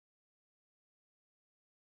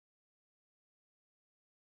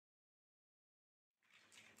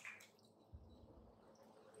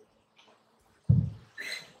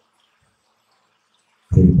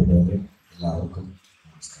പ്രിയമുള്ളവരെ, എല്ലാവർക്കും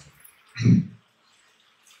നമസ്കാരം.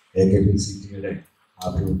 AKPCTയുടെ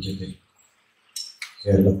ആഭിമുഖ്യത്തിൽ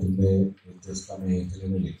കേരളത്തിൻ്റെ വ്യത്യസ്ത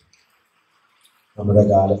മേഖലകളിൽ നമ്മുടെ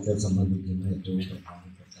കാലത്തെ സംബന്ധിക്കുന്ന ഏറ്റവും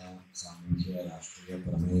പ്രധാനപ്പെട്ട സാമൂഹ്യ രാഷ്ട്രീയ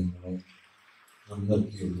പ്രമേയങ്ങളെ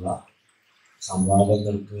മുൻനിർത്തിയുള്ള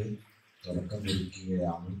സംവാദങ്ങൾക്ക് തുടക്കം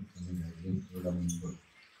കുറിക്കുകയാണ് എന്ന കാര്യം ഇവിടെ മുൻപ്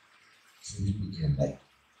സൂചിപ്പിക്കുകയുണ്ടായി.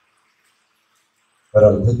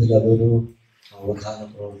 ഒരർത്ഥത്തിൽ അതൊരു നവോത്ഥാന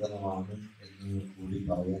പ്രവർത്തനമാണ് എന്ന് കൂടി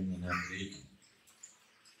പറയാൻ ഞാൻ ആഗ്രഹിക്കുന്നു.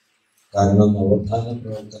 കാരണം നവോത്ഥാന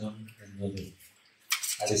പ്രവർത്തനം എന്നത്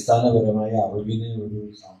അടിസ്ഥാനപരമായ അറിവിനെ ഒരു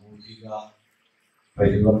സാമൂഹിക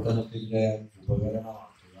പരിവർത്തനത്തിൻ്റെ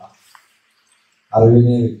ഉപകരണമാക്കുക,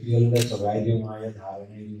 അറിവിനെ വ്യക്തികളുടെ സ്വകാര്യമായ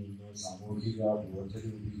ധാരണയിൽ നിന്ന് സാമൂഹിക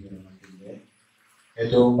ബോധരൂപീകരണത്തിൻ്റെ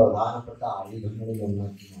ഏറ്റവും പ്രധാനപ്പെട്ട ആയുധങ്ങളിൽ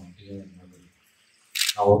ഒന്നാക്കി മാറ്റുക എന്നത്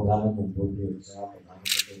നവോത്ഥാനം മുമ്പോട്ട് വെച്ച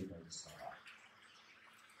പ്രധാനപ്പെട്ട ഒരു പരിഷ്കാരമാണ്.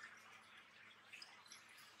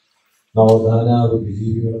 നവോത്ഥാന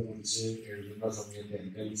ബുദ്ധിജീവികളെ കുറിച്ച് എഴുതുന്ന സമയത്ത്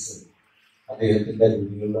എംഗൽസ് അദ്ദേഹത്തിൻ്റെ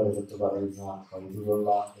കൃതികളുടെ അടുത്ത് പറയുന്ന കൗതുകമുള്ള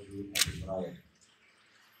ഒരു അഭിപ്രായം,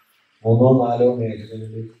 3-4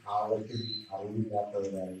 മേഖലകളിൽ ആഴത്തിൽ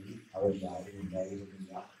അറിവില്ലാത്തവരായി അവരിലാരും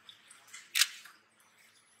ഉണ്ടായിരുന്നില്ല.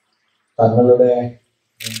 തങ്ങളുടെ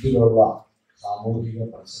മുമ്പിലുള്ള സാമൂഹിക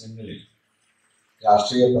പ്രശ്നങ്ങളിൽ,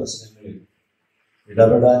 രാഷ്ട്രീയ പ്രശ്നങ്ങളിൽ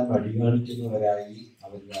ഇടപെടാൻ മടി കാണിക്കുന്നവരായി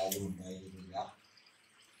അവരിലാരും ഉണ്ടായിരുന്നില്ല.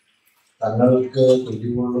 തങ്ങൾക്ക്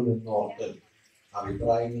തെളിവുള്ളതെന്നോർത്ത്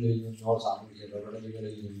അഭിപ്രായങ്ങളിൽ നിന്നോ സാമൂഹിക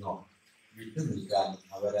ഇടപെടലുകളിൽ നിന്നോ വിട്ടുനിൽക്കാൻ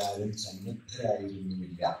അവരാരും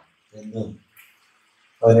സന്നദ്ധരായിരുന്നുമില്ല എന്ന്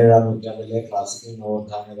 17-ാം നൂറ്റാണ്ടിലെ ക്ലാസിക്കൽ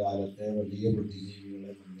നവോത്ഥാന കാലത്തെ വലിയ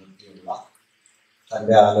ബുദ്ധിജീവികളെ മുൻനിർത്തിയുള്ള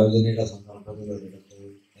തൻ്റെ ആലോചനയുടെ സന്ദർഭത്തിൽ ഒരിടത്ത്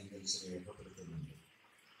എംഗൽസ് രേഖപ്പെടുത്തുന്നുണ്ട്.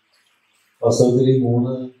 വാസ്തവത്തിൽ ഈ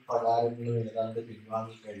 3 പ്രകാരങ്ങളും ഏതാണ്ട്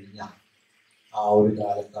പിൻവാങ്ങിക്കഴിഞ്ഞ ആ ഒരു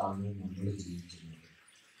കാലത്താണ് നമ്മൾ ജീവിക്കുന്നത്.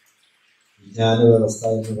 വിജ്ഞാന വ്യവസ്ഥ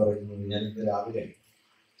എന്ന് പറയുന്നത്, ഞാനിന്ന് രാവിലെ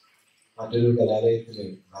മറ്റൊരു കലാലയത്തിൽ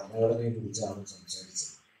ഭരണഘടനയെ കുറിച്ചാണ്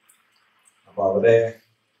സംസാരിച്ചത്. അപ്പോൾ അവിടെ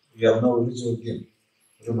ഉയർന്ന ഒരു ചോദ്യം,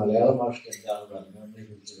 ഒരു മലയാള ഭാഷയ്ക്ക് എന്താണ് ഭരണഘടനയെ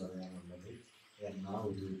കുറിച്ച് പറയാനുള്ളത് എന്ന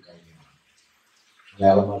ഒരു കാര്യമാണ്.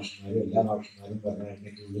 മലയാള ഭാഷമാരും എല്ലാ ഭാഷമാരും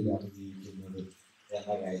ഭരണഘടനയ്ക്കുള്ളിലാണ് ജീവിക്കുന്നത്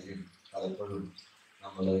എന്ന കാര്യം പലപ്പോഴും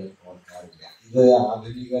നമ്മൾ ഓർക്കാറില്ല. ഇത്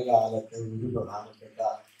ആധുനിക കാലത്തെ ഒരു പ്രധാനപ്പെട്ട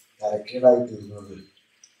തരക്കേടായി തീർന്നത്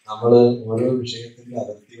നമ്മൾ ഓരോ വിഷയത്തിൻ്റെ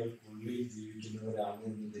അതിർത്തികൾക്കുള്ളിൽ ജീവിക്കുന്നവരാണ്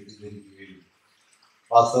എന്ന് തെറ്റിദ്ധരിക്കുകയും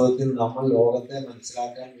വാസ്തവത്തിൽ നമ്മൾ ലോകത്തെ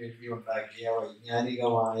മനസ്സിലാക്കാൻ വേണ്ടി ഉണ്ടാക്കിയ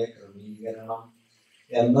വൈജ്ഞാനികമായ ക്രമീകരണം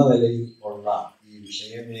എന്ന നിലയിൽ ഉള്ള ഈ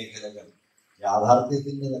വിഷയമേഖലകൾ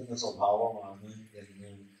യാഥാർത്ഥ്യത്തിൻ്റെ തന്നെ സ്വഭാവമാണ്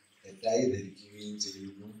എന്ന് തെറ്റായി ധരിക്കുകയും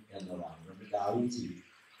ചെയ്യുന്നു എന്നതാണ്. ഡാവിഞ്ചി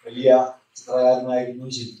വലിയ ചിത്രകാരനായിരുന്നു,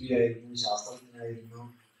 ശില്പിയായിരുന്നു, ശാസ്ത്രജ്ഞനായിരുന്നു,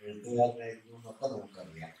 എഴുത്തുകാരനായിരുന്നു എന്നൊക്കെ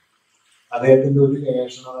നമുക്കറിയാം. അദ്ദേഹത്തിൻ്റെ ഒരു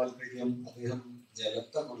ഗവേഷണ താല്പര്യം, അദ്ദേഹം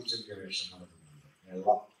ജലത്തെക്കുറിച്ചൊരു ഗവേഷണം നടത്തുന്നുണ്ട്,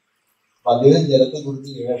 വെള്ളം. അപ്പം അദ്ദേഹം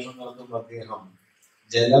ജലത്തെക്കുറിച്ച് ഗവേഷണം നടത്തുമ്പോൾ അദ്ദേഹം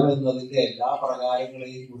ജലം എന്നതിൻ്റെ എല്ലാ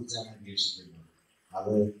പ്രകാരങ്ങളെയും കുറിച്ചാണ് അന്വേഷിക്കുന്നത്.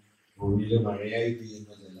 അത് ഭൂമിയിൽ മഴയായി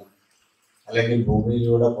പെയ്യുന്ന ജലം, അല്ലെങ്കിൽ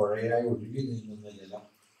ഭൂമിയിലൂടെ പുഴയായി ഒഴുകി നീങ്ങുന്ന ജലം,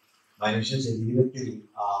 മനുഷ്യ ശരീരത്തിൽ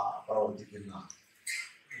പ്രവർത്തിക്കുന്ന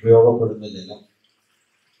ഉപയോഗപ്പെടുന്ന ജലം,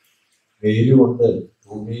 വെയിലുകൊണ്ട്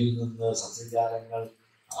ഭൂമിയിൽ നിന്ന് സസ്യജാലങ്ങൾ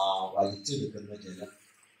വലിച്ചെടുക്കുന്ന ജലം,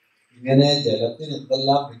 ഇങ്ങനെ ജലത്തിന്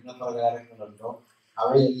എന്തെല്ലാം ഭിന്ന പ്രകാരങ്ങളുണ്ടോ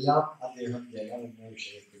അവയെല്ലാം അദ്ദേഹം ജലം എന്ന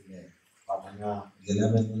വിഷയത്തിൻ്റെ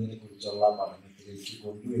ജലം എന്നതിനെ കുറിച്ചുള്ള പഠനത്തിലേക്ക്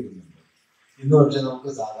കൊണ്ടുവരുന്നുണ്ട്. ഇന്ന് പക്ഷെ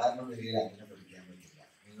നമുക്ക് സാധാരണ നിലയിൽ അങ്ങനെ പഠിക്കാൻ പറ്റില്ല.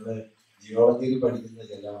 നിങ്ങൾ ജിയോളജിയിൽ പഠിക്കുന്ന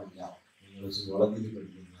ജലമല്ല നിങ്ങൾ സുവോളജിയിൽ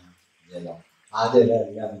പഠിക്കുന്ന ജലം, ആ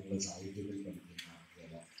ജലമല്ല നിങ്ങൾ സാഹിത്യത്തിൽ പഠിക്കുന്ന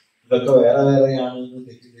ജലം. ഇതൊക്കെ വേറെ വേറെയാണെന്ന്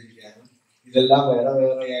തെറ്റിദ്ധരിക്കാനും ഇതെല്ലാം വേറെ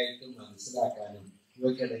വേറെയായിട്ട് മനസ്സിലാക്കാനും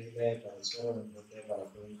ഇവയ്ക്കിടയിലെ പരസ്പര ബന്ധത്തെ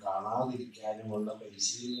പലപ്പോഴും കാണാതിരിക്കാനുമുള്ള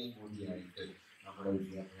പരിശീലനം കൂടിയായിട്ട് നമ്മുടെ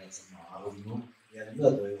വിദ്യാഭ്യാസം മാറുന്നു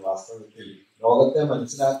എന്നത് വാസ്തവത്തിൽ ലോകത്തെ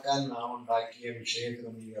മനസ്സിലാക്കാൻ നാം ഉണ്ടാക്കിയ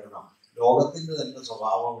വിഷയക്രമീകരണം ലോകത്തിൻ്റെ തന്നെ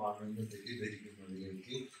സ്വഭാവമാണെന്ന്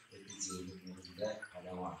തെറ്റിദ്ധരിക്കുന്നതിലേക്ക് എത്തിച്ചേരുന്നതിൻ്റെ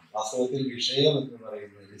ഫലമാണ്. വാസ്തവത്തിൽ വിഷയം എന്ന്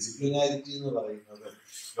പറയുന്നത്, ഡിസിപ്ലിനാരിറ്റി എന്ന് പറയുന്നത്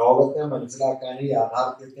ലോകത്തെ മനസ്സിലാക്കാനും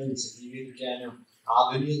യാഥാർത്ഥ്യത്തെ വിശദീകരിക്കാനും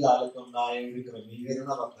ആധുനിക കാലത്തുണ്ടായ ഒരു ക്രമീകരണ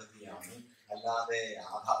പദ്ധതിയാണ്. അല്ലാതെ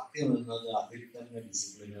യാഥാർത്ഥ്യം എന്നത് അതിൽ തന്നെ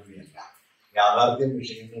ഡിസിപ്ലിനറി അല്ല. യാഥാർത്ഥ്യം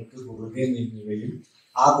വിഷയങ്ങൾക്ക് കുറുകെ നീങ്ങുകയും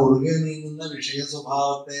ആ കുറുകെ നീങ്ങുന്ന വിഷയ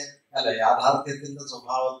സ്വഭാവത്തെ യാഥാർത്ഥ്യത്തിന്റെ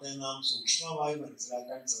സ്വഭാവത്തെ നാം സൂക്ഷ്മമായി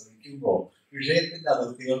മനസ്സിലാക്കാൻ ശ്രമിക്കുമ്പോൾ വിഷയത്തിന്റെ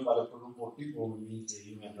അതിർത്തികൾ പലപ്പോഴും പൊട്ടിപ്പോവുകയും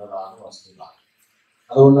ചെയ്യും എന്നതാണ് വസ്തുത.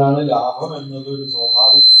 അതുകൊണ്ടാണ് ലാഭം എന്നത് ഒരു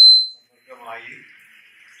സ്വാഭാവിക സംബന്ധമായി,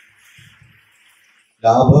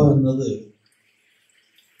 ലാഭം എന്നത്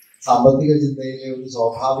സാമ്പത്തിക ചിന്തയിലെ ഒരു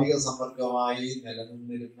സ്വാഭാവിക സമ്പർക്കമായി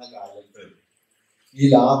നിലനിന്നിരുന്ന കാലത്ത് ഈ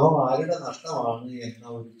ലാഭം ആരുടെ നഷ്ടമാണ് എന്ന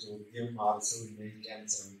ഒരു ചോദ്യം മാർക്സ് ഉന്നയിക്കാൻ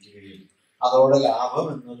ശ്രമിക്കുകയും അതോടെ ലാഭം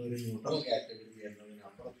എന്നത് ഒരു ന്യൂട്രൽ കാറ്റഗറി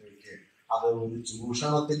എന്നതിനപ്പുറത്തേക്ക് അത് ഒരു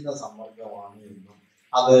ചൂഷണത്തിന്റെ സമ്പർക്കമാണ് എന്നും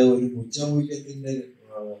അത് ഒരു ഉച്ചമൂല്യത്തിന്റെ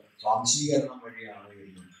സ്വാംശീകരണം വഴിയാണ്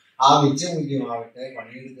എന്നും ആ മിച്ചമൂല്യമാകട്ടെ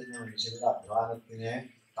പണിയെടുക്കുന്ന മനുഷ്യരുടെ അധ്വാനത്തിനെ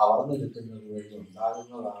കവർന്നെടുക്കുന്നത് വഴി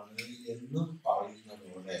ഉണ്ടാകുന്നതാണ് എന്നും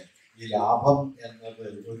പറയുന്നതോടെ ഈ ലാഭം എന്നത്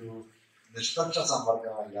ഒരു നിഷ്പക്ഷ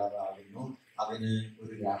സമ്പർക്കമല്ലാതാകുന്നു. അതിന്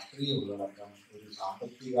ഒരു രാഷ്ട്രീയ ഉള്ളടക്കം, ഒരു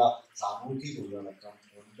സാമൂഹിക ഉള്ളടക്കം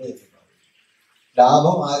ഉണ്ട് എന്ന് പറയുന്നു.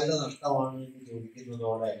 ലാഭം ആരുടെ നഷ്ടമാണ് എന്ന്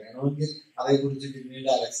ചോദിക്കുന്നതോടെ വേണമെങ്കിൽ അതേക്കുറിച്ച് പിന്നീട്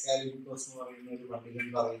അലക്സ് കാലിമിക്കോസ് എന്ന് പറയുന്ന ഒരു പണ്ഡിതൻ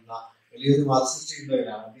പറയുന്ന വലിയൊരു മാർക്സിസ്റ്റ്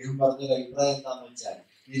ചിന്തകനാണ്. അദ്ദേഹം പറഞ്ഞൊരു അഭിപ്രായം എന്താണെന്ന് വെച്ചാൽ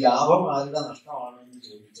ഈ ലാഭം ആരുടെ നഷ്ടമാണ് എന്ന്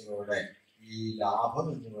ചോദിച്ചതോടെ ഈ ലാഭം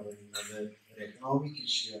എന്ന് പറയുന്നത് ഒരു എക്കണോമിക്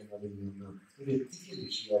ഇഷ്യൂ എന്നതിൽ നിന്ന് ഒരു എത്തിക്കൽ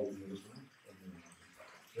ഇഷ്യൂ ആയി തീർന്നു എന്ന് വേണം,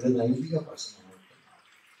 ഒരു നൈതിക പ്രശ്നമായിട്ട്.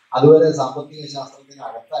 അതുവരെ സാമ്പത്തിക ശാസ്ത്രത്തിന്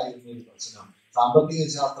അകത്തായിരുന്ന ഒരു പ്രശ്നം സാമ്പത്തിക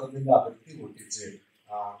ശാസ്ത്രത്തിന്റെ അതിർത്തി പൊട്ടിച്ച്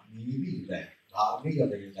നീതിയുടെ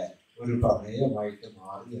ധാർമ്മികതയുടെ ഒരു പ്രമേയമായിട്ട്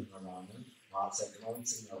മാറി എന്നതാണ് മാർക്സ്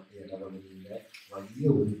എക്കണോമിക്സിൽ നടത്തിയ ഇടപെടലിന്റെ വലിയ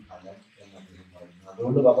ഒരു ഫലം എന്ന് അദ്ദേഹം പറയുന്നത്.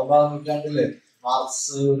 അതുകൊണ്ട് 19ാം നൂറ്റാണ്ടില്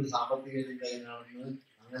മാർക്സ് ഒരു സാമ്പത്തിക ചിന്തകനാണെന്ന്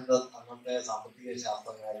അന്നത്തെ സാമ്പത്തിക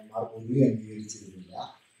ശാസ്ത്രകാരന്മാർ പൊതുവെ അംഗീകരിച്ചിരുന്നില്ല.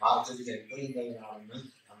 മാർക്സ് ഒരു ചരിത്ര ചിന്തകനാണെന്ന്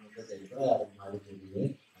അന്നത്തെ ചരിത്രകാരന്മാർ പൊതുവെ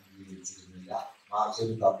അംഗീകരിച്ചിരുന്നില്ല. മാർക്സ്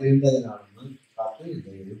ഒരു തത്വചിന്തകനാണെന്ന്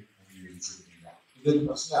തത്വചിന്തകരും അംഗീകരിച്ചിരുന്നില്ല. ഇതൊരു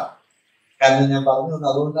പ്രശ്നമാണ്. കാരണം ഞാൻ പറഞ്ഞു വന്നത്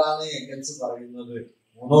അതുകൊണ്ടാണ് എംഗൽസ് പറയുന്നത്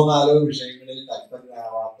 3-4 വിഷയങ്ങളിൽ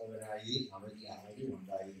തൽപരരാവാത്തവരായി അവരിൽ ആരും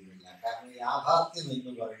ഉണ്ടായിരുന്നില്ല. കാരണം യാഥാർത്ഥ്യം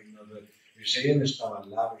എന്ന് പറയുന്നത്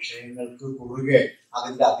വിഷയനിഷ്ഠമല്ല, വിഷയങ്ങൾക്ക് കുറുകെ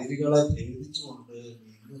അതിന്റെ അതിരുകളെ ഭേദിച്ചുകൊണ്ട്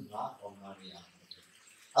നീങ്ങുന്ന ഒന്നാണ് യാഥാർത്ഥ്യം.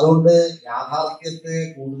 അതുകൊണ്ട് യാഥാർത്ഥ്യത്തെ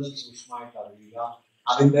കൂടുതൽ സൂക്ഷ്മമായിട്ട് അറിയുക,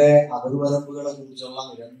 അതിന്റെ അതിർവരമ്പുകളെ കുറിച്ചുള്ള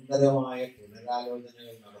നിരന്തരമായ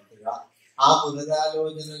പുനരാലോചനകൾ നടത്തുക. ആ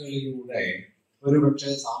പുനരാലോചനകളിലൂടെ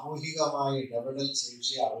ഒരുപക്ഷെ സാമൂഹികമായ ഇടപെടൽ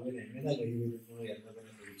ശേഷി അറിവിന് എങ്ങനെ കൈവരുന്നു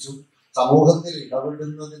എന്നതിനെ കുറിച്ചും സമൂഹത്തിൽ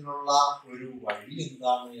ഇടപെടുന്നതിനുള്ള ഒരു വഴി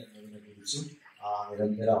എന്താണ് എന്നതിനെ കുറിച്ചും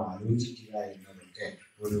നിരന്തരം ആലോചിക്കുക എന്നതൊക്കെ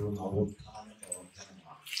ഒരു നവോത്ഥാന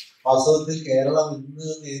പ്രവർത്തനമാണ്. വാസ്തവത്തിൽ കേരളം ഇന്ന്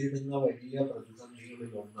നേരിടുന്ന വലിയ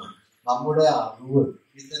പ്രതിസന്ധികളിലൊന്ന് നമ്മുടെ അറിവ്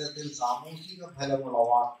ഇത്തരത്തിൽ സാമൂഹിക ഫലം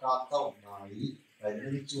ഉളവാക്കാത്ത ഒന്നായി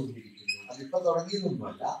പരിണമിച്ചുകൊണ്ടിരിക്കുന്നു. അതിപ്പോ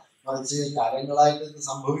തുടങ്ങിയതൊന്നുമല്ല, മറിച്ച് കാലങ്ങളായിട്ട് ഇത്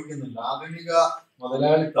സംഭവിക്കുന്നുണ്ട്. ആധുനിക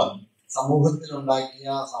മുതലാളിത്തം സമൂഹത്തിലുണ്ടാക്കിയ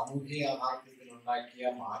സാമൂഹിക യാഥാർത്ഥ്യത്തിലുണ്ടാക്കിയ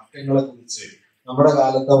മാറ്റങ്ങളെ കുറിച്ച് നമ്മുടെ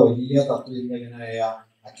കാലത്തെ വലിയ തത്വചിന്തകനായ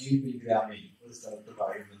അഖിൽ പിൽഗ്രാമി ഒരു സ്ഥലത്ത്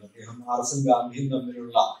പറയുന്നുണ്ട്. അദ്ദേഹം മാർക്സും ഗാന്ധിയും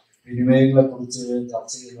തമ്മിലുള്ള വിനിമയങ്ങളെ കുറിച്ച്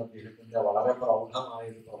ചർച്ച ചെയ്യുന്ന അദ്ദേഹത്തിന്റെ വളരെ പ്രൗഢമായ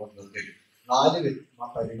ഒരു പ്രബന്ധത്തിൽ 4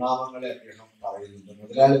 പരിണാമങ്ങളെ അദ്ദേഹം പറയുന്നുണ്ട്.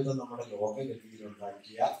 മുതലാളിത്തം നമ്മുടെ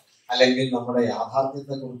ലോകഗതിയിലുണ്ടാക്കിയ അല്ലെങ്കിൽ നമ്മുടെ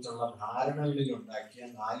യാഥാർത്ഥ്യത്തെ കുറിച്ചുള്ള ധാരണകളിൽ ഉണ്ടാക്കിയ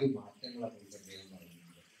 4 മാറ്റങ്ങളെ കുറിച്ച് അദ്ദേഹം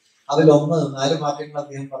പറയുന്നുണ്ട്. അതിലൊന്ന് 4 മാറ്റങ്ങൾ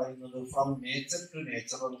അദ്ദേഹം പറയുന്നത് from nature to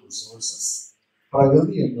natural resources,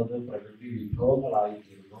 പ്രകൃതി എന്നത് പ്രകൃതി വിഭവങ്ങളായി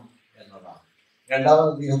തീർന്നു എന്നതാണ്. രണ്ടാമത്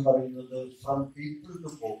അദ്ദേഹം പറയുന്നത് ഫ്രം പീപ്പിൾ ടു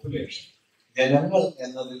പോപ്പുലേഷൻ, ജനങ്ങൾ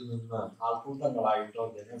എന്നതിൽ നിന്ന് ആൾക്കൂട്ടങ്ങളായിട്ടോ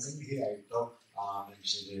ജനസംഖ്യയായിട്ടോ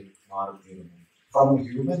മനുഷ്യര് മാറിത്തീരുന്നു. From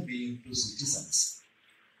human being to citizens,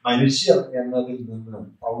 മനുഷ്യർ എന്നതിൽ നിന്ന്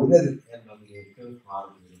പൗരർ എന്നതിലേക്ക്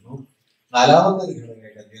മാറിയിരുന്നു. 4ാമത്തെ ഒരു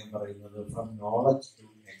ഘടകമായിട്ട് അദ്ദേഹം പറയുന്നത് ഫ്രം നോളജ് ടു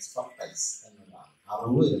എക്സ്പെർട്ടൈസ് എന്നതാണ്.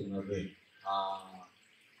 അറിവ് എന്നത്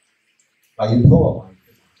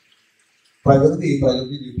വൈഭവമായിട്ട് പ്രകൃതി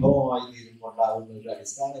വിഭവമായി തീരുമ്പോൾ ഉണ്ടാകുന്ന ഒരു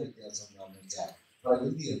അടിസ്ഥാന വ്യത്യാസം എന്താണെന്ന് വെച്ചാൽ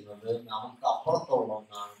പ്രകൃതി എന്നത് നമുക്ക് അപ്പുറത്തുള്ള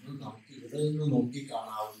ഒന്നാണെന്നും നമുക്ക് ഇവിടെ നിന്ന്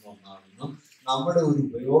നോക്കിക്കാണാവുന്ന ഒന്നാണെന്നും നമ്മുടെ ഒരു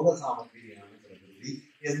ഉപയോഗ സാമഗ്രിയാണ് പ്രകൃതി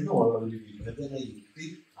എന്നുള്ള ഒരു വിഭജന യുക്തി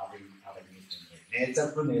അതിൽ അടങ്ങിയിട്ടുണ്ട്. Nature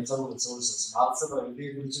to natural resources, marks പ്രകൃതിയെ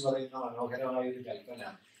കുറിച്ച് പറയുന്ന മനോഹരമായ ഒരു കൽപ്പന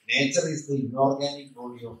nature is the inorganic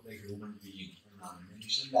body of the human being എന്നാണ്.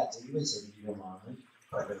 മനുഷ്യന്റെ അജൈവ ശരീരമാണ്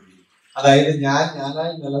പ്രകൃതി. അതായത്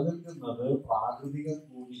ഞാനായി നിലനിൽക്കുന്നത് പ്രാകൃതികം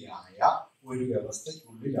കൂടിയായ ഒരു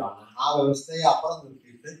വ്യവസ്ഥയ്ക്കുള്ളിലാണ്. ആ വ്യവസ്ഥയെ അപ്പുറം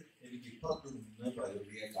നിർത്തിയിട്ട് എനിക്ക് ഇപ്പുറത്ത് നിന്ന്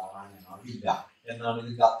പ്രകൃതിയെ കാണാനാവില്ല എന്നാണ്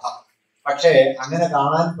ഇതിന്റെ അർത്ഥം. പക്ഷേ അങ്ങനെ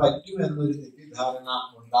കാണാൻ പറ്റുമെന്നൊരു തെറ്റിദ്ധാരണ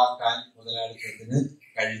ഉണ്ടാക്കാൻ മുതലാളിത്തത്തിന്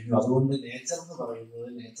കഴിഞ്ഞു. അതുകൊണ്ട് നേച്ചർ എന്ന് പറയുന്നത്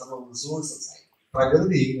നേച്ചുറൽ റിസോഴ്സസ് ആയി.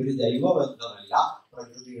 പ്രകൃതി ഒരു ജൈവബന്ധമല്ല,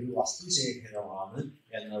 പ്രകൃതി ഒരു വസ്തുശേഖരമാണ്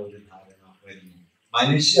എന്ന ഒരു ധാരണ വരുന്നു.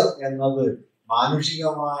 മനുഷ്യർ എന്നത്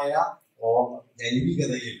മാനുഷികമായ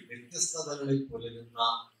ജൈവികതയിൽ വ്യത്യസ്തതകളിൽ പുലരുന്ന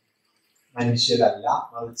മനുഷ്യരല്ല,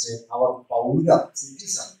 മറിച്ച് അവർ പൗരർ,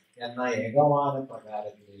 സിറ്റിസൺ എന്ന ഏകമാന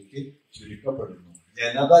പ്രകാരത്തിലേക്ക് ചുരുക്കപ്പെടുന്നു.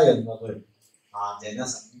 ജനത എന്നത്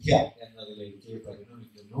ജനസംഖ്യ എന്നതിലേക്ക്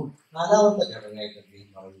പരിണമിക്കുന്നു. 4ാമത്തെ ഘടകമായിട്ട് അദ്ദേഹം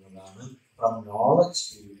പറയുന്നതാണ് ഫ്രം നോളജ്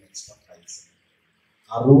ടു എക്സ്പെർട്ടൈസ്.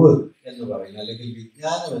 അറിവ് എന്ന് പറയുന്നത് അല്ലെങ്കിൽ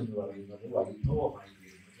വിജ്ഞാനം എന്ന് പറയുന്നത് വൈഭവമായി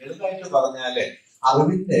തീരുന്നു. ലളിതമായിട്ട് പറഞ്ഞാല്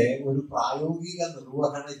അറിവിന്റെ ഒരു പ്രായോഗിക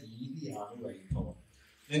നിർവഹണ രീതിയാണ് വൈഭവം.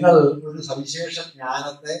 നിങ്ങൾ ഒരു സവിശേഷ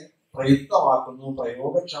ജ്ഞാനത്തെ പ്രയുക്തമാക്കുന്നു,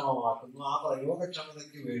 പ്രയോഗക്ഷമമാക്കുന്നു. ആ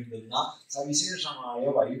പ്രയോഗക്ഷമതയ്ക്ക് വേണ്ടുന്ന സവിശേഷമായ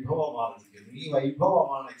വൈഭവം ആർജിക്കുന്നു. ഈ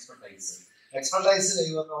വൈഭവമാണ് എക്സ്പെർട്ടൈസ്. എക്സ്പെർട്ടൈസ്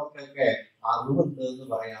കൈവന്നവർക്കൊക്കെ അറിവുണ്ട് എന്ന്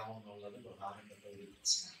പറയാമോ എന്നുള്ളത് പ്രധാനപ്പെട്ട ഒരു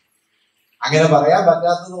പ്രശ്നമാണ്. അങ്ങനെ പറയാൻ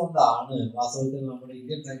പറ്റാത്തത് കൊണ്ടാണ് വാസ്തവത്തിൽ നമ്മുടെ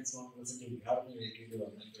ഇന്ത്യൻ സയൻസ് കോൺഗ്രസിന്റെ ഉദ്ഘാടന വേദിയിൽ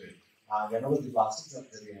വന്നിട്ട് ഗണപതി പ്ലാസ്റ്റിക്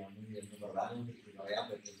സർജറിയാണ് എന്ന് പ്രധാനമന്ത്രിക്ക് പറയാൻ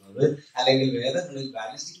പറ്റുന്നത്, അല്ലെങ്കിൽ വേദങ്ങളിൽ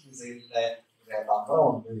ബാലിസ്റ്റിക് മിസൈലിന്റെ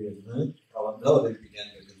തന്ത്രമുണ്ട് എന്ന് പ്രബന്ധം അവതരിപ്പിക്കാൻ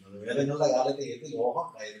പറ്റുന്നത്. വേദങ്ങളുടെ കാലത്ത് ഏത് ലോഹം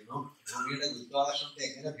ഉണ്ടായിരുന്നു, ഭൂമിയുടെ ഗുരുത്വാകർഷണത്തെ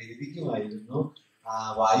എങ്ങനെ ഭേദിക്കുമായിരുന്നു,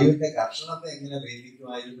 വായുവിന്റെ കർഷണത്തെ എങ്ങനെ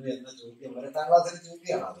ഭേദിക്കുമായിരുന്നു എന്ന ചോദ്യം 8ാം ക്ലാസ്സിലെ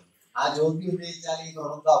ചോദ്യമാണ്. അത് ആ ചോദ്യം ഉന്നയിച്ചാൽ ഈ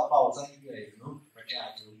പ്രബന്ധം അപ്പം അവസാനിക്കുമായിരുന്നു. പക്ഷെ ആ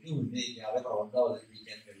ചോദ്യം ഉന്നയിക്കാതെ പ്രബന്ധം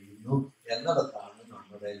അവതരിപ്പിക്കാൻ കഴിയുന്നു എന്നിടത്താണ്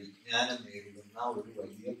നമ്മുടെ വിജ്ഞാനം നേരിടുന്ന ഒരു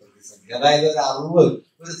വലിയ പ്രതിസന്ധി. അതായത് ഒരു അറിവ്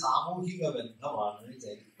ഒരു സാമൂഹിക ബന്ധമാണ്,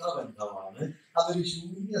 ചരിത്ര ബന്ധമാണ്. അതൊരു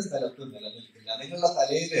ശൂന്യ സ്ഥലത്ത് നിലനിൽക്കില്ല. നിങ്ങളുടെ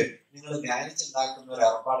തലയിൽ നിങ്ങൾ ധ്യാനിച്ചുണ്ടാക്കുന്ന ഒരു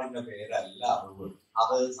ഏർപ്പാടിന്റെ പേരല്ല അറിവ്.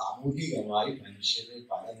 അത് സാമൂഹികമായി മനുഷ്യര്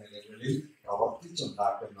പല നിലകളിൽ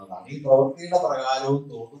പ്രവർത്തിച്ചുണ്ടാക്കുന്നതാണ്. ഈ പ്രവൃത്തിയുടെ പ്രകാരവും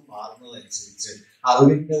തോതും മാറുന്നതനുസരിച്ച്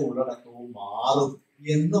അറിവിന്റെ ഉള്ളടക്കവും മാറും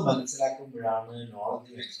എന്ന് മനസ്സിലാക്കുമ്പോഴാണ്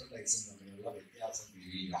നോളജും എക്സ്പെർട്ടൈസും തമ്മിലുള്ള വ്യത്യാസം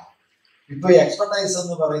തിരിയുക. ഇപ്പൊ എക്സ്പെർട്ടൈസ്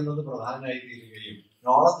എന്ന് പറയുന്നത് പ്രധാനമായി തീരുകയും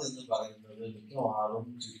നോളജ് എന്ന് പറയുന്നത് മിക്കവാറും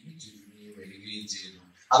ചുരുങ്ങി വരികയും ചെയ്യുന്നു.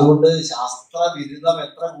 അതുകൊണ്ട് ശാസ്ത്ര ബിരുദം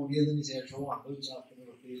എത്ര കൂടിയതിനു ശേഷവും അന്ധവിശ്വാസത്തിന്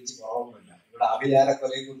പ്രത്യേകിച്ച് കുറവൊന്നുമില്ല. ഇവിടെ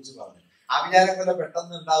ആഭിചാരക്കൊലയെ കുറിച്ച് പറഞ്ഞു. ആഭിചാരക്കൊല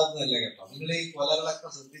പെട്ടെന്ന് ഉണ്ടാകുന്നതല്ല കേട്ടോ. നിങ്ങൾ ഈ കൊലകളൊക്കെ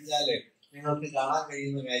ശ്രദ്ധിച്ചാല് നിങ്ങൾക്ക് കാണാൻ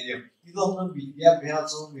കഴിയുന്ന കാര്യം, ഇതൊന്നും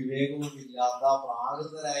വിദ്യാഭ്യാസവും വിവേകവും ഇല്ലാത്ത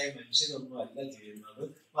പ്രാകൃതരായ മനുഷ്യരൊന്നും അല്ല ചെയ്യുന്നത്.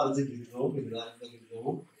 മറിച്ച് ബിരുദവും ബിരുദാനന്ദ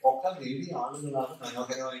ബിരുദവും ഒക്കെ നേടിയ ആളുകളാണ്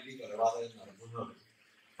മനോഹരമായിട്ട് ഈ കൊലപാതകം നടത്തുന്നത്.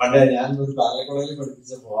 പണ്ട് ഞാൻ ഒരു പാലക്കോളയിൽ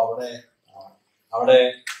പഠിപ്പിച്ചപ്പോ അവിടെ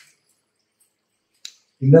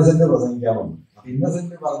ഇന്നസെന്റ് പ്രസംഗിക്കാൻ വന്നു. അപ്പൊ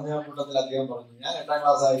ഇന്നസെന്റ് പറഞ്ഞ കൂട്ടത്തിൽ അദ്ദേഹം പറഞ്ഞു, ഞാൻ 8ാം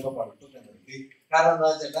ക്ലാസ് ആയപ്പോ പഠിത്തത്തെ നിർത്തി. കാരണം എന്താ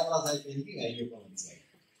വെച്ചാൽ 8ാം ക്ലാസ് ആയപ്പോ എനിക്ക് കാര്യമൊക്കെ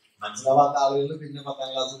മനസ്സിലാവാത്ത ആളുകൾ പിന്നെ 10ാം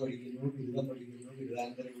ക്ലാസ് പഠിക്കുന്നു, ബിരുദം പഠിക്കുന്നു,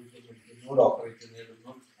 ബിരുദാനന്തര ബിരുദം പഠിക്കുന്നു, ഡോക്ടറേറ്റ്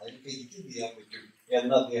നേടുന്നു. അതിനൊക്കെ എനിക്ക് ചെയ്യാൻ പറ്റും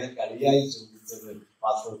എന്ന് അദ്ദേഹം കളിയായി ചോദിച്ചത്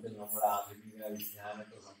വാസ്തവത്തിൽ നമ്മുടെ ആധുനിക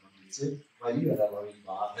വിജ്ഞാനത്തെ സംബന്ധിച്ച് വലിയൊരളവിൽ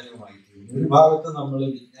ബാധകമായി തീരുന്നു. ഒരു ഭാഗത്ത് നമ്മൾ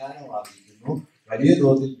വിജ്ഞാനം ആർജിക്കുന്നു, വലിയ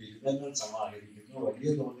തോതിൽ ബിരുദങ്ങൾ സമാഹരിക്കുന്നു, വലിയ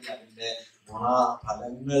തോതിൽ അതിന്റെ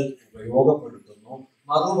ഗുണഫലങ്ങൾ ഉപയോഗപ്പെടുത്തുന്നു.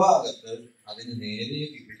 മറുഭാഗത്ത് അതിന് നേരെ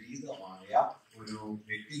വിപരീതമായ ഒരു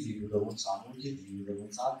വ്യക്തി ജീവിതവും സാമൂഹ്യ ജീവിതവും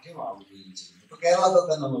സാധ്യമാവുകയും ചെയ്യുന്നു. ഇപ്പൊ കേരളത്തിൽ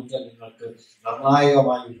തന്നെ നോക്കിയാൽ നിങ്ങൾക്ക്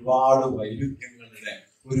നിർണായകമായ ഒരുപാട് വൈരുദ്ധ്യങ്ങളുടെ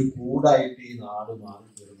ഒരു കൂടായിട്ട് ഈ നാട് മാറി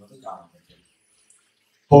വരുന്നത് കാണാൻ പറ്റും.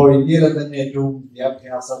 ഇപ്പോൾ ഇന്ത്യയിലെ തന്നെ ഏറ്റവും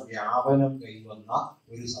വിദ്യാഭ്യാസ വ്യാപനം കൈവന്ന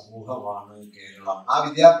ഒരു സമൂഹമാണ് കേരളം. ആ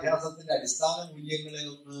വിദ്യാഭ്യാസത്തിന്റെ അടിസ്ഥാന മൂല്യങ്ങളെ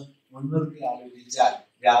ഒന്ന് മുൻനിർത്തി ആലോചിച്ചാൽ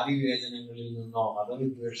ജാതി വിവേചനങ്ങളിൽ നിന്നോ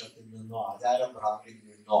മതവിദ്വേഷത്തിൽ നിന്നോ ആചാരഭ്രാന്തിൽ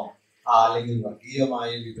നിന്നോ അല്ലെങ്കിൽ വർഗീയമായ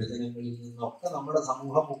വിഭജനങ്ങളിൽ നിന്നൊക്കെ നമ്മുടെ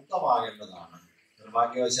സമൂഹം മുക്തമാകേണ്ടതാണ്.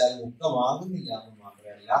 നിർഭാഗ്യവശാൽ മുക്തമാകുന്നില്ല എന്ന്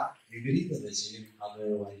മാത്രമല്ല, വിപരീത ദശയിൽ അത്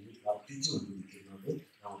വർദ്ധിച്ചുകൊണ്ടിരിക്കുന്നത്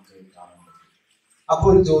നമുക്ക് കാണാൻ പറ്റും. അപ്പോൾ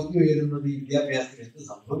ഒരു ചോദ്യം ഉയരുന്നത് ഈ വിദ്യാഭ്യാസത്തിൽ എന്ത്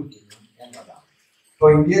സംഭവിക്കുന്നു എന്നതാണ്. ഇപ്പോൾ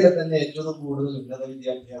ഇന്ത്യയിലെ തന്നെ ഏറ്റവും കൂടുതൽ ഉന്നത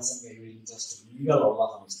വിദ്യാഭ്യാസം കൈവരിച്ച സ്ത്രീകളുള്ള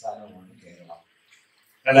സംസ്ഥാനമാണ് കേരളം.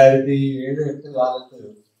 2007-8 കാലത്ത്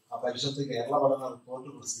ആ പരിഷത്ത് കേരള പഠന റിപ്പോർട്ട്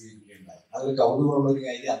പ്രസിദ്ധീകരിക്കുകയുണ്ടായി. അതിൽ കൗതുകമുള്ള ഒരു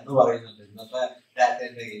കാര്യം അന്ന് പറയുന്നുണ്ട്, ഇന്നത്തെ ഡാറ്റ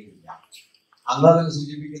എന്റെ കയ്യിലില്ല. അന്ന് അതിന്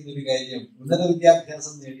സൂചിപ്പിക്കുന്ന ഒരു കാര്യം, ഉന്നത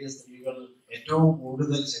വിദ്യാഭ്യാസം നേടിയ സ്ത്രീകൾ ഏറ്റവും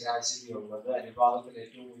കൂടുതൽ ശരാശരിയുള്ളത്, അനുപാതത്തിൽ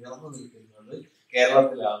ഏറ്റവും ഉയർന്നു നിൽക്കുന്നത്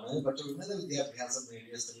കേരളത്തിലാണ്. പക്ഷെ ഉന്നത വിദ്യാഭ്യാസം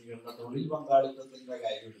നേടിയ സ്ത്രീകളുടെ തൊഴിൽ പങ്കാളിത്തത്തിന്റെ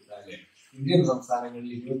കാര്യം എടുത്താല് ഇന്ത്യൻ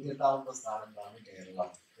സംസ്ഥാനങ്ങളിൽ 28ാമത്തെ സ്ഥാനത്താണ് കേരളം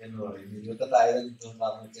എന്ന് പറയുന്നത്. 28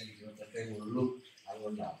 എന്താണെന്ന് വെച്ചാൽ 28 ഉള്ളൂ.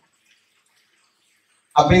 അതുകൊണ്ടാണ്.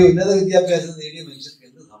 അപ്പൊ ഈ ഉന്നത വിദ്യാഭ്യാസം നേടിയ മനുഷ്യർക്ക്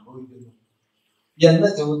എന്ത് സംഭവിക്കുന്നു എന്ന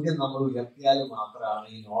ചോദ്യം നമ്മൾ ഉയർത്തിയാൽ മാത്രമാണ്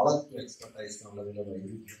ഈ നോളജ് ടു എക്സ്പെർട്ടൈസ് എന്നുള്ളതിന്റെ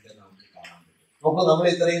വൈരുദ്ധ്യത്തെ നമുക്ക് കാണാൻ പറ്റും. നോക്കൂ, നമ്മൾ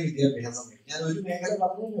ഇത്രയും വിദ്യാഭ്യാസം, ഞാൻ ഒരു മേഖല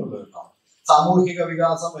പറഞ്ഞേ ഉള്ളൂ കേട്ടോ. സാമൂഹിക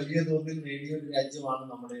വികാസം വലിയ തോതിൽ നേടിയ ഒരു രാജ്യമാണ്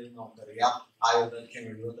നമ്മുടെ. നമുക്കറിയാം, ആയുർദൈർഘ്യം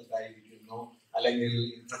 78 അല്ലെങ്കിൽ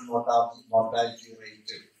ഇൻഫന്റ് മോർട്ടാലിറ്റി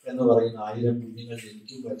റേറ്റ് എന്ന് പറയുന്ന 1000 കുഞ്ഞുങ്ങൾ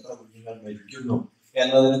ജനിക്കുമ്പോൾ എത്ര കുഞ്ഞുങ്ങൾ മരിക്കുന്നു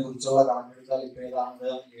എന്നതിനെ കുറിച്ചുള്ള കണക്കെടുത്താൽ ഇപ്പൊ ഏതാണ്ട്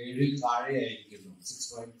 7-ൽ താഴെയായിരിക്കുന്നു.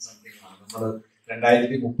 6 ആണ്. നമ്മൾ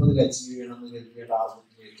 2030 അച്ചീവ് ചെയ്യണമെന്ന് കരുതിയ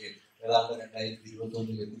ടാർഗറ്റിലേക്ക് ഏതാണ്ട്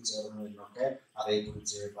 2021 എത്തിച്ചേർന്നു എന്നൊക്കെ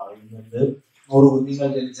അതേക്കുറിച്ച് പറയുന്നുണ്ട്. 100 കുഞ്ഞുങ്ങൾ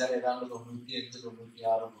ജനിച്ചാൽ ഏതാണ്ട്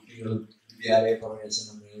 95-96 കുട്ടികൾ വിദ്യാലയ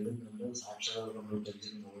പ്രവേശനം നേടുന്നുണ്ട്. സാക്ഷരത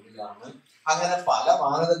 95-ന് മുകളിലാണ്. അങ്ങനെ പല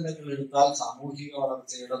മാനദണ്ഡങ്ങൾ എടുത്താൽ, സാമൂഹിക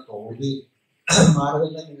വളർച്ചയുടെ തോതിൽ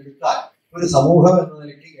മാനദണ്ഡങ്ങൾ എടുത്താൽ ഒരു സമൂഹം എന്ന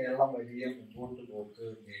നിലയ്ക്ക് കേരളം വലിയ മുമ്പോട്ട് പോക്ക്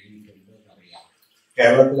നേടിയിട്ടുണ്ട് എന്നറിയാം.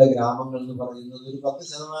 കേരളത്തിലെ ഗ്രാമങ്ങൾ എന്ന് പറയുന്നത് ഒരു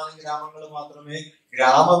 10% ഗ്രാമങ്ങൾ മാത്രമേ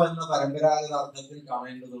ഗ്രാമം എന്ന പരമ്പരാഗത അർത്ഥത്തിൽ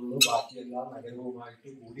കാണേണ്ടതുള്ളൂ. ബാക്കിയെല്ലാം നഗരവുമായിട്ട്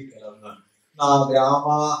കൂടിക്കലർന്ന് ഗ്രാമ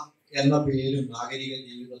എന്ന പേരും നാഗരിക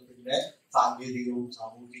ജീവിതത്തിന്റെ സാങ്കേതികവും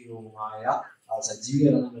സാമൂഹികവുമായ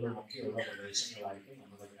സജ്ജീകരണങ്ങളും ഒക്കെയുള്ള പ്രദേശങ്ങളായിട്ട്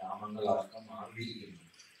നമ്മുടെ ഗ്രാമങ്ങൾ അടക്കം മാറിയിരിക്കുന്നു.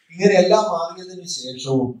 ഇങ്ങനെയെല്ലാം മാറിയതിനു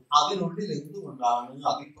ശേഷവും അതിനുള്ളിൽ എന്തുകൊണ്ടാണ്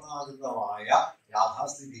അതിപ്രാകൃതമായ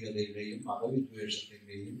യാഥാസ്ഥിതികതയുടെയും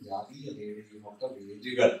മതവിദ്വേഷത്തിന്റെയും ജാതീയതയുടെയും ഒക്കെ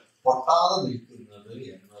വേരുകൾ പൊട്ടാതെ നിൽക്കുന്നത്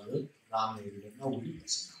എന്നത് നാം നേരിടുന്ന ഒരു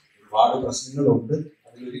പ്രശ്നമാണ്. ഒരുപാട് പ്രശ്നങ്ങളുണ്ട്.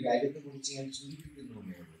 അതിലൊരു കാര്യത്തെ കുറിച്ച് ഞാൻ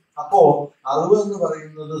സൂചിപ്പിക്കുന്നുണ്ടേ ഉള്ളൂ. അപ്പോ അറിവ് എന്ന്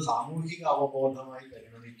പറയുന്നത് സാമൂഹിക അവബോധമായി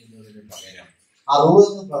പരിണമിക്കുന്നതിന് പകരം അറിവ്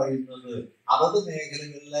എന്ന് പറയുന്നത് അതത്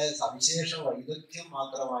മേഖലകളിലെ സവിശേഷ വൈദഗ്ധ്യം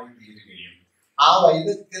മാത്രമായി തീരുകയും ആ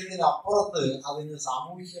വൈദഗ്ധ്യത്തിനപ്പുറത്ത് അതിന്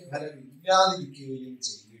സാമൂഹ്യ ഫലം ഇല്ലാതിരിക്കുകയും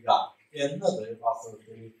ചെയ്യുക എന്നത്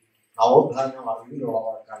വാസ്തവത്തിൽ നവോത്ഥാനം അറിവിൽ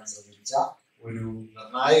ഉളവാക്കാൻ ശ്രമിച്ച ഒരു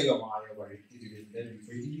നിർണായകമായ വഴിത്തിരിവിന്റെ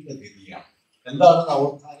വിപരീത ഗതിയാണ്. എന്താണ്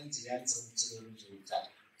നവോത്ഥാനം ചെയ്യാൻ ശ്രമിച്ചതെന്ന് ചോദിച്ചാൽ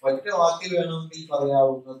ഒറ്റ വാക്കിൽ വേണമെങ്കിൽ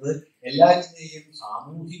പറയാവുന്നത് എല്ലാറ്റിനെയും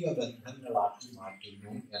സാമൂഹിക ബന്ധങ്ങളാക്കി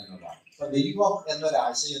മാറ്റുന്നു എന്നതാണ്. ഇപ്പൊ ദൈവം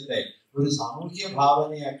എന്നൊരാശയത്തെ ഒരു സാമൂഹ്യ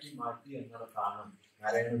ഭാവനയാക്കി മാറ്റി എന്നിടത്താണ്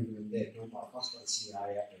നാരായണ ഗുരുവിന്റെ ഏറ്റവും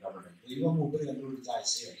മർമ്മസ്പർശിയായ ഇടപെടൽ. ദൈവം മുമ്പ് കണ്ടുപിടിച്ച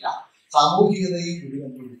ആശയമല്ല, സാമൂഹികതയും ഗുരു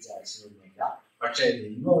കണ്ടുപിടിച്ച ആശയമൊന്നുമില്ല. പക്ഷേ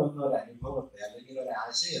ദൈവം എന്നൊരു അനുഭവത്തെ അല്ലെങ്കിൽ ഒരു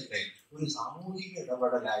ആശയത്തെ ഒരു സാമൂഹിക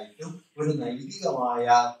ഇടപെടലായിട്ടും ഒരു നൈതികമായ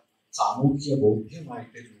സാമൂഹ്യ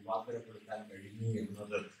ബോധ്യമായിട്ട് രൂപാന്തരപ്പെടുത്താൻ കഴിഞ്ഞു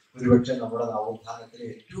എന്നത് ഒരുപക്ഷെ നമ്മുടെ നവോത്ഥാനത്തിലെ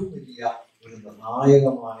ഏറ്റവും വലിയ ഒരു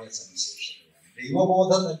നിർണായകമായ സവിശേഷതയാണ്.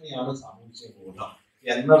 ദൈവബോധം തന്നെയാണ് സാമൂഹ്യ ബോധം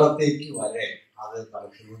എന്നിടത്തേക്ക് വരെ അത്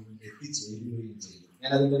പലപ്പോഴും എത്തിച്ചേരുകയും ചെയ്തു.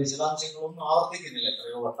 ഞാൻ അതിന്റെ വിശദാംശങ്ങളൊന്നും ആവർത്തിക്കുന്നില്ല,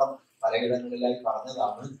 എത്രയോ വട്ടം പലയിടങ്ങളിലായി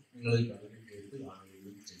പറഞ്ഞതാണ്, നിങ്ങളിൽ പലരും കേട്ട്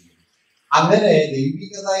കാണുകയും ചെയ്യും. അങ്ങനെ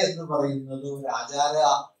ദൈവികത എന്ന് പറയുന്നത് ഒരു ആചാര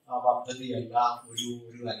പദ്ധതിയല്ല,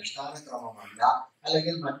 ഒരു അനുഷ്ഠാന ക്രമമല്ല,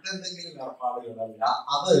 അല്ലെങ്കിൽ മറ്റെന്തെങ്കിലും ഏർപ്പാടുകളല്ല,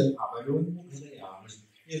 അത് അപരോന്മുഖതയാണ്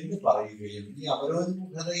എന്ന് പറയുകയും ഈ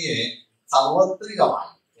അപരോന്മുഖതയെ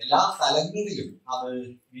സാർവത്രികമായി എല്ലാ തലങ്ങളിലും അത്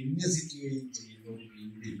വിന്യസിക്കുകയും ചെയ്യുന്ന ഒരു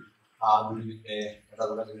രീതി ഗുരുവിന്റെ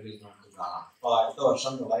ഇടപെടലുകളിൽ നമുക്ക് കാണാം. അപ്പൊ അടുത്ത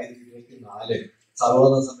വർഷം 2024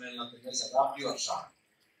 സർവകല സമ്മേളനത്തിന്റെ ശതാബ്ദി വർഷമാണ്.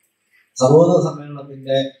 സർവകല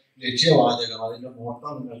സമ്മേളനത്തിന്റെ ലക്ഷ്യവാചകം, അതിന്റെ മോട്ടോ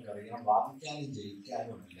നിങ്ങൾക്കറിയാം, വാദിക്കാനും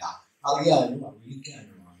ജയിക്കാനുമല്ല, അറിയാനും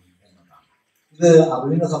അറിയിക്കാനുമാണ് എന്നതാണ്. ഇത്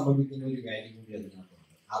അറിവിനെ സംബന്ധിക്കുന്ന ഒരു കാര്യം കൂടി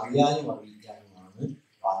അതിനകത്തുണ്ട്. അറിയാനും അറിയിക്കാനുമാണ്,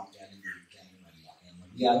 വാദിക്കാനും ജയിക്കാനുമല്ല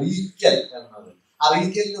എന്നത്. ഈ അറിയിക്കൽ എന്നത്,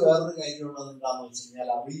 അറിയിക്കലിന് വേറൊരു കാര്യമുള്ളത് എന്താണെന്ന് വെച്ച് കഴിഞ്ഞാൽ,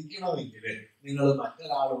 അറിയിക്കണമെങ്കിൽ നിങ്ങൾ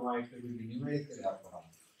മറ്റൊരാളുമായിട്ടൊരു വിനിമയത്തിൽ ഏർപ്പെടണം.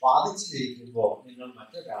 വാദിച്ചു ജയിക്കുമ്പോൾ നിങ്ങൾ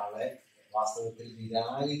മറ്റൊരാളെ വാസ്തവത്തിൽ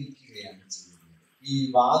നിരാകരിക്കുകയാണ് ചെയ്യുന്നത്. ഈ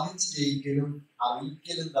വാദിച്ചു ജയിക്കലും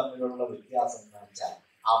അറിയിക്കലും തമ്മിലുള്ള വ്യത്യാസം എന്ന് വെച്ചാൽ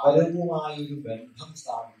അപരവുമായൊരു ബന്ധം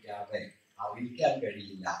സ്ഥാപിക്കാതെ അറിയിക്കാൻ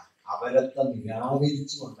കഴിയില്ല, അപരത്തെ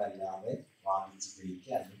നിരാകരിച്ചുകൊണ്ടല്ലാതെ വാദിച്ചു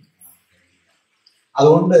ജയിക്കാനും കഴിയില്ല.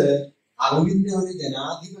 അതുകൊണ്ട് അറിവിന്റെ ഒരു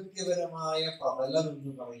ജനാധിപത്യപരമായ പ്രബലം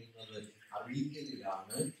എന്ന് പറയുന്നത്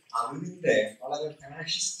അറിയിക്കലിലാണ്. അറിവിന്റെ വളരെ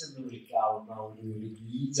ഫാഷിസ്റ്റ് എന്ന് വിളിക്കാവുന്ന ഒരു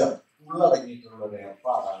ബീജം ഉള്ളടങ്ങിയിട്ടുള്ള ഒരു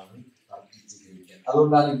ഏർപ്പാടാണ് തർക്കിച്ച് ജയിക്കൽ.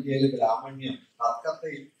 അതുകൊണ്ടാണ് ഇന്ത്യയിൽ ബ്രാഹ്മണ്യം തർക്കത്തെ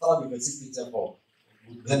ഇത്ര വികസിപ്പിച്ചപ്പോ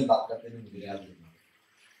ബുദ്ധൻ തർക്കത്തിന് എതിരായിരുന്നത്,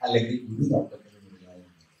 അല്ലെങ്കിൽ ഗുരു തർക്കത്തിന്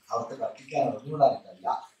എതിരായിരുന്നത്. അവർക്ക് തർക്കിക്കാൻ അറിഞ്ഞുകൂടായിട്ടല്ല,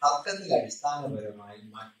 തർക്കത്തിൽ അടിസ്ഥാനപരമായി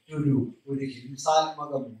മറ്റൊരു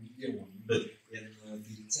ഹിംസാത്മക മൂല്യമുണ്ട് എന്ന്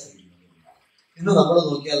തിരിച്ചറിയുന്നതുകൊണ്ടാണ്. ഇന്ന് നമ്മൾ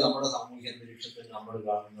നോക്കിയാൽ നമ്മുടെ സാമൂഹ്യ അന്തരീക്ഷത്തിൽ നമ്മൾ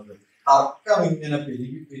കാണുന്നത് തർക്കം ഇങ്ങനെ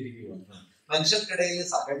പെരുകി വന്ന് മനുഷ്യർക്കിടയിൽ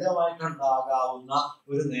സഹജമായിട്ടുണ്ടാകാവുന്ന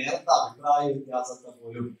ഒരു നേർത്ത അഭിപ്രായ വ്യത്യാസത്തെ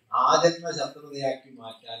പോലും ആജന്മ ശത്രുതയാക്കി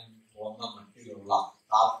മാറ്റാൻ പോകുന്ന മട്ടിലുള്ള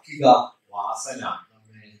താർക്കിക വാസന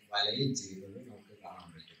നമ്മെ വലയം ചെയ്തത് നമുക്ക് കാണാൻ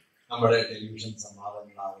പറ്റും. നമ്മുടെ ടെലിവിഷൻ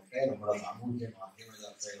സംവാദങ്ങളാകട്ടെ, നമ്മുടെ സാമൂഹ്യ മാധ്യമ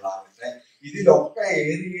ചർച്ചകളാകട്ടെ, ഇതിലൊക്കെ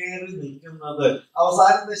ഏറിയേറി നിൽക്കുന്നത്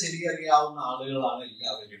അവസാനത്തെ ശരിയറിയാവുന്ന ആളുകളാണ്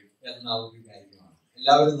എല്ലാവരും എന്ന ഒരു കാര്യമാണ്.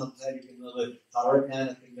 എല്ലാവരും സംസാരിക്കുന്നത്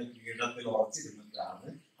സർവജ്ഞാനത്തിന്റെ പീഠത്തിൽ ഉറച്ചിരുന്നിട്ടാണ്.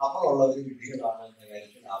 അപ്പോഴുള്ളവർ വിഡ്ഢികളാണ് എന്ന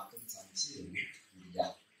കാര്യത്തിൽ ആർക്കും സംശയമില്ല.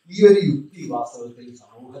 ഈ ഒരു യുക്തി വാസ്തവത്തിൽ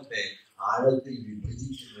സമൂഹത്തെ ആഴത്തിൽ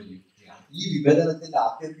വിഭജിക്കുന്ന ഒരു യുക്തിയാണ്. ഈ വിഭജനത്തിന്റെ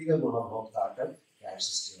ആത്യന്തിക ഗുണഭോക്താക്കൾ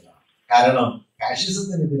ഫാഷിസ്റ്റുകളാണ്. കാരണം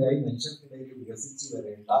ഫാഷിസത്തിനെതിരായി മനുഷ്യർക്കിടയിൽ വികസിച്ചു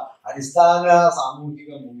വരേണ്ട അടിസ്ഥാന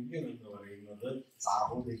സാമൂഹിക മൂല്യം എന്ന് പറയുന്നത്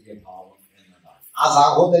സാഹോദര്യ ഭാവം എന്നതാണ്. ആ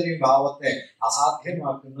സാഹോദര്യ ഭാവത്തെ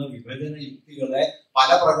അസാധ്യമാക്കുന്ന വിഭജന യുക്തികളെ പല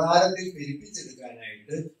പ്രകാരത്തിൽ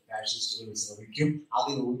പെരുപ്പിച്ചെടുക്കാനായിട്ട് ഫാഷിസ്റ്റുകൾ ശ്രമിക്കും.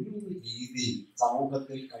 അതിലൊരു രീതി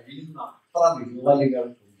സമൂഹത്തിൽ കഴിയുന്ന അത്ര വിള്ളലുകൾ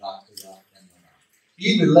ഉണ്ടാക്കുക എന്നതാണ്. ഈ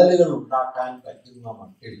വിള്ളലുകൾ ഉണ്ടാക്കാൻ പറ്റുന്ന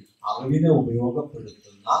മട്ടിൽ അറിവിനെ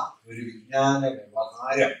ഉപയോഗപ്പെടുത്തുന്ന ഒരു വിജ്ഞാന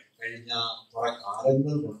വ്യവഹാരം കഴിഞ്ഞ കുറെ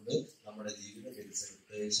കാലങ്ങൾ കൊണ്ട് നമ്മുടെ ജീവിത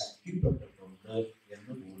പരിസരത്ത് ശക്തിപ്പെട്ടിട്ടുണ്ട്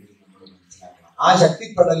എന്ന് കൂടി നമ്മൾ മനസ്സിലാക്കണം. ആ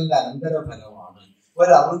ശക്തിപ്പെടലിന്റെ അനന്തരഫലമാണ്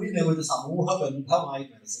ഒരറിവിനെ ഒരു സമൂഹ ബന്ധമായി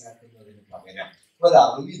മനസ്സിലാക്കുന്നതിന് പകരം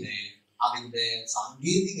ഒരറിവിനെ അതിന്റെ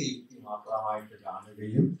സാങ്കേതിക യുക്തി മാത്രമായിട്ട്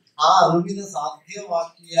കാണുകയും ആ അറിവിനെ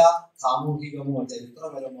സാധ്യമാക്കിയ സാമൂഹികമോ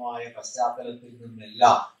ചരിത്രപരമായ പശ്ചാത്തലത്തിൽ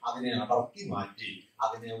നിന്നെല്ലാം അതിനെ അടർത്തി മാറ്റി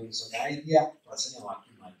അതിനെ ഒരു സ്വകാര്യ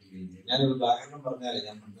പ്രശ്നമാക്കി മാറ്റുകയും ചെയ്യും. ഞാനൊരു ഉദാഹരണം പറഞ്ഞാൽ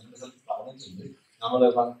ഞാൻ മണ്ഡല സ്ഥലത്ത് പറഞ്ഞിട്ടുണ്ട്. നമ്മൾ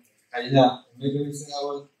കഴിഞ്ഞ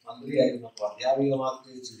ഉന്നതവിദ്യാഭ്യാസ മന്ത്രിയായിരുന്നപ്പോൾ അധ്യാപികമാർക്ക്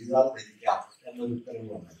ചുരിദാർ ധരിക്കാം എന്നൊരു ഉത്തരവ്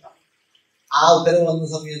വന്നില്ല. ആ ഉത്തരവ് വന്ന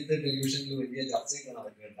സമയത്ത് ടെലിവിഷനിൽ വലിയ ചർച്ചയൊക്കെ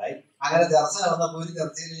നടക്കുകയുണ്ടായി. അങ്ങനെ ചർച്ച നടന്നപ്പോൾ ഒരു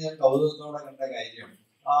ചർച്ചയിൽ ഞാൻ കൗതുകത്തോടെ കണ്ട കാര്യം,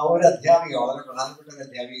 ഒരു അധ്യാപിക, വളരെ പ്രധാനപ്പെട്ട ഒരു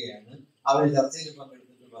അധ്യാപികയാണ്, അവർ ചർച്ചയിൽ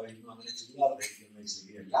പങ്കെടുത്തിട്ട് പറയുന്നു അങ്ങനെ ചുരിദാർ ധരിക്കുന്നത്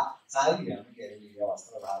ശരിയല്ല, സാരിയാണ് കേരളീയ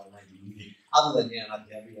വസ്ത്രധാരണ രീതി, അത് തന്നെയാണ്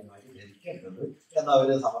അധ്യാപികമാര് ധരിക്കേണ്ടത്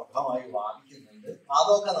എന്നവര് സമർത്ഥമായി വാദിക്കുന്നുണ്ട്.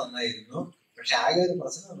 അതൊക്കെ നന്നായിരുന്നു. പക്ഷെ ആകെ ഒരു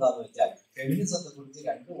പ്രശ്നം എന്താന്ന് വെച്ചാൽ ഫെമിനിസത്തെ കുറിച്ച്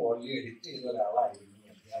 2 വോളിയം എഡിറ്റ് ചെയ്ത ഒരാളായിരുന്നു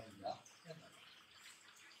അധ്യാപിക എന്നാണ്.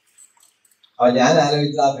 അപ്പൊ ഞാൻ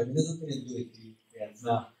ആലോചിച്ച ആ ഫെമിനിസത്തിന് എന്ത് പറ്റി എന്ന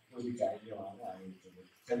ഒരു കാര്യമാണ് ആലോചിച്ചത്.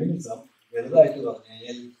 ഫെമിനിസം വലുതായിട്ട് പറഞ്ഞു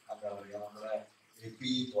കഴിഞ്ഞാൽ എന്താ പറയുക, നമ്മുടെ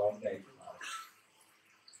എപി പോയിന്റ് ആയിട്ട് മാറി,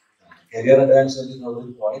 കരിയർ അഡ്വാൻസ്മെന്റ്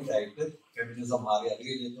എന്നുള്ളൊരു പോയിന്റ് ആയിട്ട് ഫെമിനിസം മാറി. അത്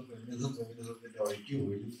കഴിഞ്ഞപ്പോൾ ഫെമിനിസത്തിന്റെ വഴിക്ക്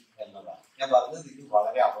പോയി എന്നതാണ് ഞാൻ പറഞ്ഞത്. ഇത്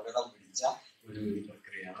വളരെ അപകടം പിടിച്ച ഒരു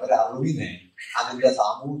പ്രക്രിയയാണ്. ഒരറിവിനെ അതിന്റെ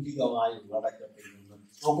സാമൂഹികമായ ഉള്ളടക്കത്തിൽ നിന്നും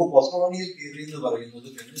നമുക്ക് പോസ്റ്റ് കൊളോണിയൽ തിയറി എന്ന് പറയുന്നത്,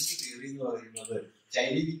 ഫെമിനിസ്റ്റ് തിയറി എന്ന് പറയുന്നത്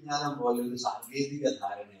ശൈലി വിജ്ഞാനം പോലെ ഒരു സാങ്കേതിക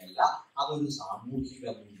ധാരണയല്ല, അതൊരു സാമൂഹിക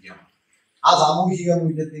മൂല്യമാണ്. ആ സാമൂഹിക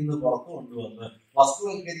മൂല്യത്തിൽ നിന്ന് പുറത്തു കൊണ്ടുവന്ന്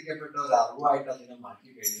വസ്തുവൽക്കരിക്കപ്പെട്ട ഒരു അറിവായിട്ട് അതിനെ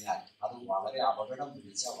മാറ്റിക്കഴിഞ്ഞാൽ അത് വളരെ അപകടം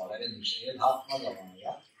പിടിച്ച വളരെ നിഷേധാത്മകമായ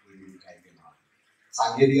ഒരു കാര്യമാണ്.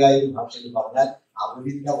 സാങ്കേതികമായ ഒരു ഭാഷയിൽ പറഞ്ഞാൽ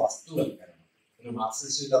അറിവിന്റെ വസ്തുവൽക്കരണം, ഒരു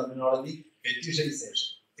മാർക്സിസ്റ്റ് ടെർമിനോളജി ഫെറ്റിഷൈസേഷൻ,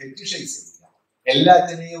 ഫെറ്റിഷൈസ് ചെയ്യുക,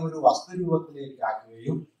 എല്ലാറ്റിനെയും ഒരു വസ്തുരൂപത്തിലേക്ക്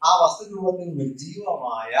ആക്കുകയും ആ വസ്തുരൂപത്തിൽ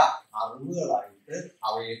നിർജീവമായ അറിവുകളായിട്ട്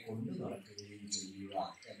അവയെ കൊണ്ടു നടക്കുകയും ചെയ്യുക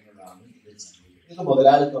എന്നതാണ് ഇത് ചെയ്യുന്നത്. ഇത്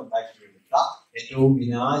മുതലാളിത്തം ഉണ്ടാക്കിയെടുത്ത ഏറ്റവും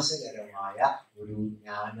വിനാശകരമായ ഒരു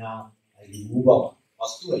ജ്ഞാന രൂപമാണ്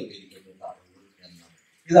വസ്തുവൽക്കരിക്കപ്പെട്ട അറിവ് എന്നത്.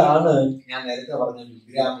 ഇതാണ് ഞാൻ നേരത്തെ പറഞ്ഞ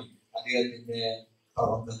വിഗ്രാമി അദ്ദേഹത്തിന്റെ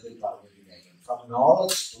പ്രബന്ധത്തിൽ പറഞ്ഞൊരു കാര്യം, ഫ്രം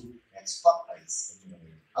നോളജ് ടു എക്സ്പെർട്ടൈസ് എന്ന്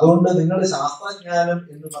പറയുന്നത്. അതുകൊണ്ട് നിങ്ങൾ ശാസ്ത്രജ്ഞാനം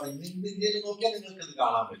എന്ന് പറയുന്നത് ഇന്ത്യയിൽ നോക്കിയാൽ നിങ്ങൾക്ക് ഇത്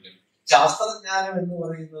കാണാൻ പറ്റും. ശാസ്ത്രജ്ഞാനം എന്ന്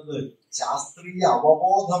പറയുന്നത് ശാസ്ത്രീയ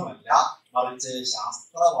അവബോധമല്ല, മറിച്ച്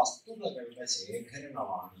ശാസ്ത്ര വസ്തുതകളുടെ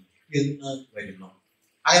ശേഖരണമാണ് എന്ന് വരുന്നു.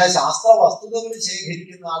 അങ്ങനെ ശാസ്ത്ര വസ്തുതകൾ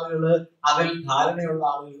ശേഖരിക്കുന്ന ആളുകള്, അതിൽ ധാരണയുള്ള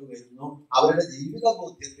ആളുകൾ വരുന്നു. അവരുടെ ജീവിത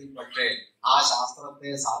ബോധ്യത്തിൽ പക്ഷേ ആ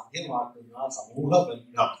ശാസ്ത്രത്തെ സാധ്യമാക്കുന്ന സമൂഹ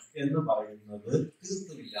ബന്ധം എന്ന് പറയുന്നത്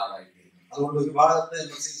തീർത്തുമില്ലാതായി വരുന്നു. അതുകൊണ്ട് ഒരു ഭാഗത്ത്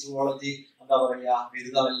MSc സുവോളജി എന്താ പറയാ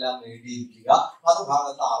ബിരുദമെല്ലാം നേടിയിരിക്കുക,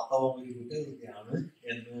 മറുഭാഗത്ത് ആർത്തവം ഒരു കുറ്റകൃത്യമാണ്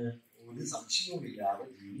എന്ന് ഒരു സംശയവുമില്ലാതെ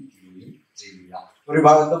ജീവിക്കുകയും ചെയ്യുക. ഒരു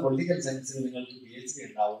ഭാഗത്ത് പൊളിറ്റിക്കൽ സയൻസിൽ നിങ്ങൾക്ക് PhD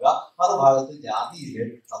ഉണ്ടാവുക, മറുഭാഗത്ത് ജാതിയില്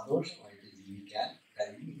സന്തോഷമായിട്ട് ജീവിക്കാൻ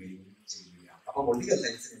കഴിയുകയും ചെയ്യുക. അപ്പൊ പൊളിറ്റിക്കൽ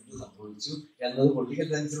സയൻസിന് എന്ത് സംഭവിച്ചു എന്നത് പൊളിറ്റിക്കൽ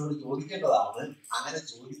സയൻസിനോട് ചോദിക്കേണ്ടതാണ്. അങ്ങനെ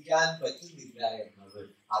ചോദിക്കാൻ പറ്റുന്നില്ല എന്നത്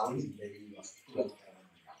അറിവിന്റെ ഈ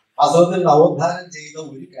വസ്തുവൽക്കരണമല്ല. വാസ്തവത്തിൽ നവോത്ഥാനം ചെയ്ത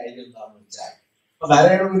ഒരു കാര്യം എന്താണെന്ന് വെച്ചാൽ, ഇപ്പൊ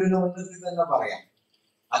നാരായണ ഗുരുവിനെ മുൻനിർത്തി തന്നെ പറയാം,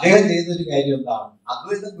 അദ്ദേഹം ചെയ്തൊരു കാര്യം എന്താണ്?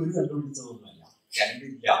 അദ്വൈതം ഗുരു കണ്ടുപിടിച്ചതൊന്നുമല്ല,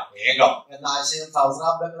 രണ്ടില്ല ഏകം എന്ന ആശയം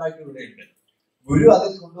സഹസ്രാബ്ദങ്ങളായിട്ട് ഇവിടെ ഉണ്ട്. ഗുരു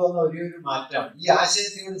അതിൽ കൊണ്ടുവന്ന ഒരേ ഒരു മാറ്റം ഈ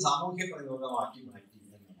ആശയത്തെ ഒരു സാമൂഹ്യ പ്രയോഗമാക്കി മാറ്റി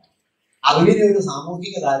എന്നതാണ്. അറിവിനെ ഒരു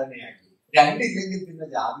സാമൂഹിക ധാരണയാക്കി. രണ്ടില്ലെങ്കിൽ പിന്നെ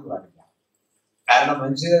ജാതി പാടില്ല. കാരണം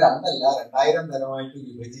മനുഷ്യരെ രണ്ടല്ല 2000 തരമായിട്ട്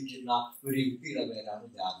വിഭജിക്കുന്ന ഒരു യുക്തിയുടെ പേരാണ്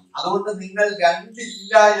ജാതി. അതുകൊണ്ട് നിങ്ങൾ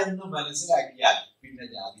രണ്ടില്ല എന്ന് മനസ്സിലാക്കിയാൽ പിന്നെ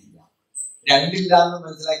ജാതിയില്ല. രണ്ടില്ല എന്ന്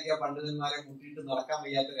മനസ്സിലാക്കിയ പണ്ഡിതന്മാരെ കൂട്ടിയിട്ട് നടക്കാൻ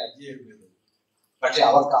വയ്യാത്ത രാജ്യമായിരുന്നു. പക്ഷെ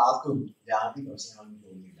അവർക്ക് ആർക്കും ജാതി പ്രശ്നമാണെന്ന്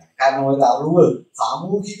തോന്നുന്നില്ല. കാരണം ഒരു അറിവ്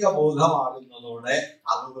സാമൂഹിക ബോധമാകുന്നതോടെ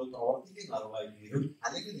അറിവ് പ്രവർത്തിക്കുന്ന അറിവായി തീരും,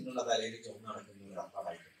 അല്ലെങ്കിൽ നിങ്ങളുടെ തലയിൽ ചുമന്ന് നടക്കുന്ന ഒരു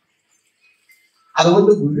അർത്ഥമായിട്ട്.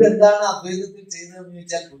 അതുകൊണ്ട് ഗുരു എന്താണ് അദ്വൈതത്തിൽ ചെയ്യുന്നതെന്ന്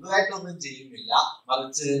ചോദിച്ചാൽ പുതുതായിട്ടൊന്നും ചെയ്യുന്നില്ല,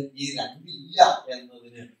 മറിച്ച് ഈ രണ്ടില്ല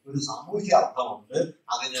എന്നതിന് ഒരു സാമൂഹ്യ അർത്ഥമുണ്ട്.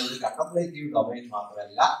 അതിന് ഒരു കണ്ടംപ്ലേറ്റീവ് ഡൊമൈൻ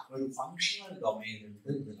മാത്രമല്ല, ഒരു ഫങ്ഷണൽ ഡൊമൈൻ ഉണ്ട്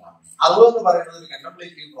എന്ന് കാണുന്നു. അറിവ് എന്ന് പറയുന്നത് ഒരു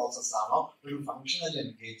കണ്ടംപ്ലേറ്റീവ് പ്രോസസ് ആണോ, ഒരു ഫങ്ഷണൽ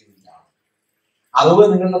എൻഗേജ്മെന്റ് ആണോ? അറിവ്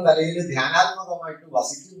നിങ്ങളുടെ തലയിൽ ധ്യാനാത്മകമായിട്ട്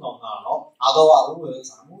വസിക്കുന്ന ഒന്നാണോ, അതോ അറിവ്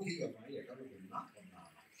സാമൂഹികമായി ഇടപെടുന്ന ഒന്നാണോ?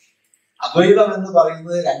 അദ്വൈതം എന്ന്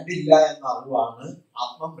പറയുന്നത് രണ്ടില്ല എന്ന അറിവാണ്.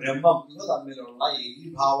 ആത്മം ബ്രഹ്മം ഇവ തമ്മിലുള്ള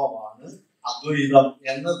ഏകീഭാവമാണ് അദ്വൈതം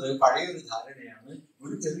എന്നത് പഴയൊരു ധാരണയാണ്.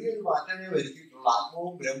 ഒരു ചെറിയൊരു മാറ്റമേ വരുത്തിയിട്ടുള്ള.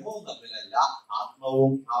 ആത്മവും ബ്രഹ്മവും തമ്മിലല്ല,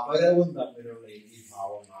 ആത്മവും അപരവും തമ്മിലുള്ള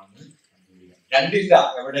ഏകീഭാവമാണ് അദ്വൈതം. രണ്ടില്ല.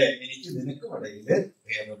 എവിടെ? എനിക്ക് നിനക്കും ഇടയിൽ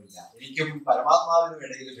ഭേദമില്ല, എനിക്കും പരമാത്മാവിനും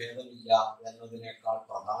ഇടയിൽ ഭേദമില്ല എന്നതിനേക്കാൾ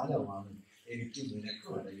പ്രധാനമാണ് എനിക്ക്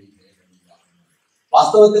നിനക്കും ഇടയിൽ ഭേദമില്ല.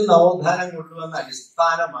 വാസ്തവത്തിൽ നവോത്ഥാനം കൊണ്ടുവന്ന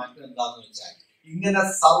അടിസ്ഥാന മാറ്റം എന്താന്ന് വെച്ചാൽ, ഇങ്ങനെ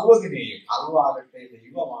സർവ്വതിനെയും, അറിവാകട്ടെ,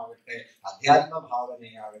 ദൈവമാകട്ടെ,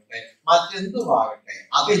 അധ്യാത്മഭാവനയാകട്ടെ, മറ്റെന്തുമാകട്ടെ,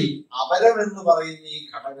 അതിൽ അപരമെന്ന് പറയുന്ന ഈ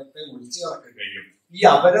ഘടകത്തെ ഒളിച്ചേർക്കുകയും ഈ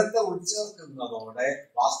അപരത്തെ ഒളിച്ചേർക്കുന്നതോടെ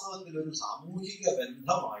വാസ്തവത്തിൽ ഒരു സാമൂഹിക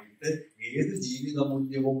ബന്ധമായിട്ട് ഏത് ജീവിത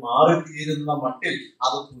മൂല്യവും മാറിത്തീരുന്ന മട്ടിൽ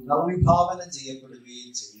അത് പുനർവിഭാവനം ചെയ്യപ്പെടുകയും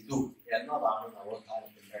ചെയ്തു എന്നതാണ്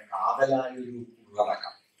നവോത്ഥാനത്തിന്റെ കാതലായൊരു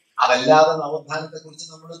ഉള്ളടക്കം. അതല്ലാതെ നവോത്ഥാനത്തെ കുറിച്ച്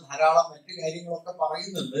നമ്മൾ ധാരാളം മറ്റു കാര്യങ്ങളൊക്കെ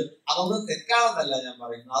പറയുന്നുണ്ട്. അതൊന്നും തെറ്റാണെന്നല്ല ഞാൻ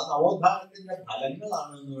പറയുന്നത്. അത് നവോത്ഥാനത്തിന്റെ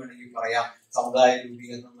ഫലങ്ങളാണ് എന്ന് വേണമെങ്കിൽ പറയാം. സമുദായ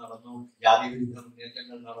രൂപീകരണം നടന്നു, ജാതി വിരുദ്ധ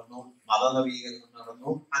മുന്നേറ്റങ്ങൾ നടന്നു, മതനവീകരണം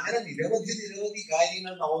നടന്നു, അങ്ങനെ നിരവധി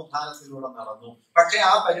കാര്യങ്ങൾ നവോത്ഥാനത്തിലൂടെ നടന്നു. പക്ഷെ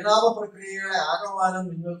ആ പരിണാമ പ്രക്രിയയുടെ ആകമാനം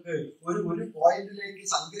നിങ്ങൾക്ക് ഒരു പോയിന്റിലേക്ക്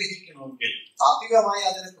സംഗ്രഹിക്കണമെങ്കിൽ, സാത്വികമായി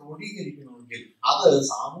അതിനെ ക്രോഡീകരിക്കണമെങ്കിൽ, അത്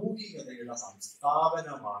സാമൂഹികതയുടെ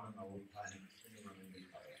സംസ്ഥാപനമാണ് നവോത്ഥാനം എന്ന് വേണമെങ്കിൽ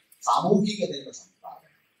പറയാം. സാമൂഹികതയുടെ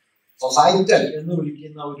സംസ്ഥാപനം, സൊസൈറ്റൽ എന്ന്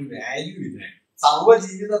വിളിക്കുന്ന ഒരു വാല്യൂവിനെ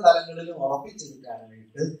സർവ്വജീവിത തലങ്ങളിലും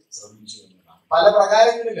ഉറപ്പിച്ചെടുക്കാനായിട്ട് ശ്രമിച്ചു എന്നതാണ്. പല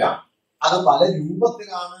പ്രകാരങ്ങളിലാണ്, അത് പല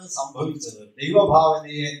രൂപത്തിലാണ് സംഭവിച്ചത്.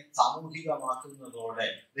 ദൈവഭാവനയെ സാമൂഹികമാക്കുന്നതോടെ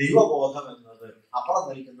ദൈവബോധം എന്നത് അപ്പുറം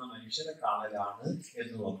നിൽക്കുന്ന മനുഷ്യരെ കാണലാണ്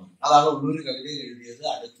എന്ന് വന്നു. അതാണ് ഉള്ളൂർ കവിതയിൽ എഴുതിയത്,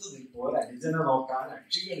 അടുത്ത് നിൽപ്പോൾ അനുജന നോക്കാൻ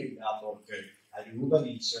അക്ഷികളില്ലാത്തവർക്ക് അരൂപൻ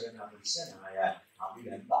ഈശ്വരൻ അദൃശ്യനായാൽ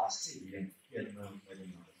അതിലെന്ത് ആശ്ചര്യം എന്ന്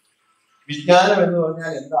വരുന്നത്. വിജ്ഞാനം എന്ന്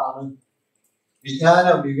പറഞ്ഞാൽ എന്താണ്?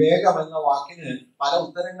 വിജ്ഞാനം, വിവേകം എന്ന വാക്കിന് പല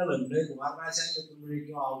ഉത്തരങ്ങളുണ്ട്. കുമാരനാശാനിൽ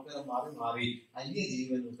എത്തുമ്പോഴേക്കും ആ ഉത്തരം മാറി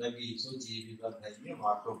അന്യജീവൻ ഉദവി സ്വജീവിത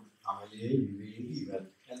ധന്യമാക്കും അമലേ വിവേകികൾ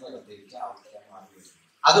എന്നതിലേക്ക് ആ ഉത്തരം മാറി വരുന്നു.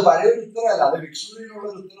 അത് പഴയൊരു ഉത്തരമല്ല, അത് ഡിക്ഷണറിയിലുള്ള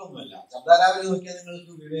ഒരു ഉത്തരമൊന്നുമല്ല. ശബ്ദാരാവിൽ നോക്കിയാൽ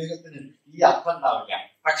നിങ്ങൾക്ക് വിവേകത്തിന് ഈ അർത്ഥം ഉണ്ടാവില്ല.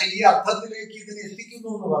 പക്ഷെ ഈ അർത്ഥത്തിലേക്ക് ഇതിനെ എത്തിക്കുന്നു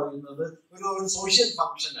എന്ന് പറയുന്നത് ഒരു സോഷ്യൽ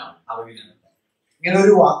ഫംഗ്ഷനാണ് അറിവിനകത്ത്. ഇങ്ങനെ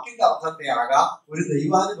ഒരു വാക്കിന്റെ അർത്ഥത്തെ ആകാം, ഒരു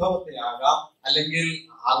ദൈവാനുഭവത്തെ ആകാം, അല്ലെങ്കിൽ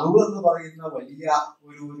അറിവ് എന്ന് പറയുന്ന വലിയ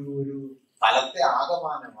ഒരു തലത്തെ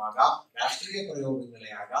ആകമാനമാകാം, രാഷ്ട്രീയ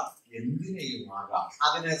പ്രയോഗങ്ങളെ ആകാം, എന്തിനേയും ആകാം.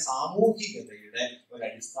 അതിനെ സാമൂഹികതയുടെ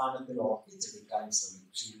ഒരടിസ്ഥാനത്തിൽ ഉറപ്പിച്ചെടുക്കാൻ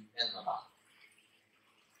ശ്രമിച്ചു എന്നതാണ്.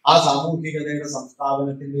 ആ സാമൂഹികതയുടെ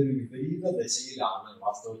സംസ്ഥാപനത്തിന്റെ ഒരു വിപരീത ദശയിലാണ്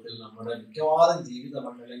വാസ്തവത്തിൽ നമ്മുടെ മിക്കവാറും ജീവിത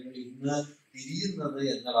മണ്ഡലങ്ങൾ ഇന്ന് തിരിയുന്നത്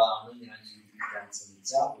എന്നതാണ് ഞാൻ സൂചിപ്പിക്കാൻ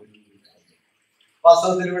ശ്രമിച്ച ഒരു കാര്യം.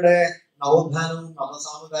 വാസ്തവത്തിൽ ഇവിടെ നവോത്ഥാനവും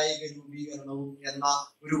മതസാമുദായിക രൂപീകരണവും എന്ന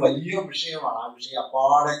ഒരു വലിയ വിഷയമാണ്. ആ വിഷയം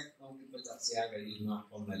അപ്പാടെ നമുക്കിപ്പോ ചർച്ച ചെയ്യാൻ കഴിയുന്ന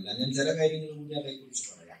ഒന്നല്ല. ഞാൻ ചില കാര്യങ്ങൾ കൂടി അതേക്കുറിച്ച്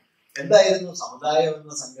പറയാം. എന്തായിരുന്നു സമുദായം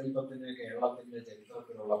എന്ന സങ്കല്പത്തിന് കേരളത്തിന്റെ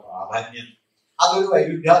ചരിത്രത്തിലുള്ള പ്രാധാന്യം? അതൊരു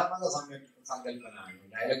വൈരുദ്ധ്യാത്മക സങ്കല്പനാണ്,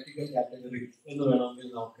 ഡയലക്ടിക്കൽ കാറ്റഗറി എന്ന് വേണമെങ്കിൽ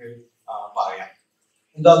നമുക്ക് പറയാം.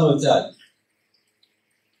 എന്താന്ന് വെച്ചാൽ,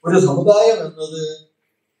 ഒരു സമുദായം എന്നത്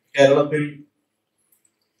കേരളത്തിൽ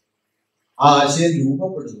ആ ആശയം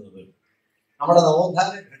രൂപപ്പെടുന്നത് നമ്മുടെ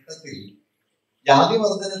നവോത്ഥാന ഘട്ടത്തിൽ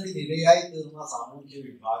ജാതിവർദ്ധനത്തിന് ഇരയായി തീർന്ന സാമൂഹ്യ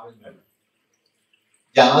വിഭാഗങ്ങൾ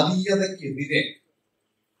ജാതീയതയ്ക്കെതിരെ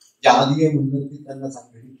ജാതിയെ മുൻനിർത്തി തന്നെ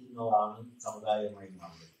സംഘടിക്കുന്നതാണ് സമുദായമായി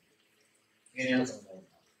മാറുന്നത്. ഇങ്ങനെയാണ് സമുദായം.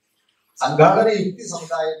 സംഘാടന യുക്തി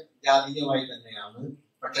ജാതീയമായി തന്നെയാണ്,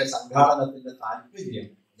 പക്ഷെ സംഘാടനത്തിന്റെ താല്പര്യം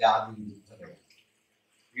ജാതി വിരുദ്ധതയാണ്.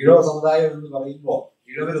 ഈഴവ സമുദായം എന്ന് പറയുമ്പോൾ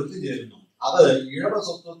ഈഴവർ ഒത്തുചേരുന്നു. അത് ഈഴവ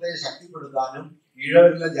സ്വത്വത്തെ ശക്തിപ്പെടുത്താനും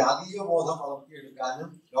ഈഴവരിലെ ജാതീയ ബോധം വളർത്തിയെടുക്കാനും,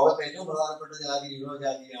 ലോകത്തെ ഏറ്റവും പ്രധാനപ്പെട്ട ജാതി ഈഴവ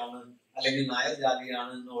ജാതിയാണ് അല്ലെങ്കിൽ നായർ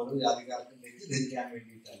ജാതിയാണ് എന്ന് ഓരോ ജാതിക്കാർക്കും തെറ്റിദ്ധരിക്കാൻ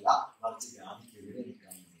വേണ്ടിയിട്ടല്ല, മറിച്ച് ജാതിക്കെതിരെ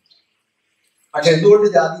നിൽക്കാൻ വേണ്ടിയിട്ടാണ്. പക്ഷെ എന്തുകൊണ്ട്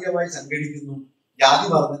ജാതീയമായി സംഘടിക്കുന്നു? ജാതി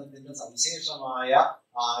വർദ്ധനത്തിന്റെ സവിശേഷമായ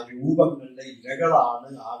രൂപങ്ങളുടെ ഇരകളാണ്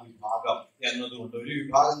ആ വിഭാഗം എന്നതുകൊണ്ട്. ഒരു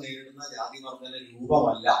വിഭാഗം നേരിടുന്ന ജാതി വർദ്ധന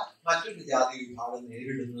രൂപമല്ല മറ്റൊരു ജാതി വിഭാഗം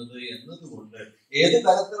നേരിടുന്നത് എന്നതുകൊണ്ട് ഏത്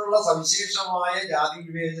തരത്തിലുള്ള സവിശേഷമായ ജാതി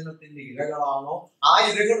വിവേചനത്തിന്റെ ഇരകളാണോ ആ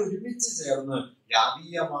ഇരകൾ ഒരുമിച്ച് ചേർന്ന്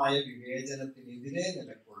ജാതീയമായ വിവേചനത്തിനെതിരെ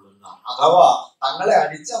നിലകൊള്ളുന്ന, അഥവാ തങ്ങളെ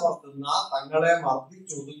അടിച്ചമർത്തുന്ന, തങ്ങളെ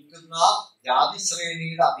മർദ്ദിച്ചൊതുക്കുന്ന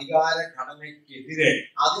ജാതിശ്രേണിയുടെ അധികാര ഘടനയ്ക്കെതിരെ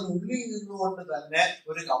അതിനുള്ളിൽ നിന്നുകൊണ്ട് തന്നെ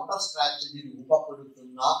ഒരു കൗണ്ടർ സ്ട്രാറ്റജി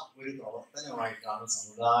രൂപപ്പെടുത്തുന്ന ഒരു പ്രവർത്തനമായിട്ടാണ്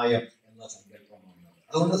സമുദായം എന്ന സങ്കല്പം വന്നത്.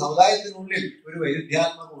 അതുകൊണ്ട് സമുദായത്തിനുള്ളിൽ ഒരു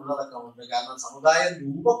വൈരുദ്ധ്യാത്മക ഉള്ളടക്കമുണ്ട്. കാരണം സമുദായം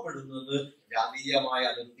രൂപപ്പെടുന്നത് ജാതീയമായ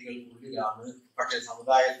അതിർത്തികൾക്കുള്ളിലാണ്, പക്ഷെ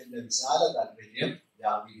സമുദായത്തിന്റെ വിശാല താല്പര്യം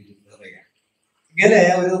ജാതി വിരുദ്ധതയാണ്. ഇങ്ങനെ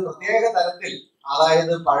ഒരു പ്രത്യേക തരത്തിൽ,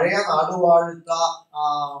 അതായത് പഴയ നാടുവാഴുത്ത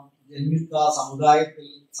ജന്മിത്ത സമുദായത്തിൽ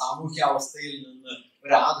സാമൂഹ്യ അവസ്ഥയിൽ നിന്ന്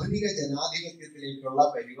ഒരു ആധുനിക ജനാധിപത്യത്തിലേക്കുള്ള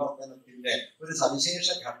പരിവർത്തനത്തിന്റെ ഒരു സവിശേഷ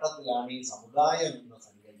ഘട്ടത്തിലാണ് ഈ സമുദായം എന്ന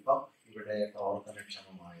സങ്കല്പം ഇവിടെ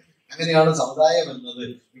പ്രവർത്തനക്ഷമമായത്. അങ്ങനെയാണ് സമുദായം എന്നത്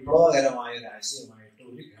വിപ്ലവകരമായ ഒരു ആശയമായിട്ട്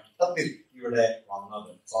ഒരു ഘട്ടത്തിൽ ഇവിടെ വന്നത്.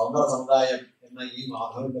 സ്വതന്ത്ര സമുദായം എന്ന ഈ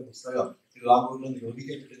മാധവന്റെ പുസ്തകം തിരുവിതാംകൂറിൽ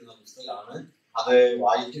നിരോധിക്കപ്പെട്ടിരുന്ന പുസ്തകമാണ്. അത്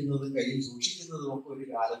വായിക്കുന്നതും കയ്യിൽ സൂക്ഷിക്കുന്നതും ഒക്കെ ഒരു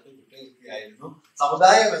കാലത്ത് കുറ്റകൃത്യമായിരുന്നു.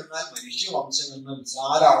 സമുദായം എന്നാൽ മനുഷ്യവംശം എന്ന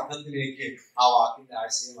വിശാല അർത്ഥത്തിലേക്ക് ആ വാക്കിന്റെ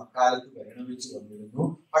ആശയം അക്കാലത്ത് പരിണമിച്ചു വന്നിരുന്നു.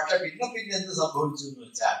 പക്ഷെ പിന്നെ എന്ത് സംഭവിച്ചു എന്ന്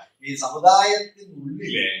വെച്ചാൽ ഈ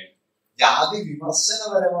സമുദായത്തിനുള്ളിലെ ജാതി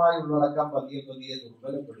വിമർശനപരമായ ഉള്ളടക്കം പതിയെ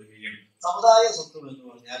ദുർബലപ്പെടുകയും സമുദായ സ്വത്വം എന്ന്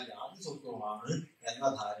പറഞ്ഞാൽ ജാതി സ്വത്വമാണ് എന്ന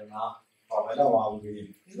ധാരണ പ്രബലമാവുകയും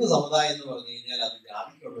ഇന്ന് സമുദായം എന്ന് പറഞ്ഞു കഴിഞ്ഞാൽ അത്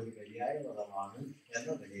ജാതിക്കുള്ള ഒരു പര്യായ പദമാണ് എന്ന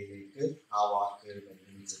നിലയിലേക്ക് ആ വാക്ക്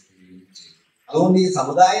പരിണമിച്ചെത്തുകയും ചെയ്തു. അതുകൊണ്ട് ഈ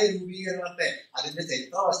സമുദായ രൂപീകരണത്തെ അതിന്റെ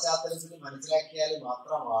ചരിത്ര പശ്ചാത്തലത്തിൽ മനസ്സിലാക്കിയാൽ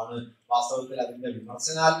മാത്രമാണ് വാസ്തവത്തിൽ അതിന്റെ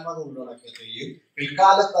വിമർശനാത്മക ഉള്ളടക്കത്തെയും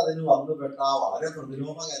പിൽക്കാലത്ത് അതിന് വന്നുപെട്ട വളരെ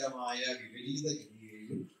പ്രതിലോമകരമായ വിപരീത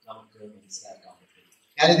ഗതിയെയും നമുക്ക് മനസ്സിലാക്കാൻ പറ്റും.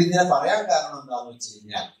 ഞാനിതിങ്ങനെ പറയാൻ കാരണം എന്താണെന്ന് വെച്ച്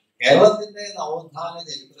കഴിഞ്ഞാൽ കേരളത്തിന്റെ നവോത്ഥാന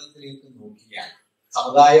ചരിത്രത്തിലേക്ക് നോക്കിയാൽ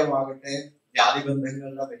സമുദായമാകട്ടെ,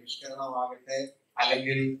 ജാതിബന്ധങ്ങളുടെ പരിഷ്കരണമാകട്ടെ,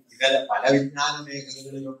 അല്ലെങ്കിൽ ഇതര പല വിജ്ഞാന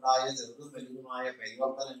മേഖലകളിലുണ്ടായ ചെറുതും വലുതുമായ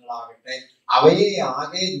പരിവർത്തനങ്ങളാകട്ടെ, അവയെ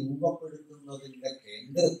ആകെ രൂപപ്പെടുത്തുന്നതിന്റെ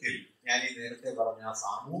കേന്ദ്രത്തിൽ ഞാൻ ഈ നേരത്തെ പറഞ്ഞ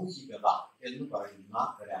സാമൂഹികത എന്ന് പറയുന്ന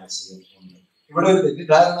ഒരാശയം ഉണ്ട്. ഇവിടെ ഒരു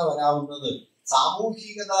തെറ്റിദ്ധാരണ വരാവുന്നത്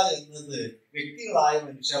സാമൂഹികത എന്നത് വ്യക്തികളായ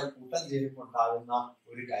മനുഷ്യർ കൂട്ടം ചേരുമ്പോണ്ടാകുന്ന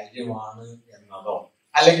ഒരു കാര്യമാണ് എന്നതോ,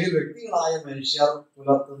 അല്ലെങ്കിൽ വ്യക്തികളായ മനുഷ്യർ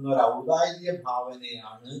പുലർത്തുന്ന ഒരു ഔദാര്യ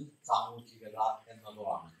ഭാവനയാണ് സാമൂഹികത എന്നതോ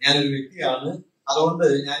ആണ്. ഞാനൊരു വ്യക്തിയാണ്, അതുകൊണ്ട്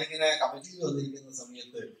ഞാനിങ്ങനെ കമ്മിറ്റിയിൽ വന്നിരിക്കുന്ന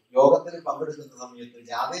സമയത്ത്, യോഗത്തിൽ പങ്കെടുക്കുന്ന സമയത്ത്,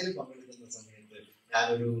 ജാഥയിൽ പങ്കെടുക്കുന്ന സമയത്ത്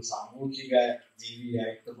ഞാനൊരു സാമൂഹിക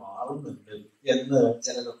ജീവിയായിട്ട് മാറുന്നുണ്ട് എന്ന്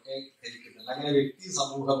ചിലരൊക്കെ ധരിക്കുന്നുണ്ട്. അങ്ങനെ വ്യക്തി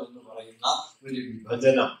സമൂഹം എന്ന് പറയുന്ന ഒരു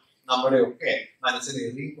വിഭജനം നമ്മുടെ ഒക്കെ മനസ്സിൽ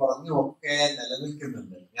എറി കുറഞ്ഞും ഒക്കെ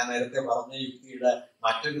നിലനിൽക്കുന്നുണ്ട്. ഞാൻ നേരത്തെ പറഞ്ഞ യുക്തിയുടെ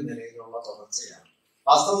മറ്റൊരു നിലയിലുള്ള തുടർച്ചയാണ്.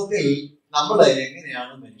 വാസ്തവത്തിൽ നമ്മൾ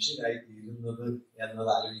എങ്ങനെയാണ് മനുഷ്യരായി തീരുന്നത് എന്നത്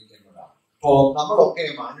ആലോചിക്കേണ്ടതാണ്. ഇപ്പോ നമ്മളൊക്കെ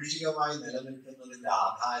മാനുഷികമായി നിലനിൽക്കുന്നതിന്റെ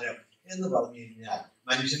ആധാരം എന്ന് പറഞ്ഞു കഴിഞ്ഞാൽ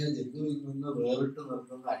മനുഷ്യനെ ജന്തുവിൽ നിന്ന് വേറിട്ട്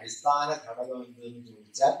നിർത്തുന്ന അടിസ്ഥാന ഘടകം എന്തെന്ന്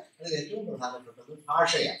ചോദിച്ചാൽ അതിൽ ഏറ്റവും പ്രധാനപ്പെട്ടത്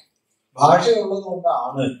ഭാഷയാണ്. ഭാഷയുള്ളത്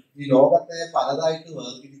കൊണ്ടാണ് ഈ ലോകത്തെ പലതായിട്ട്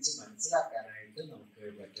വേർതിരിച്ച് മനസ്സിലാക്കാനായിട്ട് നമുക്ക്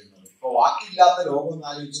പറ്റുന്നത്. ഇപ്പൊ വാക്കില്ലാത്ത ലോകം ഒന്ന്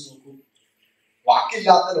ആലോചിച്ച് നോക്കൂ.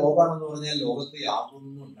 വാക്കില്ലാത്ത ലോകമാണെന്ന് പറഞ്ഞാൽ ലോകത്ത്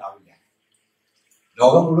യാതൊന്നും ഉണ്ടാവില്ല.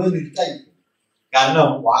 ലോകം മുഴുവൻ ഇരുട്ടായിരിക്കും. കാരണം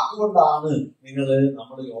വാക്കുകൊണ്ടാണ്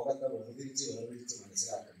നമ്മൾ ലോകത്തെ വേർതിരിച്ച്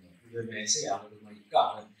മനസ്സിലാക്കുന്നത്. ഇത് മേശയാണ്, ഇത്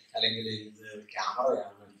മൈക്കാണ്, അല്ലെങ്കിൽ ഇത്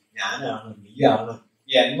ക്യാമറയാണ്, ഞാനാണ്, നീയാണ്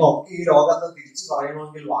എന്നൊക്കെ ഈ ലോകത്തെ തിരിച്ചു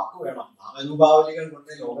പറയണമെങ്കിൽ വാക്ക് വേണം. നാമരൂപാവലികൾ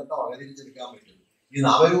കൊണ്ട് ലോകത്തെ വകതിരിച്ചെടുക്കാൻ പറ്റും. ഈ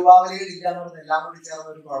നാമരൂപാവലികൾ ഇല്ല എന്ന് പറഞ്ഞാൽ എല്ലാം കൂടി ചേർന്ന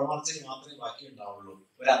ഒരു കുഴമർച്ചിൽ മാത്രമേ ബാക്കി ഉണ്ടാവുള്ളൂ.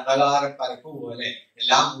 ഒരു അന്ധകാര പരപ്പ് പോലെ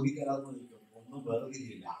എല്ലാം കൂടി കലർന്ന് നിൽക്കും, ഒന്നും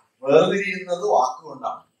വേർതിരിയില്ല. വേർതിരിയുന്നത്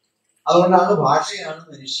വാക്കുകൊണ്ടാണ്. അതുകൊണ്ടാണ് ഭാഷയാണ്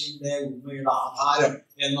മനുഷ്യന്റെ ഉണ്മയുടെ ആധാരം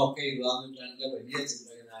എന്നൊക്കെ 20ാം നൂറ്റാണ്ടിലെ വലിയ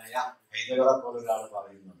ചിന്തകനായ ഹൈദഗറെ പോലെ ഒരാൾ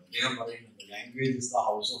പറയുന്നത്. അദ്ദേഹം പറയുന്നുണ്ട് language is the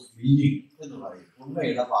house of being എന്ന് പറയും.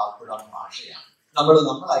 ഉണ്മയുടെ പാർപ്പിടം ഭാഷയാണ്.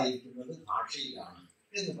 നമ്മളായിരിക്കുന്നത് ഭാഷയിലാണ്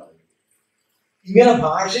എന്ന് പറയും. ഇങ്ങനെ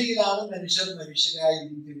ഭാഷയിലാണ്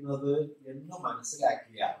മനുഷ്യരായിരിക്കുന്നത് എന്ന്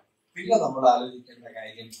മനസ്സിലാക്കിയാൽ പിന്നെ നമ്മൾ ആലോചിക്കേണ്ട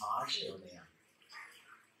കാര്യം ഭാഷ എവിടെയാണ്.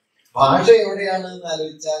 ഭാഷ എവിടെയാണ് എന്ന്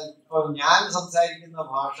ആലോചിച്ചാൽ, ഇപ്പൊ ഞാൻ സംസാരിക്കുന്ന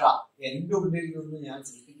ഭാഷ എൻ്റെ ഉള്ളിൽ നിന്ന് ഞാൻ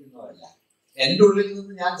സൃഷ്ടിക്കുന്നതല്ല. എൻ്റെ ഉള്ളിൽ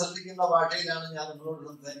നിന്ന് ഞാൻ സൃഷ്ടിക്കുന്ന ഭാഷയിലാണ് ഞാൻ നിങ്ങളോട്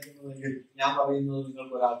സംസാരിക്കുന്നതെങ്കിൽ ഞാൻ പറയുന്നത്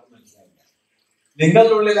നിങ്ങൾക്ക് ഒരാൾക്ക് മനസ്സിലാവില്ല.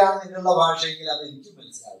 നിങ്ങളുടെ ഉള്ളിലാണ് നിങ്ങളുടെ ഭാഷയെങ്കിൽ അത് എനിക്ക്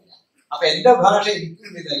മനസ്സിലാവില്ല. അപ്പൊ എന്റെ ഭാഷ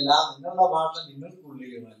എനിക്കുള്ളിലല്ല, നിങ്ങളുടെ ഭാഷ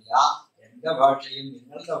നിങ്ങൾക്കുള്ളിലുമല്ല. എന്റെ ഭാഷയും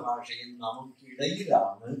നിങ്ങളുടെ ഭാഷയും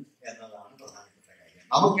നമുക്കിടയിലാണ് എന്നതാണ് പ്രധാനപ്പെട്ട കാര്യം.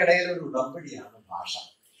 നമുക്കിടയിൽ ഒരു ഉടമ്പടിയാണ് ഭാഷ.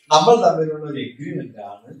 നമ്മൾ തമ്മിലുള്ള ഒരു എഗ്രിമെന്റ്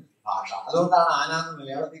ആണ് ഭാഷ. അതുകൊണ്ടാണ് ആനാന്ന്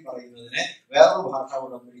മലയാളത്തിൽ പറയുന്നതിനെ വേറൊരു ഭാഷ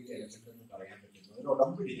ഉടമ്പടിക്ക് എലഫന്റ് എന്ന് പറയാൻ പറ്റുന്നത്. ഒരു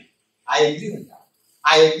ഉടമ്പടിയാണ്, ആ എഗ്രിമെന്റ് ആണ്.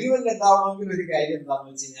 ആ എഗ്രിമെന്റ് എന്താവണമെങ്കിൽ ഒരു കാര്യം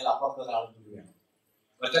എന്താണെന്ന് വെച്ച് കഴിഞ്ഞാൽ അപ്പുറത്തൊരാൾ കൂടി വേണം.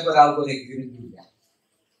 ഒറ്റക്കൊരാൾക്ക് ഒരു എഗ്രിമെന്റും ഇല്ല.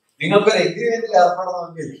 നിങ്ങൾക്കൊരു എഗ്രിമെന്റിൽ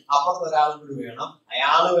ഏർപ്പെടണമെങ്കിൽ അപ്പുറത്തൊരാളും കൂടി വേണം.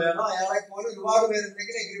 അയാളെ പോലെ ഒരുപാട്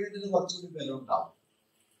പേരുണ്ടെങ്കിൽ എഗ്രിമെന്റിന് കുറച്ചുകൂടി ബലം ഉണ്ടാവും.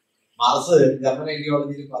 മാർസ് ജർമ്മൻ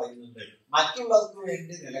ഐഡിയോളജിയിൽ പറയുന്നുണ്ട്, മറ്റുള്ളവർക്ക്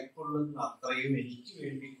വേണ്ടി നിലക്കൊള്ളുന്ന അത്രയും എനിക്ക്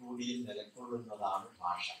വേണ്ടി കൂടി നിലക്കൊള്ളുന്നതാണ്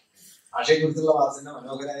ഭാഷ. ഭാഷയെക്കുറിച്ചുള്ള മാർസിന്റെ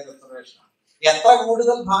മനോഹരമായ ഒബ്സർവേഷനാണ്. എത്ര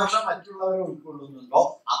കൂടുതൽ ഭാഷ മറ്റുള്ളവരെ ഉൾക്കൊള്ളുന്നുണ്ടോ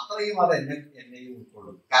അത്രയും അത് എന്നെയും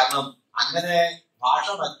ഉൾക്കൊള്ളും. കാരണം അങ്ങനെ ഭാഷ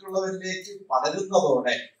മറ്റുള്ളവരിലേക്ക്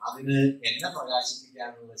പടരുന്നതോടെ അതിന് എന്നെ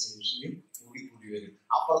പ്രകാശിപ്പിക്കാനുള്ള ശേഷിയും കൂടി വരും.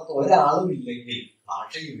 അപ്പുറത്ത് ഒരാളും ഇല്ലെങ്കിൽ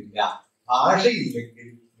ഭാഷയുമില്ല. ഭാഷയില്ലെങ്കിൽ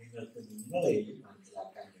നിങ്ങൾക്ക് നിങ്ങളെയും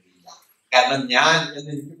മനസ്സിലാക്കാൻ കഴിയില്ല. കാരണം ഞാൻ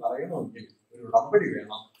എന്ന് എനിക്ക് പറയണമെങ്കിൽ ഒരു ഉടമ്പടി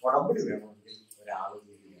വേണം. ഉടമ്പടി വേണമെങ്കിൽ ഒരാൾ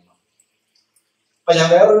കൂടി വേണം. അപ്പൊ ഞാൻ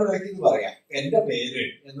വേറൊരു നിലയ്ക്ക് ഇത് പറയാം. എന്റെ പേര്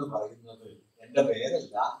എന്ന് പറയുന്നത് എന്റെ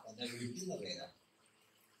പേരല്ല, എന്നെ വിളിക്കുന്ന പേരാണ്.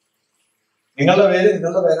 നിങ്ങളുടെ പേര്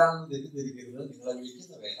നിങ്ങളുടെ പേരാണെന്ന് തെറ്റിദ്ധരിക്കരുത്. നിങ്ങളെ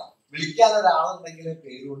വിളിക്കുന്ന പേരാണ്. വിളിക്കാൻ ഒരാളുണ്ടെങ്കിലേ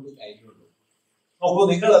പേരുകൊണ്ട് കാര്യമുള്ളൂ. നോക്കൂ,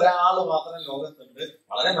 നിങ്ങൾ ഒരാൾ മാത്രം ലോകത്തുണ്ട്,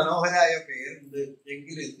 വളരെ മനോഹരമായ പേരുണ്ട്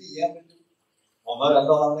എങ്കിൽ എന്ത് ചെയ്യാൻ പറ്റും? ഒന്നോ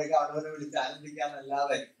രണ്ടോ തവണയൊക്കെ അവനവനെ വിളിച്ച്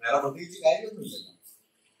ആനന്ദിക്കാന്നല്ലാതെ വേറെ പ്രത്യേകിച്ച് കാര്യമൊന്നുമില്ലല്ലോ.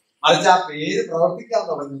 മറിച്ച് ആ പേര് പ്രവർത്തിക്കാൻ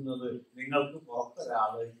തുടങ്ങുന്നത് നിങ്ങൾക്ക്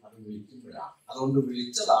പുറത്തൊരാള് അത് വിളിക്കുമ്പോഴാണ്. അതുകൊണ്ട്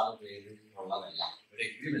വിളിച്ചതാണ് പേര് ഉള്ളതല്ല, ഒരു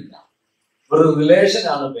എഗ്രിമെന്റ് ആണ്, ഒരു റിലേഷൻ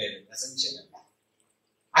ആണ് പേര്, എസെൻഷ്യൽ അല്ല.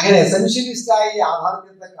 അങ്ങനെ എസെൻഷ്യലിസ്റ്റായി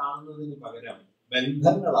യാഥാർത്ഥ്യത്തെ കാണുന്നതിന് പകരം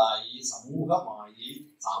ബന്ധങ്ങളായി, സമൂഹമായി,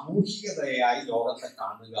 സാമൂഹികതയായി ലോകത്തെ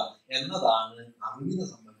കാണുക എന്നതാണ് അറിവിനെ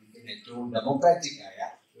സംബന്ധിക്കുന്ന ഏറ്റവും ഡെമോക്രാറ്റിക് ആയ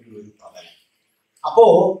ഒരു പ്രതലം. അപ്പോ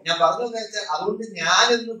ഞാൻ പറഞ്ഞതെന്ന് വെച്ചാൽ, അതുകൊണ്ട് ഞാൻ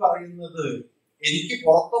എന്ന് പറയുന്നത് എനിക്ക്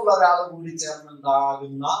പുറത്തുള്ള ഒരാൾ കൂടി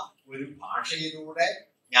ചേർന്നുണ്ടാകുന്ന ഒരു ഭാഷയിലൂടെ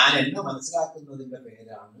ഞാൻ എന്നെ മനസ്സിലാക്കുന്നതിന്റെ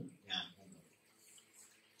പേരാണ് ഞാൻ എന്നത്.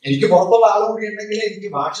 എനിക്ക് പുറത്തുള്ള ആൾ കൂടി ഉണ്ടെങ്കിലേ എനിക്ക്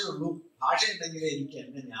ഭാഷയുള്ളൂ, ഭാഷ ഉണ്ടെങ്കിലേ എനിക്ക്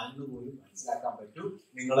എന്നെ ഞാനെന്ന് പോലും മനസ്സിലാക്കാൻ പറ്റൂ,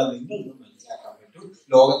 നിങ്ങളെ നിങ്ങളെന്ന് മനസ്സിലാക്കാൻ പറ്റൂ,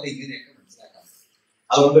 ലോകത്തെ ഇങ്ങനെയൊക്കെ മനസ്സിലാക്കാൻ പറ്റും.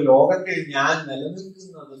 അതുകൊണ്ട് ലോകത്തിൽ ഞാൻ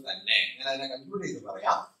നിലനിൽക്കുന്നത് തന്നെ, ഞാൻ അതിനെ കൺക്ലൂഡ് ചെയ്ത്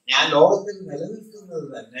പറയാം, ഞാൻ ലോകത്തിൽ നിലനിൽക്കുന്നത്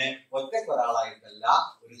തന്നെ ഒറ്റക്കൊരാളായിട്ടല്ല,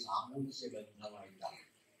 ഒരു സാമൂഹിക ബന്ധമായിട്ടാണ്.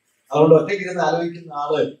 അതുകൊണ്ട് ഒറ്റയ്ക്കിരുന്ന് ആലോചിക്കുന്ന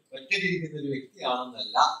ആള് ഒറ്റയ്ക്കിരിക്കുന്ന ഒരു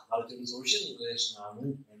വ്യക്തിയാണെന്നല്ല, മറിച്ച് ഒരു സോഷ്യൽ റിലേഷൻ ആണ്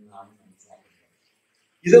എന്നാണ് മനസ്സിലാക്കുന്നത്.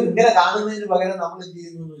 ഇത് ഇങ്ങനെ കാണുന്നതിന് പകരം നമ്മൾ എന്ത്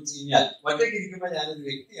ചെയ്യുന്നു എന്ന് വെച്ച് കഴിഞ്ഞാൽ, ഒറ്റയ്ക്കിരിക്കുമ്പോൾ ഞാനൊരു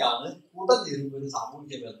വ്യക്തിയാണ്, കൂട്ടം ചേരുമ്പോൾ ഒരു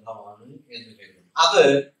സാമൂഹ്യ ബന്ധമാണ് എന്ന് കരുതും. അത്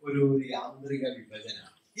ഒരു യാന്ത്രിക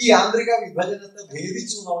വിഭജനമാണ്. ഈ യാന്ത്രിക വിഭജനത്തെ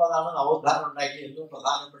ഭേദിച്ചു എന്നുള്ളതാണ് നവോത്ഥാനം ഉണ്ടാക്കിയ ഏറ്റവും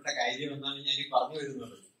പ്രധാനപ്പെട്ട കാര്യം എന്നാണ് ഞാൻ ഈ പറഞ്ഞു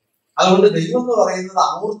വരുന്നത്. അതുകൊണ്ട് ദൈവം എന്ന് പറയുന്നത്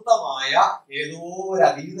അമൂർത്തമായ ഏതോ ഒരു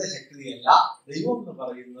അതീത ശക്തിയല്ല. ദൈവം എന്ന്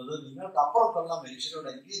പറയുന്നത് നിങ്ങൾക്ക് അപ്പുറത്തുള്ള മനുഷ്യരോട്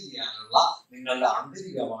എൻഗേജ് ചെയ്യാനുള്ള നിങ്ങളുടെ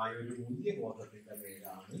ആന്തരികമായ ഒരു മൂല്യബോധത്തിന്റെ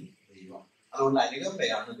പേരാണ് ദൈവം. അതുകൊണ്ട്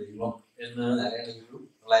അനുകമ്പയാണ് ദൈവം എന്ന് നാരായണ ഗുരു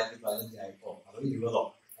 1915 അതോ 20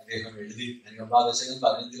 അദ്ദേഹം എഴുതി. അനുകമ്പാദശകം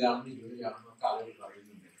 15-ലാണെന്ന് 20-ലാണെന്നൊക്കെ ആളുകൾ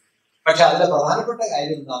പറയുന്നുണ്ട്. പക്ഷെ അതിലെ പ്രധാനപ്പെട്ട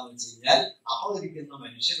കാര്യം എന്താണെന്ന് വെച്ച് കഴിഞ്ഞാൽ, അപ്പുറത്തിരിക്കുന്ന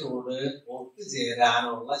മനുഷ്യരോട്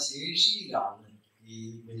ഒത്തുചേരാനുള്ള ശേഷിയിലാണ് ഈ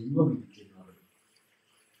ദൈവം ഇരിക്കുന്നത്.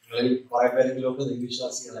 നിങ്ങളിൽ കുറെ പേരെങ്കിലും ഒക്കെ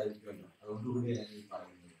ദൈവവിശ്വാസികളായിരിക്കുമല്ലോ, അതുകൊണ്ടുകൂടിയാണ് ഈ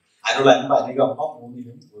പറയുന്നത്. അരുൾ അൻപ അനുകമ്പ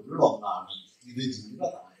മൂന്നിനും പൊരുളൊന്നാണ്, ഇത്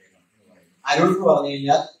ജീവതാരകം എന്ന് പറയുന്നത്. അരുൾ എന്ന് പറഞ്ഞു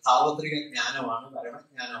കഴിഞ്ഞാൽ സാർവത്രിക ജ്ഞാനമാണ്,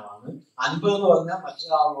 പരമജ്ഞാനമാണ്. അൻപ് എന്ന് പറഞ്ഞാൽ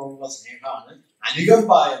മറ്റൊരാളോടുള്ള സ്നേഹമാണ്.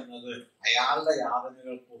 അനുകമ്പ എന്നത് അയാളുടെ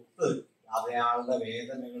യാതനകൾക്കൊത്ത് അയാളുടെ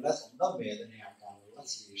വേദനകളെ സ്വന്തം വേദനയാക്കാനുള്ള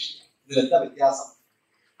ശേഷിയാണ്. ഇതിലെന്താ വ്യത്യാസം?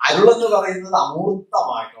 അരുളെന്ന് പറയുന്നത്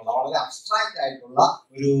അമൂർത്തമായിട്ടുള്ള, വളരെ അബ്സ്ട്രാക്റ്റ് ആയിട്ടുള്ള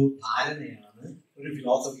ഒരു ധാരണയാണ്, ഒരു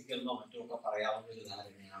ഫിലോസഫിക്കലിനോ മറ്റോ ഒക്കെ പറയാവുന്ന ഒരു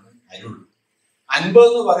ധാരണയാണ് അരുൾ. അൻപ്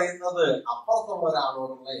എന്ന് പറയുന്നത് അപ്പുറത്തുള്ള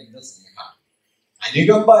ഒരാളോടുള്ള എന്റെ സ്നേഹമാണ്.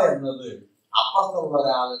 അനുകമ്പ എന്നത് അപ്പുറത്തുള്ള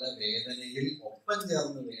ഒരാളുടെ വേദനയിൽ ഒപ്പം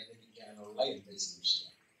ചേർന്ന് വേദനിക്കാനുള്ള എന്റെ ശേഷിയാണ്.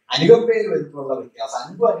 അനുകമ്പയിൽ വരുമ്പോഴുള്ള വ്യത്യാസം,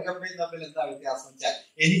 അൻപും അനുകമ്പയും തമ്മിൽ എന്താ വ്യത്യാസം വെച്ചാൽ,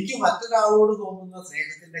 എനിക്ക് മറ്റൊരാളോട് തോന്നുന്ന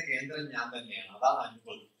സ്നേഹത്തിന്റെ കേന്ദ്രം ഞാൻ തന്നെയാണ്, അതാണ്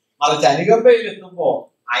അൻപ്. മറിച്ച് അനുകമ്പയിൽ എത്തുമ്പോ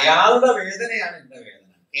അയാളുടെ വേദനയാണ് എന്റെ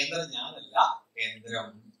വേദന, കേന്ദ്രം ഞാനല്ല, കേന്ദ്രം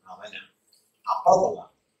അവനാണ്, അപ്പുറത്തുള്ള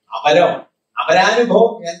അപരമാണ്.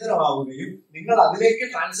 അപരാനുഭവം കേന്ദ്രമാവുകയും നിങ്ങൾ അതിലേക്ക്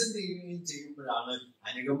ട്രാൻസെൻഡ് ചെയ്യുകയും ചെയ്യുമ്പോഴാണ്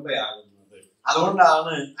അനുകമ്പയാകുന്നത്.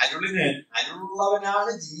 അതുകൊണ്ടാണ് അരുളിന്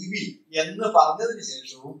അരുളുള്ളവനാണ് ജീവി എന്ന് പറഞ്ഞതിന്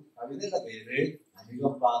ശേഷവും കവിതയുടെ പേര്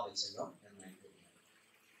അനുകമ്പാദശകം എന്നായിട്ട്.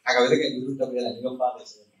 ആ കവിതയ്ക്ക് ഗുരുവിന്റെ പേര്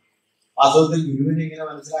അനുകമ്പാദശകം. വാസ്തവത്തിൽ ഗുരുവിനെ ഇങ്ങനെ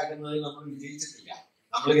മനസ്സിലാക്കുന്നതിൽ നമ്മൾ വിജയിച്ചിട്ടില്ല.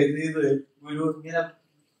 നമ്മൾ കരുതിയത് ഗുരു ഇങ്ങനെ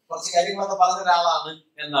കുറച്ച് കാര്യങ്ങളൊക്കെ പറഞ്ഞ ഒരാളാണ്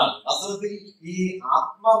എന്നാണ്. വാസ്തവത്തിൽ ഈ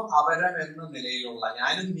അപരം എന്ന നിലയിലുള്ള,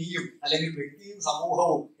 ഞാനും നീയും അല്ലെങ്കിൽ വ്യക്തിയും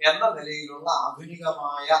സമൂഹവും എന്ന നിലയിലുള്ള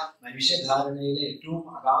ആധുനികമായ മനുഷ്യധാരണയിലെ ഏറ്റവും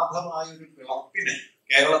അഗാധമായ ഒരു പിളർപ്പിന്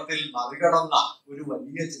കേരളത്തിൽ മറികടന്ന ഒരു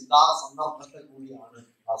വലിയ ചിന്താ സന്ദർഭത്തെ കൂടിയാണ്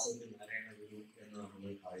വാസ്തവത്തിൽ നാരായണ ഗുരു എന്ന്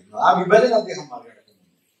നമ്മൾ പറയുന്നത്. ആ വിഭജനം അദ്ദേഹം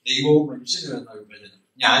മറികടക്കുന്നുണ്ട്. ദൈവവും മനുഷ്യനും എന്ന വിഭജനം,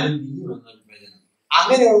 ഞാനും നീയും എന്ന വിഭജനം.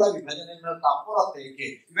 അങ്ങനെയുള്ള വിഭജനങ്ങൾക്ക് അപ്പുറത്തേക്ക്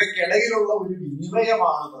ഇവയ്ക്കിടയിലുള്ള ഒരു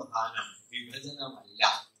വിനിമയമാണ് പ്രധാനം, വിഭജനമല്ല.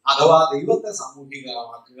 അഥവാ ദൈവത്തെ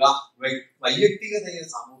സാമൂഹികമാക്കുക, വൈയക്തികതയെ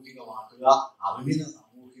സാമൂഹികമാക്കുക, അറിവിനെ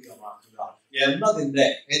സാമൂഹികമാക്കുക എന്നതിന്റെ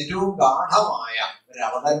ഏറ്റവും ഗാഠമായ ഒരു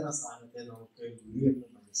അവതരണ സ്ഥാനത്തെ നമുക്ക് ഗുരു എന്ന്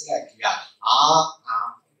മനസ്സിലാക്കിയാൽ ആ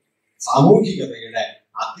സാമൂഹികതയുടെ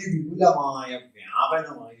അതിവിപുലമായ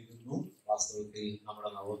വ്യാപനമായിരുന്നു വാസ്തവത്തിൽ നമ്മുടെ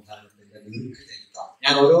നവോത്ഥാനത്തിന്റെ ദീർഘചരിത്രം.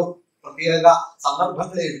 ഞാൻ ഓരോ പ്രത്യേക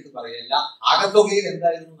സന്ദർഭങ്ങളെ എടുത്ത് പറയല്ല, ആകത്തുകയിൽ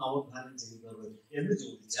എന്തായിരുന്നു നവോത്ഥാനം ചെയ്യുന്നത് എന്ന്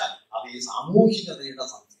ചോദിച്ചാൽ അത് ഈ സാമൂഹികതയുടെ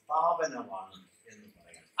സംസ്ഥാപനമാണ് എന്ന്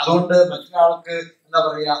പറയാം. അതുകൊണ്ട് മറ്റൊരാൾക്ക് എന്താ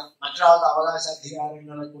പറയാ, മറ്റൊരാളുടെ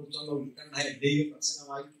അവകാശാധികാരങ്ങളെ കുറിച്ചുള്ള ഉത്കണ്ഠ എന്റെയും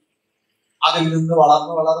പ്രശ്നമായി. അതിൽ നിന്ന്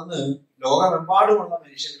വളർന്ന് ലോകമെമ്പാടുമുള്ള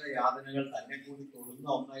മനുഷ്യരുടെ യാതനകൾ തന്നെ കൂടി തൊടുന്ന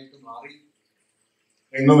ഒന്നായിട്ട് മാറി.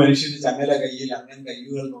 എങ്ങും മനുഷ്യന് ചങ്ങല കയ്യിൽ അങ്ങൻ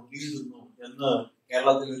കയ്യുകൾ നൊണ്ടിയിടുന്നു എന്ന്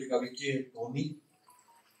കേരളത്തിൽ ഒരു കവിക്ക് തോന്നി.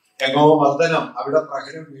 എങ്ങോ മർദ്ദനം, അവിടെ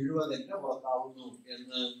പ്രഹരം വീഴുവത് എന്റെ പുറത്താവുന്നു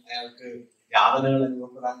എന്ന് അയാൾക്ക് യാതനകൾ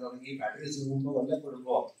അനുഭവപ്പെടാൻ തുടങ്ങി. പാട്രിയസ് മുമ്പ്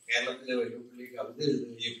കൊല്ലപ്പെടുമ്പോ കേരളത്തിലെ വെല്ലുവിളി കവിത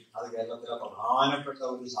എഴുതുകയും അത് കേരളത്തിലെ പ്രധാനപ്പെട്ട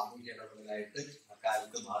ഒരു സാമൂഹ്യ ഇടപെടലായിട്ട്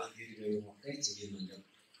അക്കാലത്ത് മാറിത്തീരുകയും ഒക്കെ ചെയ്യുന്നുണ്ട്.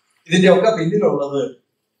 ഇതിന്റെ ഒക്കെ പിന്നിലുള്ളത്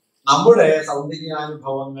നമ്മുടെ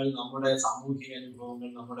സൗന്ദര്യാനുഭവങ്ങൾ, നമ്മുടെ സാമൂഹിക അനുഭവങ്ങൾ,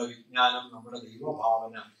 നമ്മുടെ വിജ്ഞാനം, നമ്മുടെ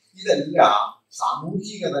ദൈവഭാവന, ഇതെല്ലാം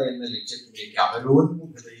സാമൂഹികത എന്ന ലക്ഷ്യത്തിലേക്ക്,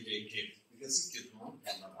 അപരോന്മുഖതയിലേക്ക് വികസിക്കുന്നു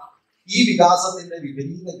എന്നതാണ്. ഈ വികാസത്തിന്റെ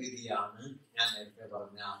വിപരീത ഗതിയാണ് ഞാൻ നേരത്തെ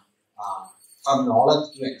പറഞ്ഞ ഫ്രം നോളജ്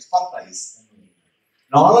ടു എക്സ്പെർട്ടൈസ് എന്ന് പറയുന്നത്.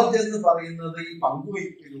 നോളജ് എന്ന് പറയുന്നത് ഈ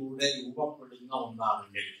പങ്കുവയ്പ്പിലൂടെ രൂപപ്പെടുന്ന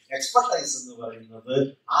ഒന്നാണെങ്കിൽ, എക്സ്പെർട്ടൈസ് എന്ന് പറയുന്നത്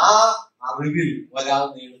ആ അറിവിൽ ഒരാൾ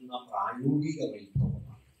നേടുന്ന പ്രായോഗിക വൈഭവമാണ്.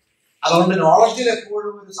 അതുകൊണ്ട് നോളജിൽ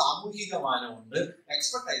എപ്പോഴും ഒരു സാമൂഹിക മാനമുണ്ട്,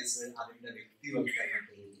 എക്സ്പെർട്ടൈസ് അതിന്റെ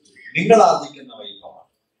വ്യക്തിവൽക്കരണത്തിലേക്ക് നിങ്ങൾ ആർജിക്കുന്ന വൈഭവമാണ്.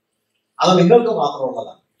 അത് നിങ്ങൾക്ക്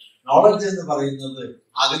മാത്രമുള്ളതാണ്. നോളജ് എന്ന് പറയുന്നത്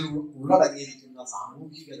അതിൽ ഉള്ളടങ്ങിയിരിക്കുന്ന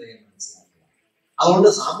സാമൂഹികതയെ മനസ്സിലാക്കുക. അതുകൊണ്ട്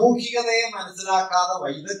സാമൂഹികതയെ മനസ്സിലാക്കാതെ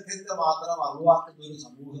വൈദഗ്ധ്യത്തെ മാത്രം അറിവാക്കുന്ന ഒരു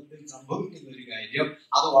സമൂഹത്തിൽ സംഭവിക്കുന്ന ഒരു കാര്യം,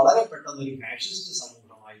 അത് വളരെ പെട്ടെന്ന് ഒരു ഫാഷിസ്റ്റ്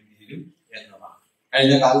സമൂഹമായി തീരും എന്നതാണ്.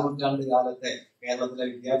 കഴിഞ്ഞ കാൽനൂറ്റാണ്ട് കാലത്തെ കേരളത്തിലെ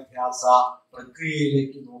വിദ്യാഭ്യാസ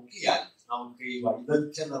പ്രക്രിയയിലേക്ക് നോക്കിയാൽ നമുക്ക് ഈ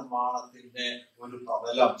വൈദഗ്ധ്യ നിർമ്മാണത്തിന്റെ ഒരു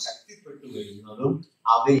പ്രതലം ശക്തിപ്പെട്ടു വരുന്നതും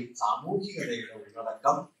അതിൽ സാമൂഹികതയുടെ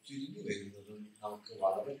ഉള്ളടക്കം ചുരുങ്ങി വരുന്നതും നമുക്ക്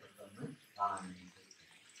വളരെ പെട്ടെന്ന് കാണാനായിട്ട്.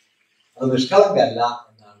 അത് നിഷ്കളങ്കല്ല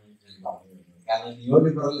എന്നാണ് ഞാൻ പറഞ്ഞു വരുന്നത്. കാരണം നിയോ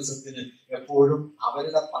ലിബറലിസത്തിന് എപ്പോഴും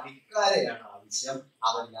അവരുടെ പണിക്കാരെയാണ് ആവശ്യം,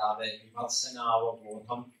 അതല്ലാതെ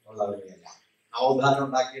വിമർശനാവബോധം ഉള്ളവരെയല്ല. നവോത്ഥാനം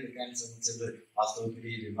ഉണ്ടാക്കിയെടുക്കാൻ ശ്രമിച്ചത് വാസ്തവത്തിൽ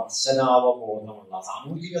ഈ വിമർശനാവബോധമുള്ള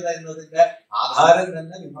സാമൂഹികത എന്നതിന്റെ ആധാരം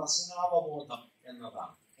തന്നെ വിമർശനാവബോധം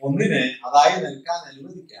എന്നതാണ്. ഒന്നിനെ അതായി നിൽക്കാൻ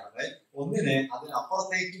അനുവദിക്കാതെ ഒന്നിനെ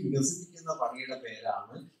അതിനപ്പുറത്തേക്ക് വികസിപ്പിക്കുന്ന പണിയുടെ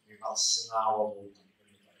പേരാണ് വിമർശനാവബോധം എന്ന്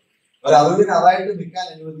പറയുന്നത്. ഒരറിവിനെ അതായിട്ട് നിൽക്കാൻ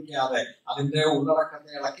അനുവദിക്കാതെ അതിന്റെ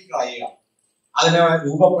ഉള്ളടക്കത്തെ ഇളക്കി കളയുക, അതിനെ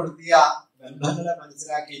രൂപപ്പെടുത്തിയ ബന്ധങ്ങളെ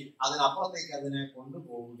മനസ്സിലാക്കി അതിനപ്പുറത്തേക്ക് അതിനെ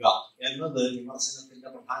കൊണ്ടുപോവുക എന്നത് വിമർശനത്തിന്റെ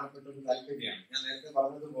പ്രധാനപ്പെട്ട ഒരു താല്പര്യമാണ്. ഞാൻ നേരത്തെ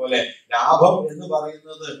പറഞ്ഞതുപോലെ ലാഭം എന്ന്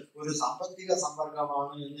പറയുന്നത് ഒരു സാമ്പത്തിക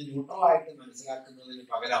സമ്പർക്കമാണ് എന്ന് ന്യൂട്രലായിട്ട് മനസ്സിലാക്കുന്നതിന്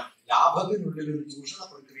പകരം ലാഭത്തിനുള്ളിൽ ഒരു ചൂഷണ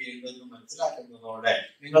പ്രക്രിയ ഉണ്ടെന്ന് മനസ്സിലാക്കുന്നതോടെ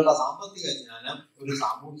നിങ്ങളുടെ സാമ്പത്തിക ജ്ഞാനം ഒരു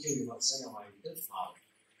സാമൂഹ്യ വിമർശനമായിട്ട് മാറും.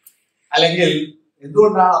 അല്ലെങ്കിൽ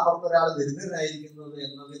എന്തുകൊണ്ടാണ് അപ്പുറത്തൊരാൾ ദരിദ്രനായിരിക്കുന്നത്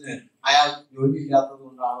എന്നതിന് അയാൾ ജോലിയില്ലാത്തത്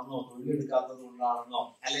കൊണ്ടാണെന്നോ തൊഴിലെടുക്കാത്തത് കൊണ്ടാണെന്നോ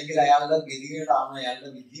അല്ലെങ്കിൽ അയാളുടെ ഗതികേടാണ്, അയാളുടെ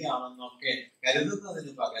വിധിയാണെന്നൊക്കെ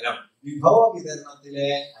കരുതുന്നതിന് പകരം വിഭവ വിതരണത്തിലെ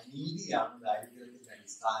അനീതിയാണ് ദാരിദ്ര്യത്തിന്റെ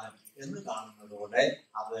അടിസ്ഥാനം എന്ന് കാണുന്നതോടെ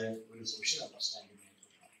അത് ഒരു സോഷ്യൽ അണ്ടർസ്റ്റാൻഡിംഗ്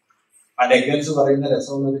ആയിട്ടുണ്ടാകും. പണ്ട് എംഗൽസ് പറയുന്ന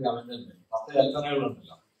രസമുള്ള ഒരു കമന്റ് ഉണ്ട്. 10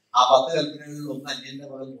 കൽപ്പനകളുണ്ടല്ലോ, ആ 10 കൽപ്പനകളിൽ ഒന്ന് അന്യന്റെ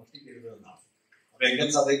മകൾ മോഷ്ടിക്കരുത് എന്നാണ്. അപ്പൊ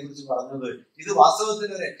എംഗൽസ് അതേക്കുറിച്ച് പറഞ്ഞത് ഇത് വാസ്തവത്തിൽ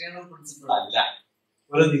ഒരു എറ്റേണൽ പ്രിൻസിപ്പിൾ അല്ല,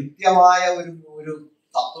 ഒരു നിത്യമായ ഒരു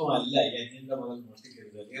തത്വമല്ല ഈ അന്യന്റെ മകൾ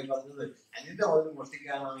മോഷ്ടിക്കരുത്. അദ്ദേഹം പറഞ്ഞത് അന്യന്റെ മകൾ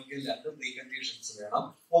മോഷ്ടിക്കാനാണെങ്കിൽ 2 പ്രീ കണ്ടീഷൻസ് വേണം.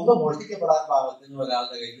 ഒന്ന്, മോഷ്ടിക്കപ്പെടാൻ പാകത്തിന്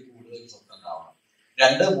ഒരാളുടെ കയ്യിൽ കൂടുതൽ സ്വത്ത് ഉണ്ടാവണം.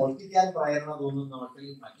 2, മോഷ്ടിക്കാൻ പ്രേരണ തോന്നുന്ന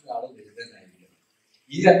മട്ടിൽ മറ്റൊരാൾ ദരിദ്രനായിരിക്കണം.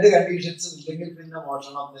 ഈ 2 കണ്ടീഷൻസ് ഇല്ലെങ്കിൽ പിന്നെ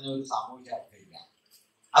മോഷണത്തിന് ഒരു സാമൂഹ്യ അർത്ഥമില്ല.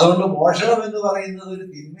 അതുകൊണ്ട് മോഷണം എന്ന് പറയുന്നത് ഒരു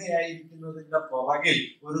തിന്മയായിരിക്കുന്നതിന്റെ പുറകിൽ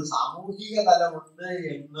ഒരു സാമൂഹിക തലമുണ്ട്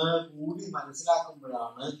എന്ന് കൂടി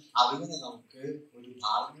മനസ്സിലാക്കുമ്പോഴാണ് അറിവിനെ നമുക്ക് ഒരു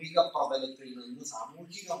ധാർമ്മിക പ്രതലത്തിൽ നിന്ന്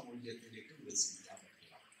സാമൂഹിക മൂല്യത്തിലേക്ക് വികസിപ്പിക്കാൻ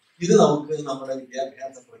പറ്റുക. ഇത് നമുക്ക് നമ്മുടെ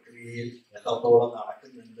വിദ്യാഭ്യാസ പ്രക്രിയയിൽ എത്രത്തോളം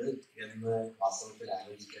നടക്കുന്നുണ്ട് എന്ന് വാസ്തവത്തിൽ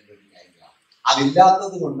ആലോചിക്കേണ്ട ഒരു കാര്യമാണ്.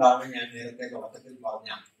 അതില്ലാത്തത് കൊണ്ടാണ് ഞാൻ നേരത്തെ തുടക്കത്തിൽ പറഞ്ഞ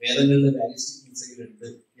വേദങ്ങളുടെ ഡയലിസ്റ്റിക് മിസൈലുണ്ട്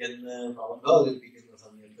എന്ന് പ്രബന്ധം അവതരിപ്പിക്കുന്ന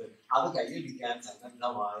സമയത്ത് അത് കൈയടിക്കാൻ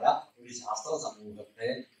സന്നദ്ധമായ ഒരു ശാസ്ത്ര സമൂഹത്തെ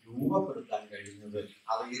രൂപപ്പെടുത്താൻ കഴിയുന്നത്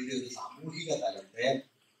അതിന്റെ ഒരു സാമൂഹിക തലത്തെ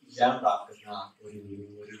ഇല്ലാണ്ടാക്കുന്ന ഒരു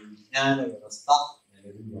വിജ്ഞാന വ്യവസ്ഥ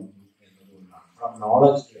നിലവിൽ വന്നു എന്നതുകൊണ്ടാണ്. ഫ്രം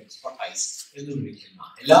നോളജ് ടു എക്സ്പെർട്ടൈസ് എന്ന്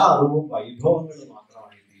വിളിക്കുന്ന എല്ലാ അറിവും വൈഭവങ്ങൾ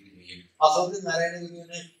മാത്രമായി തീരുകയും വാസ്തവത്തിൽ നാരായണ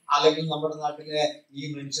ഗുരുവിന് അല്ലെങ്കിൽ നമ്മുടെ നാട്ടിലെ ഈ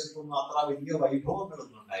മനുഷ്യർക്കൊന്നും അത്ര വലിയ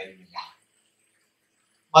വൈഭവങ്ങളൊന്നും ഉണ്ടായിരുന്നില്ല.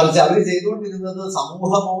 മറിച്ച് അവർ ചെയ്തുകൊണ്ടിരുന്നത്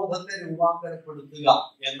സമൂഹബോധത്തെ രൂപാന്തരപ്പെടുത്തുക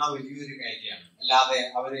എന്ന വലിയൊരു കാര്യമാണ്. അല്ലാതെ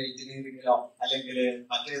അവര് എഞ്ചിനീയറിംഗിലോ അല്ലെങ്കിൽ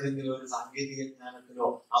മറ്റേതെങ്കിലും ഒരു സാങ്കേതിക ജ്ഞാനത്തിലോ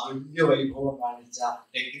വലിയ വൈഭവം കാണിച്ച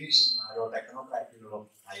ടെക്നീഷ്യന്മാരോ ടെക്നോക്രാറ്റുകളോ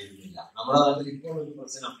ആയിരുന്നില്ല. നമ്മുടെ നാട്ടിൽ ഇപ്പോൾ ഒരു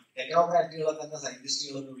പ്രശ്നം, ടെക്നോക്രാറ്റുകളെ തന്നെ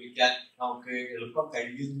സയന്റിസ്റ്റുകൾ എന്ന് വിളിക്കാൻ നമുക്ക് എളുപ്പം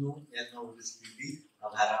കഴിയുന്നു എന്ന ഒരു സ്ഥിതി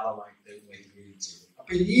ധാരാളമായിട്ട് വരികയും ചെയ്തു.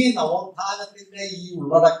 അപ്പൊ ഈ നവോത്ഥാനത്തിന്റെ ഈ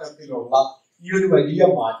ഉള്ളടക്കത്തിലുള്ള ഈ ഒരു വലിയ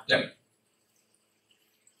മാറ്റം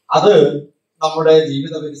അത് നമ്മുടെ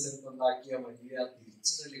ജീവിത പരിസരത്തുണ്ടാക്കിയ വലിയ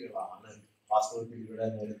തിരിച്ചറിയലുകളാണ്. വാസ്തവത്തിൽ ഇവിടെ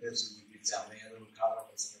നേരത്തെ സൂചിപ്പിച്ച അമേര ഉദ്ഘാടന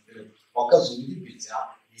പ്രസംഗത്തിലും ഒക്കെ സൂചിപ്പിച്ച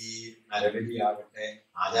ഈ നരബലിയാകട്ടെ,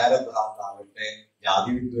 ആചാരഭ്രാന്താകട്ടെ,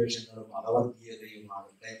 ജാതി വിദ്വേഷങ്ങളും മതവർഗീയതയും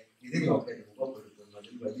ആകട്ടെ, ഇതിനെയൊക്കെ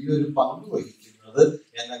രൂപപ്പെടുത്തുന്നതിൽ വലിയൊരു പങ്ക് വഹിക്കുന്നത്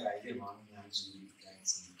എന്ന കാര്യമാണ് ഞാൻ സൂചിപ്പിക്കാൻ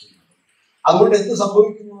ശ്രമിക്കുന്നത്. അതുകൊണ്ട് എന്ത്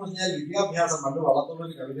സംഭവിക്കുന്നു എന്ന് പറഞ്ഞാൽ വിദ്യാഭ്യാസം പണ്ട്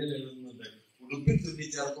വളർത്തുള്ളൊരു കവിതയിൽ എഴുതുന്നുണ്ട്, ഉടുപ്പിൽ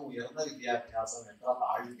തുന്നിച്ചേർത്ത് ഉയർന്ന വിദ്യാഭ്യാസം എത്ര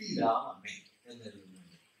താഴ്ത്തിയിലാണ് അമ്മേ എന്ന്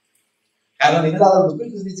എഴുതുന്നുണ്ട്. കാരണം നിങ്ങൾ അത് ഉടുപ്പിൽ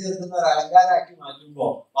തുന്നിച്ചേർക്കുന്ന ഒരു അലങ്കാരമാക്കി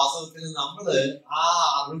മാറ്റുമ്പോൾ വാസ്തവത്തിൽ നമ്മള് ആ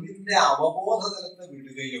അറിവിന്റെ അവബോധ തലത്തെ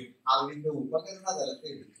വിടുകയും അറിവിന്റെ ഉപകരണ തലത്തെ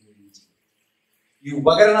എടുക്കുകയും ചെയ്യും. ഈ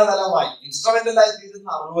ഉപകരണ തലമായി ഇൻസ്ട്രുമെന്റലായി തീരുന്ന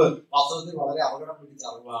അറിവ് വാസ്തവത്തിൽ വളരെ അപകടം പിടിച്ച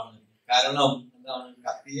അറിവാണ്. കാരണം എന്താണ്,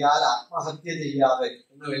 കത്തിയാൽ ആത്മഹത്യ ചെയ്യാതെ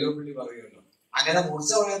എന്ന് വെല്ലുവിളി പറയുമല്ലോ. അങ്ങനെ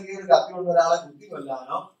മൂർച്ചമേറിയ ഒരു കത്തി കൊണ്ട് ഒരാളെ കുത്തി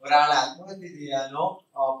കൊല്ലാനോ ഒരാളെ ആത്മഹത്യ ചെയ്യാനോ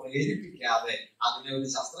പ്രേരിപ്പിക്കാതെ അതിനെ ഒരു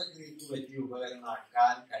ശസ്ത്രക്രിയക്ക് പറ്റിയ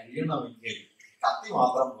ഉപകരണമാക്കാൻ കഴിയണമെങ്കിൽ കത്തി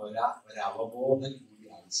മാത്രം പോരാ, ഒരു അവബോധം കൂടി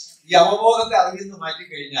ആവശ്യമാണ്. ഈ അവബോധത്തെ അറിവിൽ നിന്ന്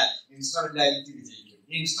മാറ്റിക്കഴിഞ്ഞാൽ ഇൻസ്ട്രുമെന്റാലിറ്റി വിജയിക്കും.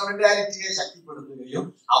 ഈ ഇൻസ്ട്രുമെന്റാലിറ്റിയെ ശക്തിപ്പെടുത്തുകയും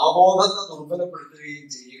അവബോധത്തെ ദുർബലപ്പെടുത്തുകയും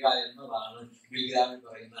ചെയ്യുക എന്നതാണ് വിൽഗ്രാമിൽ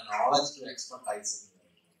പറയുന്ന നോളജ് ടു എക്സ്പെർട്ടൈസ്.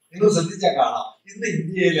 നിങ്ങൾ ശ്രദ്ധിച്ചാൽ കാണാം, ഇന്ന്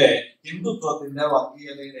ഇന്ത്യയിലെ ഹിന്ദുത്വത്തിന്റെ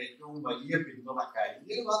വർഗീയതയുടെ ഏറ്റവും വലിയ പിന്തുണക്കാർ,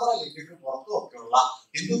 ഇന്ത്യയിൽ മാത്രമല്ല ഇന്ത്യക്ക് പുറത്തുമൊക്കെയുള്ള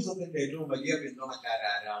ഹിന്ദുത്വത്തിന്റെ ഏറ്റവും വലിയ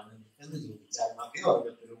പിന്തുണക്കാരാരാണ് എന്ന് ചോദിച്ചാൽ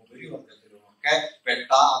മധ്യവർഗത്തിലും ഉപരിവർഗത്തിലും ഒക്കെ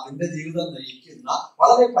പെട്ട അതിന്റെ ജീവിതം നയിക്കുന്ന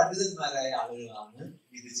വളരെ പണ്ഡിതന്മാരായ ആളുകളാണ്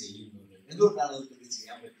ഇത് ചെയ്യുന്നത്. എന്തുകൊണ്ടാണ് ഇവർക്ക് ഇത്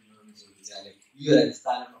ചെയ്യാൻ പറ്റുന്നതെന്ന് ചോദിച്ചാൽ ഈ ഒരു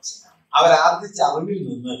അടിസ്ഥാന പ്രശ്നമാണ്. അവരാർജിച്ച അറിവിൽ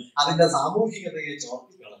നിന്ന് അതിന്റെ സാമൂഹികതയെ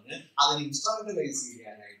ചോർത്തിക്കളഞ്ഞ് അതിന് ഇൻസ്ട്രുമെന്റലൈസ്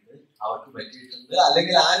ചെയ്യാനായിട്ട് അവർക്ക് പറ്റിയിട്ടുണ്ട്.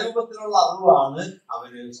 അല്ലെങ്കിൽ ആ രൂപത്തിലുള്ള അറിവാണ്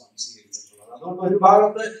അവര് സംശീകരിച്ചിട്ടുള്ളത്. അതുകൊണ്ട് ഒരു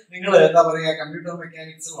ഭാഗത്ത് നിങ്ങൾ എന്താ പറയാ, കമ്പ്യൂട്ടർ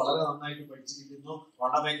മെക്കാനിക്സ് വളരെ നന്നായിട്ട് പഠിച്ചിരിക്കുന്നു,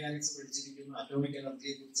 ക്വാണ്ടം മെക്കാനിക്സ് പഠിച്ചിരിക്കുന്നു, അറ്റോമിക്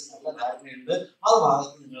എനർജിയെ കുറിച്ച് നല്ല ധാരണയുണ്ട്,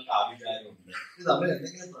 മറുഭാഗത്ത് നിങ്ങൾക്ക് ആവിചാരമുണ്ട്. ഇത് തമ്മിൽ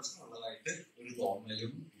എന്തെങ്കിലും പ്രശ്നമുള്ളതായിട്ട് ഒരു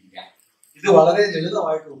തോന്നലും ഇല്ല. ഇത് വളരെ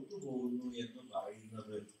ലളിതമായിട്ട് ഒത്തുപോകുന്നു എന്ന്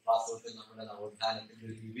പറയുന്നത് വാസ്തവത്തിൽ നമ്മുടെ നവോത്ഥാനത്തിന്റെ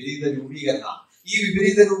ഒരു വിപരീത രൂപീകരണമാണ്. ഈ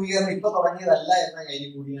വിപരീത രൂപീകരണം ഇപ്പൊ തുടങ്ങിയതല്ല എന്ന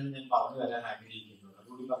കാര്യം കൂടിയാണ് ഞാൻ പറഞ്ഞു വരാൻ ആഗ്രഹിക്കുന്നത്.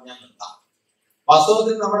 അതുകൂടി പറഞ്ഞാൽ നിർത്താം.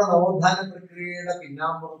 വാസ്തവത്തിൽ നമ്മുടെ നവോത്ഥാന പ്രക്രിയയുടെ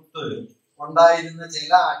പിന്നാമ്പുറത്ത് ഉണ്ടായിരുന്ന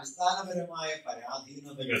ചില അടിസ്ഥാനപരമായ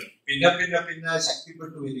പരാധീനതകൾ പിന്നെ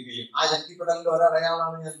ശക്തിപ്പെട്ടു വരികയും ആ ശക്തിപ്പെടലിന്റെ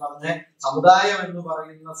ഒരടയാളാണ് ഞാൻ പറഞ്ഞ സമുദായം എന്ന്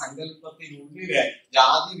പറയുന്ന സങ്കല്പത്തിനുള്ളിലെ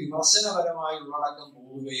ജാതി വിമർശനപരമായി ഉള്ളടക്കം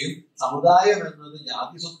പോവുകയും സമുദായം എന്നത്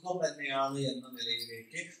ജാതിസ്വത്വം തന്നെയാണ് എന്ന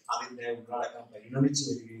നിലയിലേക്ക് അതിന്റെ ഉള്ളടക്കം പരിണമിച്ചു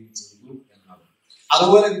വരികയും ചെയ്തു എന്നാണ്.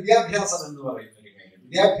 അതുപോലെ വിദ്യാഭ്യാസം എന്ന് പറയുന്ന ഒരു കാര്യം,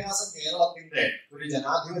 വിദ്യാഭ്യാസം കേരളത്തിന്റെ ഒരു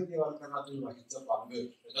ജനാധിപത്യവൽക്കരണത്തിൽ വഹിച്ച പങ്ക്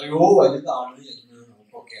എത്രയോ വലുതാണ് എന്ന്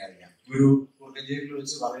നമുക്കൊക്കെ അറിയാം. ഗുരു കോട്ടഞ്ചേരിയിൽ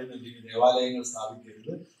വെച്ച് പറയുന്നുണ്ട്, ഇനി ദേവാലയങ്ങൾ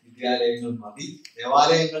സ്ഥാപിക്കരുത്, വിദ്യാലയങ്ങൾ മതി,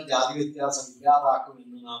 ദേവാലയങ്ങൾ ജാതി വ്യത്യാസം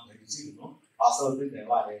ഇല്ലാതാക്കുമെന്ന് നാം ധരിച്ചിരുന്നു. വാസ്തവത്തിൽ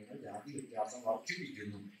ദേവാലയങ്ങൾ ജാതി വ്യത്യാസം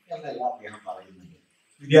വർദ്ധിപ്പിക്കുന്നു എന്നല്ല അദ്ദേഹം പറയുന്നുണ്ട്.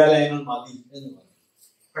 വിദ്യാലയങ്ങൾ മതി എന്ന് പറഞ്ഞു.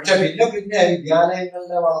 പക്ഷെ പിന്നെ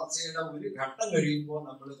വിദ്യാലയങ്ങളുടെ വളർച്ചയുടെ ഒരു ഘട്ടം കഴിയുമ്പോൾ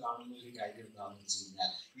നമ്മൾ കാണുന്ന ഒരു കാര്യം എന്താണെന്ന് വെച്ച്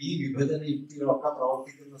കഴിഞ്ഞാൽ ഈ വിഭജന യുക്തികളൊക്കെ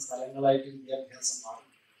പ്രവർത്തിക്കുന്ന സ്ഥലങ്ങളായിട്ട് വിദ്യാഭ്യാസം മാറി.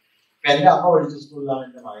 എന്റെ അമ്മ പഠിച്ച സ്കൂളിലാണ്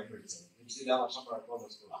എന്റെ മകൻ പഠിച്ചത്. 5 വർഷം പഴക്കമുള്ള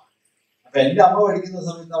സ്കൂളാണ്. അപ്പൊ എന്റെ അമ്മ പഠിക്കുന്ന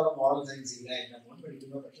സമയത്ത് അവിടെ മോറൽ സയൻസ് ഇല്ല, എന്റെ മോൻ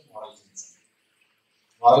പഠിക്കുമ്പോൾ പക്ഷെ മോറൽ സയൻസ്.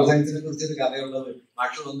 മോറൽ സയൻസിനെ കുറിച്ചൊരു കഥയുള്ളത്,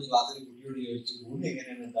 മാഷ് വന്ന് ക്ലാസ്സിൽ കുട്ടിയോട് ചോദിച്ചു ഭൂമി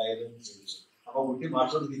എങ്ങനെയാണ് ഉണ്ടായതെന്ന് ചോദിച്ചു. അപ്പൊ കുട്ടി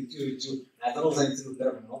മാഷോട് തിരിച്ചു ചോദിച്ചു, നാച്ചുറൽ സയൻസിൽ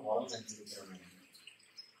ഉത്തരം വേണോ മോറൽ സയൻസിൽ ഉത്തരം വേണോ?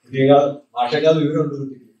 കുട്ടികൾ മാഷേക്കാൾ വിവരമുണ്ട്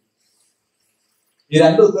കുട്ടിക്ക്. ഈ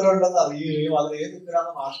രണ്ട് ഉത്തരം ഉണ്ടെന്ന് അറിയുകയും അതിൽ ഏത്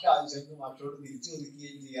ഉത്തരമാണ് മാഷ്ക്ക് ആവശ്യമെന്ന് മാഷോട് തിരിച്ചു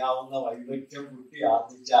ചോദിക്കുകയും ചെയ്യാവുന്ന വൈദഗ്ധ്യം കുട്ടി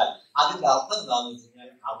ആർജിച്ചാൽ അതിന്റെ അർത്ഥം എന്താണെന്ന് വെച്ച് കഴിഞ്ഞാൽ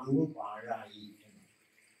അറിവ് പാഴായി എന്ന്.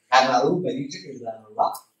 കാരണം അറിവ് പരീക്ഷയ്ക്ക് എഴുതാനുള്ള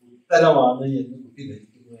ഉത്തരമാണ് എന്ന് കുട്ടി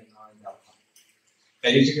ധരിക്കുന്നു എന്നാണ് അതിന്റെ അർത്ഥം.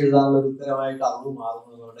 പരീക്ഷയ്ക്ക് എഴുതാനുള്ള ഒരു ഉത്തരമായിട്ട് അറിവ്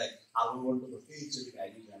മാറുന്നതോടെ അറിവ് കൊണ്ട് പ്രത്യേകിച്ചൊരു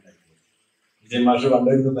കാര്യമില്ലാണ്ടായിരിക്കും. വിജയ് മാഷ്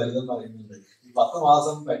പണ്ടിരുന്ന് ഫലിതം പറയുന്നുണ്ട്, ഈ 10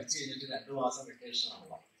 മാസം പഠിച്ചു കഴിഞ്ഞിട്ട് 2 മാസം വെക്കേഷൻ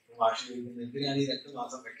ആണല്ലോ. മാഷ് ചോദിക്കുന്നത് എന്തിനാണ് ഈ 2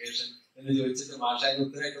 മാസം വെക്കേഷൻ എന്ന് ചോദിച്ചിട്ട് മാഷ് അതിന്റെ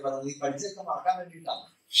ഉത്തരമായിട്ട് പറഞ്ഞത് ഈ പഠിച്ചൊക്കെ മറക്കാൻ വേണ്ടിയിട്ടാണ്.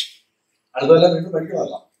 അടുത്തല്ല വീണ്ടും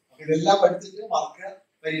പഠിക്കണമല്ലോ. അപ്പൊ ഇതെല്ലാം പഠിച്ചിട്ട് മറക്കുക,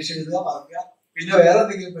 പരീക്ഷ എഴുതുക, മറക്കുക, പിന്നെ വേറെ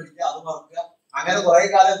എന്തെങ്കിലും പഠിക്കുക, അത് മറക്കുക, അങ്ങനെ കുറെ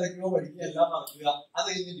കാലം എന്തൊക്കെയോ പഠിക്കുക, എല്ലാം മറക്കുക. അത്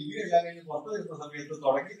കഴിഞ്ഞ് ഡിഗ്രി എല്ലാം കഴിഞ്ഞ് പുറത്തു വരുന്ന സമയത്ത്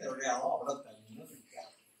തുടങ്ങിയത് എവിടെയാണോ അവിടെ തന്നെ നിൽക്കുക.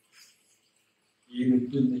 ഈ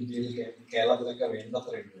നിൽക്കുന്ന ഇന്ത്യയിൽ കേരളത്തിലൊക്കെ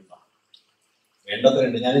വേണ്ടത്രയുണ്ട് കേട്ടോ,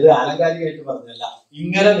 വേണ്ടത്രയുണ്ട്. ഞാനിത് ആലങ്കാരികമായിട്ട് പറഞ്ഞല്ല.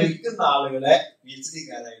 ഇങ്ങനെ നിൽക്കുന്ന ആളുകളെ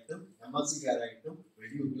PhD-കാരായിട്ടും MSc-കാരായിട്ടും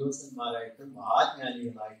വലിയ ഉദ്യോഗസ്ഥന്മാരായിട്ടും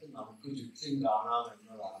മഹാജ്ഞാനികളായിട്ടും നമുക്ക് ചുറ്റും കാണാം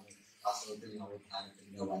എന്നതാണ് വാസ്തവത്തിൽ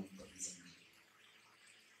നവോത്ഥാനത്തിന്റെ വൻ പ്രതിസന്ധി.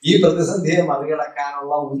 ഈ പ്രതിസന്ധിയെ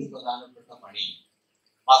മറികടക്കാനുള്ള ഒരു പ്രധാനപ്പെട്ട പണി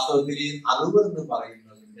വാസ്തവത്തിൽ ഈ അറിവ് എന്ന്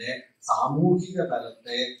പറയുന്നതിന്റെ സാമൂഹിക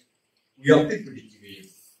തലത്തെ ഉയർത്തിപ്പിടിക്കുകയും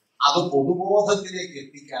അത് പൊതുബോധത്തിലേക്ക്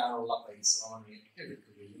എത്തിക്കാനുള്ള പരിശ്രമം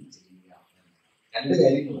ഏറ്റെടുക്കുകയും ചെയ്യുക. 2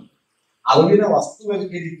 കാര്യങ്ങളുണ്ട്. അറിവിനെ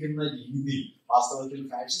വസ്തുവൽക്കരിക്കുന്ന രീതി വാസ്തവത്തിൽ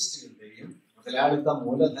ഫാഷിസ്റ്റുകളുടെയും മുതലാളിത്ത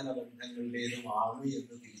മൂലധന ബന്ധങ്ങളുടേതുമാണ്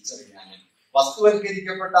എന്ന് തിരിച്ചറിയാനും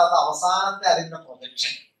വസ്തുവൽക്കരിക്കപ്പെട്ട അത് അവസാനത്തെ അതിന്റെ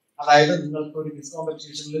പ്രൊജക്ഷൻ, അതായത് നിങ്ങൾക്ക് ഒരു ക്വിസ്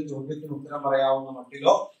കോമ്പറ്റീഷനിൽ ചോദ്യത്തിന് ഉത്തരം പറയാവുന്ന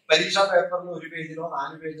മട്ടിലോ പരീക്ഷാ പേപ്പറിൽ 1 പേജിലോ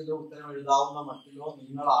 4 പേജിലോ ഉത്തരം എഴുതാവുന്ന മട്ടിലോ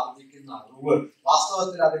നിങ്ങൾ ആർജിക്കുന്ന അറിവ്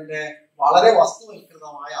വാസ്തവത്തിൽ അതിന്റെ വളരെ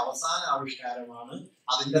വസ്തുവൽകൃതമായ അവസാന ആവിഷ്കാരമാണ്.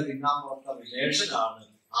 അതിന്റെ പിന്നാമ്പുറത്തെ റിലേഷനാണ്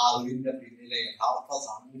ആ അറിവിന്റെ പിന്നിലെ യഥാർത്ഥ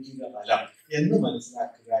സാമൂഹിക തലം എന്ന്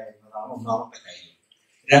മനസ്സിലാക്കുക എന്നതാണ് ഒന്നാമത്തെ കാര്യം.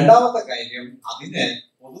 രണ്ടാമത്തെ കാര്യം അതിനെ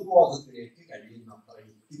പൊതുബോധത്തിലേക്ക് കഴിയുന്നത്ര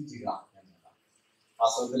എത്തിക്കുക എന്നതാണ്.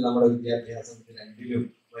 വാസ്തവത്തിൽ നമ്മുടെ വിദ്യാഭ്യാസത്തിൽ രണ്ടിലും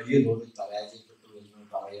വലിയ തോതിൽ പരാജയപ്പെട്ടു എന്ന്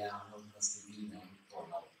പറയാവുന്ന സ്ഥിതിയിലാണ് ഇപ്പോൾ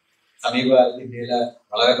ഉള്ളത്. സമീപകാലത്ത് ഇന്ത്യയിലെ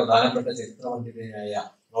വളരെ പ്രധാനപ്പെട്ട ചരിത്ര പണ്ഡിതനായ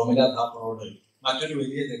റോമില ഥാപ്പറോട് മറ്റൊരു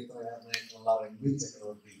വലിയ ചരിത്രകാരനായിട്ടുള്ള റൺവീർ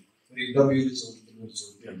ചക്രവർത്തി ഒരു ഇന്റർവ്യൂവിൽ ചോദിക്കുന്ന ഒരു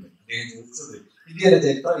ചോദ്യമുണ്ട്. അദ്ദേഹം ചോദിച്ചത്, ഇന്ത്യയിലെ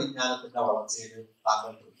ചരിത്ര വിജ്ഞാനത്തിന്റെ വളർച്ചയിൽ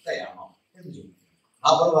താങ്കൾ തൃപ്തയാണോ എന്ന് ചോദിക്കുന്നു.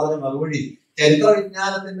 ഥാപ്പർ പറഞ്ഞ മറുപടി, ചരിത്ര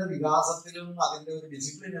വിജ്ഞാനത്തിന്റെ വികാസത്തിലും അതിന്റെ ഒരു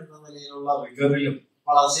ഡിസിപ്ലിൻ എന്ന നിലയിലുള്ള റിഗറിലും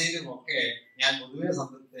വളർച്ചയിലും ഒക്കെ ഞാൻ പൊതുവെ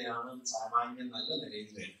സംതൃപ്തയാണ്. സാമാന്യം നല്ല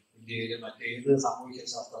നിലയിൽ ഇന്ത്യയിലെ മറ്റേത് സാമൂഹ്യ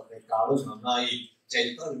ശാസ്ത്രത്തെക്കാളും നന്നായി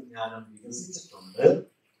ചരിത്ര വിജ്ഞാനം വികസിച്ചിട്ടുണ്ട്.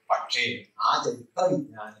 പക്ഷേ ആ ചരിത്ര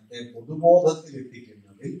വിജ്ഞാനത്തെ പൊതുബോധത്തിൽ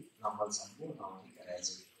എത്തിക്കുന്നതിൽ നമ്മൾ സമ്പൂർണ്ണമായി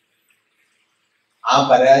പരാജയപ്പെട്ടു. ആ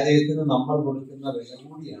പരാജയത്തിന് നമ്മൾ കൊടുക്കുന്ന വില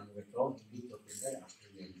കൂടിയാണ് കേട്ടോ ഹിന്ദുത്വത്തിന്റെ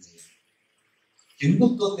രാഷ്ട്രീയ വിജയം.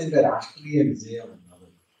 ഹിന്ദുത്വത്തിന്റെ രാഷ്ട്രീയ വിജയം എന്നത്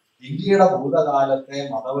ഇന്ത്യയുടെ ഭൂതകാലത്തെ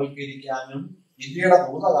മതവൽക്കരിക്കാനും ഇന്ത്യയുടെ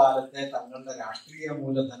ഭൂതകാലത്തെ തങ്ങളുടെ രാഷ്ട്രീയ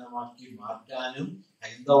മൂലധനമാക്കി മാറ്റാനും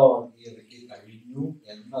ഹൈന്ദവ വർഗീയതയ്ക്ക് കഴിഞ്ഞു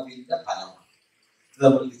എന്നതിന്റെ ഫലമാണ്. ഇത്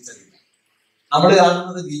നമ്മൾ തിരിച്ചറിയില്ല. നമ്മൾ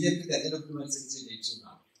കാണുന്നത് BJP തെരഞ്ഞെടുപ്പിൽ മത്സരിച്ച് ജയിച്ചു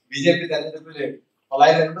എന്നാണ്. BJP തെരഞ്ഞെടുപ്പില്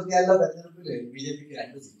 1984 തെരഞ്ഞെടുപ്പില് BJPക്ക്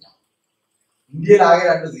 2 സീറ്റാണ്. ഇന്ത്യയിലാകെ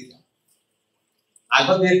 2 സീറ്റാണ്.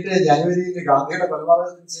 48 ജനുവരിയിൽ ഗാന്ധിയുടെ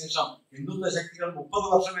കൊലപാതകത്തിന് ശേഷം ഹിന്ദുത്വ ശക്തികൾ 30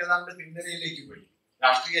 വർഷം ഏതാണ്ട് പിന്തുണയിലേക്ക് പോയി.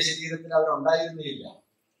 രാഷ്ട്രീയ ശരീരത്തിൽ അവരുണ്ടായിരുന്നില്ല,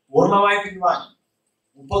 പൂർണ്ണമായി പിൻവാങ്ങി.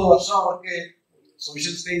 30 വർഷം അവർക്ക്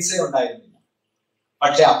സോഷ്യൽ സ്പേസേ ഉണ്ടായിരുന്നില്ല.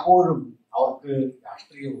 പക്ഷെ അപ്പോഴും അവർക്ക്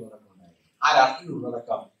രാഷ്ട്രീയ ഉള്ളടക്കം ഉണ്ടായിരുന്നു. ആ രാഷ്ട്രീയ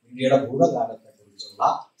ഉള്ളടക്കം ഇന്ത്യയുടെ ഭൂതകാലത്തെ കുറിച്ചുള്ള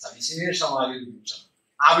സവിശേഷമായ ഒരു വീക്ഷണം.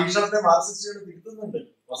 ആ വീക്ഷണത്തെ മാർക്സിസ്റ്റുകൾ തിരുത്തുന്നുണ്ട്.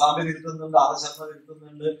 ഒസാമെ തിരുത്തുന്നുണ്ട്, ആർ ശർമ്മ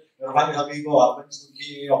തിരുത്തുന്നുണ്ട്, ഇർഫാൻ ഹബീബോ അർബൻ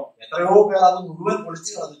സുഖിയോ എത്രയോ പേർ അത് മുഴുവൻ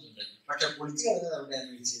പൊളിച്ചു കളഞ്ഞിട്ടുണ്ട്. പക്ഷെ പൊളിച്ചു കളഞ്ഞത്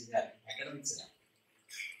എവിടെയാണെന്ന് വെച്ച് കഴിഞ്ഞാൽ അക്കാഡമിക്സിലാണ്.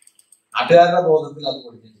 നാട്ടുകാരുടെ ബോധത്തിൽ അത്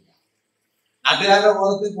പൊളിഞ്ഞിട്ടില്ല. നാട്ടുകാരുടെ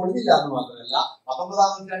ബോധത്തിൽ പൊളിഞ്ഞില്ല എന്ന് മാത്രമല്ല,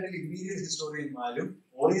 19ാം നൂറ്റാണ്ടിൽ ഇമ്പീരിയൽ ഹിസ്റ്റോറിയന്മാരും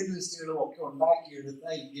ഓറിയന്റലിസ്റ്റുകളും ഒക്കെ ഉണ്ടാക്കിയെടുത്ത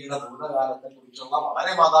ഇന്ത്യയുടെ ഭൂതകാലത്തെ കുറിച്ചുള്ള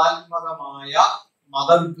വളരെ മതാത്മകമായ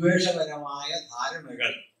മതവിദ്വേഷപരമായ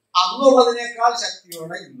ധാരണകൾ അന്നുള്ളതിനേക്കാൾ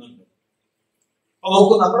ശക്തിയോടെ ഇന്നുണ്ട്. അപ്പൊ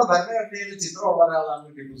നോക്കൂ, നമ്മുടെ ഭരണഘടനയിൽ ചിത്രമുള്ള ഒരാളാണ്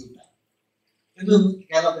ടിപ്പു സുൽത്താൻ. ഇന്ന്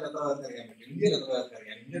കേരളത്തിൽ എത്ര പേർക്ക് അറിയാൻ പറ്റും? ഇന്ത്യയിൽ എത്ര പേർക്ക്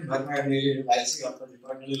അറിയാം? ഇന്ത്യൻ ഭരണഘടനയിൽ വരച്ചു ചേർത്ത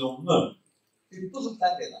ചിത്രങ്ങളിൽ ഒന്ന് ടിപ്പു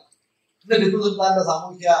സുൽത്താന്റേതാണ്. ഇന്ന് ടിപ്പു സുൽത്താന്റെ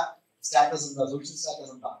സാമൂഹ്യ സ്റ്റാറ്റസ് എന്താ? സോഷ്യൽ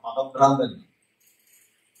സ്റ്റാറ്റസ് എന്താ? മതഭ്രാന്തൻ.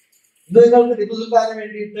 ഇന്ന് നിങ്ങൾക്ക് ടിപ്പു സുൽത്താന്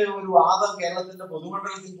വേണ്ടിയിട്ട് ഒരു വാദം കേരളത്തിന്റെ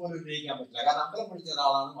പൊതുമണ്ഡലത്തിൽ പോലും ഉന്നയിക്കാൻ പറ്റില്ല. കാരണം അമ്പലം പിടിച്ച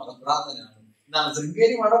ഒരാളാണ്, മതഭ്രാന്തനാണ് എന്നാണ്.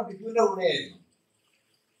 ശൃംഗേരി മഠം ടിപ്പുവിന്റെ കൂടെയായിരുന്നു.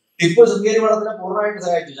 ടിപ്പു ശൃംഗേരി മഠത്തിനെ പൂർണ്ണമായിട്ട്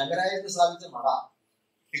സഹായിച്ചു. ശങ്കരാചാര്യ സ്ഥാപിച്ച മഠ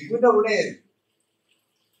ടിപ്പുവിന്റെ കൂടെയായിരുന്നു.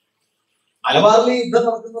 മലബാറിലെ യുദ്ധം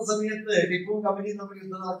നടക്കുന്ന സമയത്ത്, ടിപ്പുവും കമ്പനിയും തമ്മിൽ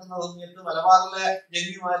യുദ്ധം നടക്കുന്ന സമയത്ത് മലബാറിലെ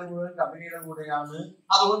ജന്മിമാര് മുഴുവൻ കമ്പനിയുടെ കൂടെയാണ്.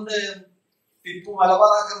 അതുകൊണ്ട് ടിപ്പു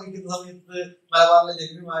മലബാർ ആക്രമിക്കുന്ന സമയത്ത് മലബാറിലെ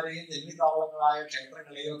ജന്മിമാരെയും ജന്മി താവളങ്ങളായ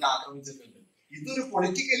ക്ഷേത്രങ്ങളെയും ഒക്കെ ആക്രമിച്ചിട്ടുണ്ട്. ഇതൊരു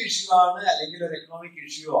പൊളിറ്റിക്കൽ ഇഷ്യൂ ആണ്, അല്ലെങ്കിൽ ഒരു എക്കണോമിക്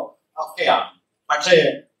ഇഷ്യൂ ഒക്കെയാണ്. പക്ഷേ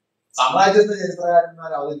സാമ്രാജ്യത്തെ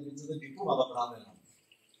ചരിത്രകാരന്മാർ അവതരിപ്പിച്ചത് ടിപ്പു മതഭ്രാന്തനാണ്.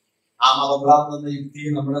 ആ മതഭ്രാന്ത് എന്ന യുക്തി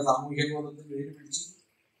നമ്മുടെ സാമൂഹ്യ ബോധത്തിൽ വേര് പിടിച്ചു.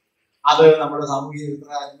 അത് നമ്മുടെ സാമൂഹ്യ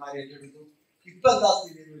ചരിത്രകാരന്മാരെ ഏറ്റെടുത്തു. ഇപ്പൊ എന്താ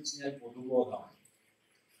സ്ഥിതി എന്ന് വെച്ച് കഴിഞ്ഞാൽ പൊതുബോധമാണ്.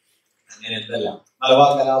 അങ്ങനെ എന്തല്ല,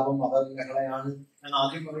 മലബാർ കലാപം മതലഹളയാണ് എന്ന്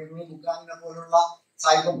ആദ്യം പറയുന്നത് ബുക്കാനിനെ പോലുള്ള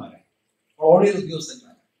സായിപ്പന്മാരാണ്, കൊളോണിയൽ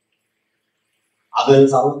ഉദ്യോഗസ്ഥന്മാരാണ്. അത്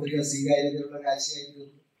സാർവത്രിക സ്വീകാര്യതയുള്ള രാശിയായി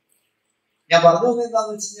തീർന്നു. ഞാൻ പറഞ്ഞു വന്നത്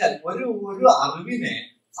എന്താന്ന് വെച്ച് കഴിഞ്ഞാൽ, ഒരു അറിവിനെ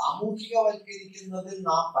സാമൂഹികവൽക്കരിക്കുന്നതിൽ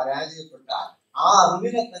നാം പരാജയപ്പെട്ടാൽ ആ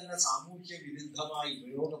അറിവിനെ തന്നെ സാമൂഹ്യ വിരുദ്ധമായി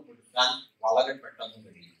ഉപയോഗപ്പെടുത്താൻ വളരെ പെട്ടെന്ന്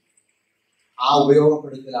കഴിയും. ആ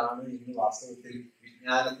ഉപയോഗപ്പെടുത്തലാണ് ഇന്ന് വാസ്തവത്തിൽ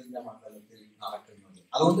വിജ്ഞാനത്തിന്റെ മണ്ഡലത്തിൽ നടക്കുന്നത്.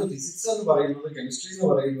 അതുകൊണ്ട് ഫിസിക്സ് എന്ന് പറയുന്നത്, കെമിസ്ട്രി എന്ന്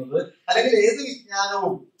പറയുന്നത്, അല്ലെങ്കിൽ ഏത്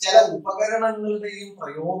വിജ്ഞാനവും ചില ഉപകരണങ്ങളുടെയും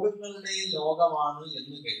പ്രയോഗങ്ങളുടെയും ലോകമാണ്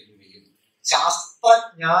എന്ന് കരുതുകയും,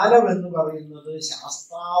 ശാസ്ത്രജ്ഞാനം എന്ന് പറയുന്നത്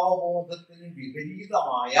ശാസ്ത്രാവബോധത്തിന്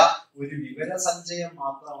വിപരീതമായ ഒരു വിവരസഞ്ചയം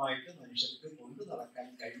മാത്രമായിട്ട് മനുഷ്യർക്ക് കൊണ്ടു നടക്കാൻ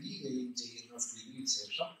കഴിയുകയും ചെയ്യുന്ന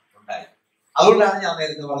സ്ഥിതിവിശേഷം ഉണ്ടായി. അതുകൊണ്ടാണ് ഞാൻ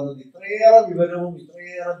നേരത്തെ പറഞ്ഞത്, ഇത്രയേറെ വിവരവും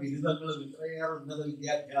ഇത്രയേറെ ബിരുദങ്ങളും ഇത്രയേറെ ഉന്നത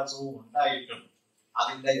വിദ്യാഭ്യാസവും ഉണ്ടായിട്ടും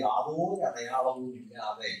അതിന്റെ യാതൊരു അടയാളവും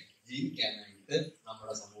ഇല്ലാതെ ജീവിക്കാനായിട്ട്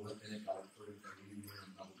നമ്മുടെ സമൂഹത്തിന് പലപ്പോഴും കഴിയുന്നു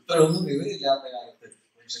എന്നത്. ഇത്രയൊന്നും വിവരമില്ലാത്ത കാലത്ത്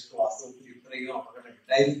മനുഷ്യർക്ക് വാസ്തവത്തിൽ ഇത്രയും അപകടം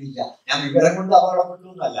ഉണ്ടായിരുന്നില്ല. ഞാൻ വിവരം കൊണ്ട് അപകടപ്പെട്ടു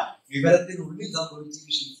എന്നല്ല, വിവരത്തിനുള്ളിൽ സംഭവിച്ച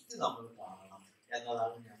ഈ ഷിഫ്റ്റ് നമ്മൾ കാണണം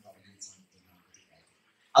എന്നതാണ് ഞാൻ പറയുന്നത്.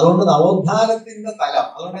 അതുകൊണ്ട് നവോത്ഥാനത്തിന്റെ തലം,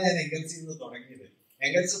 അതുകൊണ്ട് ഞാൻ എംഗൽസിൽ നിന്ന് തുടങ്ങിയത്.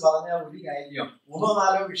 എംഗൽസ് പറഞ്ഞ ഒരു കാര്യം,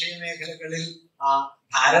 3-4 വിഷയമേഖലകളിൽ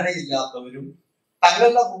ധാരണയില്ലാത്തവരും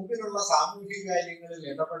തങ്ങളുടെ മുമ്പിലുള്ള സാമൂഹിക കാര്യങ്ങളിൽ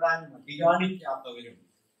ഇടപെടാൻ മടി കാണിക്കാത്തവരും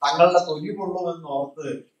തങ്ങളുടെ തൊലി കൊള്ളുമെന്നോർത്ത്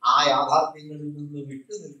ആ യാഥാർത്ഥ്യങ്ങളിൽ നിന്ന്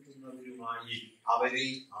വിട്ടു നിൽക്കുന്നവരുമായി അവരിൽ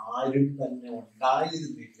ആരും തന്നെ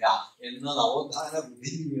ഉണ്ടായിരുന്നില്ല എന്ന് നവോത്ഥാന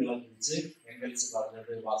ബുദ്ധിജീവികളെ കുറിച്ച് എംഗൽസ്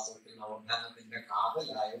പറഞ്ഞത് വാസ്തവത്തിൽ നവോത്ഥാനത്തിന്റെ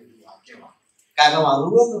കാതലായ ഒരു വാക്യമാണ്. കാരണം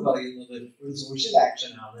അറിവെന്ന് പറയുന്നത് ഒരു സോഷ്യൽ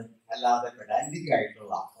ആക്ഷൻ ആണ്, അല്ലാതെ പെഡാന്റിക്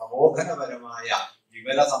ആയിട്ടുള്ള പ്രബോധനപരമായ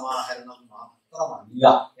വിവര സമാഹരണം മാത്രമല്ല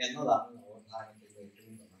എന്നതാണ് നവോത്ഥാനത്തിന്റെ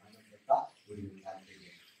ഏറ്റവും പ്രധാനപ്പെട്ട ഒരു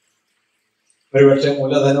താല്പര്യം. ഒരുപക്ഷെ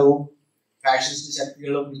മൂലധനവും ഫാഷിസ്റ്റ്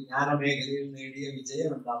ശക്തികളും വിജ്ഞാന മേഖലയിൽ നേടിയ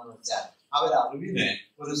വിജയം എന്താണെന്ന് വെച്ചാൽ അവർ അറിവിനെ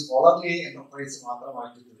ഒരു സ്കോളർലി എന്റർപ്രൈസ്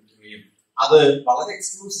മാത്രമാക്കി തീർക്കുകയും അത് വളരെ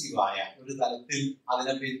എക്സ്ക്ലൂസീവായ ഒരു തലത്തിൽ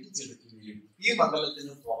അതിനെ പെരുപ്പിച്ചെടുക്കുകയും ഈ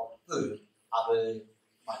മണ്ഡലത്തിന് പുറത്ത് അത്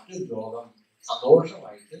മറ്റൊരു ലോകം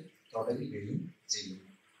സന്തോഷമായിട്ട് തുടരുകയും ചെയ്യുന്നു.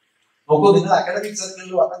 നോക്കൂ, നിങ്ങൾ അക്കാഡമിക്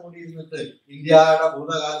സർക്കിളിൽ വട്ടം കൂടിയിരുന്നിട്ട് ഇന്ത്യയുടെ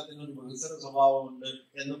ഭൂതകാലത്തിന് ഒരു മത്സര സ്വഭാവമുണ്ട്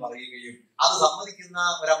എന്ന് പറയുകയും അത് സമ്മതിക്കുന്ന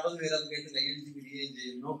ഒരു 50 പേര് അത് കേട്ട് കൈയടിച്ച് പിരിയുകയും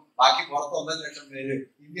ചെയ്യുന്നു. ബാക്കി പുറത്ത് 1.5 ലക്ഷം പേര്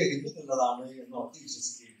ഇന്ത്യ ഹിന്ദുക്കളുടേതാണ് എന്ന് ഉറച്ചു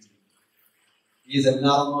വിശ്വസിക്കുകയും ചെയ്യുന്നു. ഈ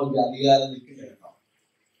സെമിനാറൊന്നും ഒരു അധികാരം നിൽക്കില്ല കേട്ടോ.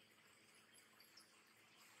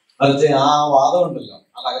 മറിച്ച് ആ വാദം ഉണ്ടല്ലോ,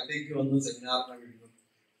 അതകത്തേക്ക് വന്ന് സെമിനാറിനെ വിടുന്നു.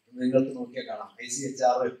 നിങ്ങൾക്ക് നോക്കിയാൽ കാണാം,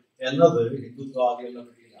 ICHR എന്നത് ഹിന്ദുത്വവാദികളുടെ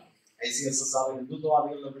പിടിയിലാണ്, ICSSR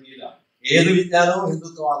ഹിന്ദുത്വവാദികളുടെ പിടിയിലാണ്, ഏത് വിജ്ഞാനവും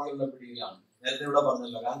ഹിന്ദുത്വവാദികളുടെ പിടിയിലാണ്. നേരത്തെ ഇവിടെ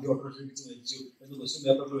പറഞ്ഞല്ലോ, ഗാന്ധി ഓട്ടോറിക്ഷ മരിച്ചു എന്ന് ക്വസ്റ്റ്യൻ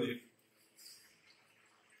പേപ്പറിൽ വരും.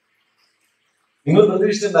 നിങ്ങൾ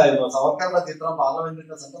പ്രതീക്ഷിച്ചിട്ടുണ്ടായിരുന്നോ സവർക്കറുടെ ചിത്രം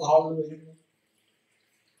പാർലമെന്റിന്റെ സെൻട്രൽ ഹാളിൽ വരുന്നു?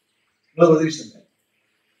 നിങ്ങൾ പ്രതീക്ഷിച്ചിട്ടുണ്ടായിരുന്നു?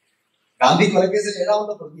 ഗാന്ധി കൊലക്കേസിൽ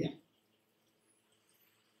 7ാമത്തെ പ്രതിയാണ്.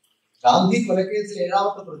 ഗാന്ധി കൊലക്കേസിൽ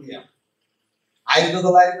 7ാമത്തെ പ്രതിയാണ്.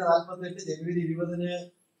 1948 ജനുവരി 20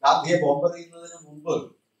 ഗാന്ധിയെ ബോംബെറിയുന്നതിന് മുമ്പ്,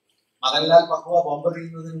 മദൻലാൽ പഖ്വ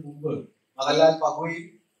ബോംബെറിയുന്നതിന് മുമ്പ് മദൻലാൽ പഖ്വയും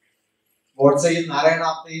ഗോഡ്സെയും നാരായണ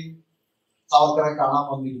ആപ്തയും സവർക്കറെ കാണാൻ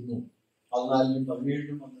വന്നിരുന്നു. 14-നും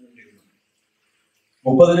 17-നും വന്നിരുന്നു.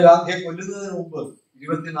 30-ന് ഗാന്ധിയെ കൊല്ലുന്നതിന് മുമ്പ്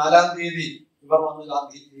 24-ാം തീയതി ഇവർ വന്ന്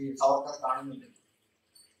സവർക്കർ കാണുന്നുണ്ട്.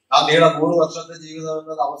 ഗാന്ധിയുടെ 100 വർഷത്തെ ജീവിതം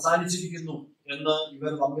എന്നത് അവസാനിച്ചിരിക്കുന്നു എന്ന്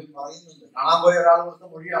ഇവർ തമ്മിൽ പറയുന്നുണ്ട്. കാണാൻ പോയ ഒരാൾ കൊടുത്ത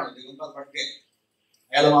മൊഴിയാണ് ദിഗംബർ ഭട്കെ.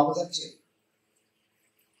 അയാൾ മാപ്പസാക്ഷിയായി.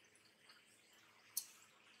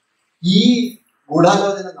 ഈ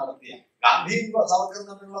ഗൂഢാലോചന നടത്തിയ ഗാന്ധിയും സവർക്കറും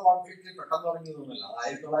തമ്മിലുള്ള കോൺഫ്ലിക്റ്റ് പെട്ടെന്ന് തുടങ്ങിയതൊന്നുമല്ല.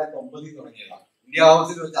 1909 തുടങ്ങിയതാണ്. ഇന്ത്യ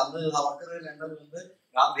ഹൗസിൽ വെച്ച് അന്ന് സവർക്കർ ലണ്ടനിൽ നിന്ന്,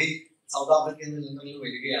 ഗാന്ധി സൗത്ത് ആഫ്രിക്കയിൽ നിന്ന് ലണ്ടനിൽ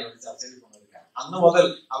വരികയാണ് ചർച്ചയിൽ പങ്കെടുക്കാൻ. അന്ന് മുതൽ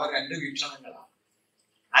അവർ 2 വീക്ഷണങ്ങളാണ്.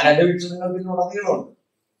 ആ 2 വീക്ഷണങ്ങൾ പിന്നെ ഉടനീളമുണ്ട്.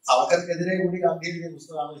 സവർക്കർക്കെതിരെ കൂടി ഗാന്ധി എഴുതിയ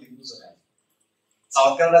പുസ്തകമാണ് ഹിന്ദു സ്വരാജ്.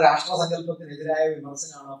 സവർക്കറുടെ രാഷ്ട്രസങ്കല്പത്തിനെതിരായ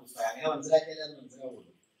വിമർശനമാണ് ആ പുസ്തകം. അങ്ങനെ മനസ്സിലാക്കിയാലേ അത്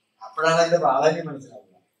മനസ്സിലാവുള്ളൂ. അപ്പോഴാണ് അതിന്റെ പ്രാധാന്യം മനസ്സിലാവുക.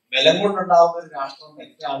 ബലം കൊണ്ടുണ്ടാവുന്ന ഒരു രാഷ്ട്രം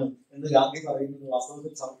തെറ്റാണ് എന്ന് ഗാന്ധി പറയുന്നത്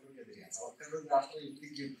വാസ്തവത്തിൽ സവർക്കർക്കെതിരെയാണ്. സവർക്കറുടെ ഒരു രാഷ്ട്ര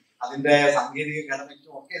യുക്തിക്കും അതിന്റെ സാങ്കേതിക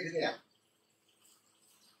ഘടനയ്ക്കും ഒക്കെ എതിരെയാണ്.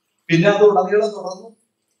 പിന്നെ അത് ഉടനീളം തുടർന്നു.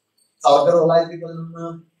 സവർക്കർ 1911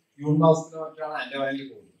 ജൂൺ മാസത്തിലോ മറ്റാണ് ആൻഡമാനിൽ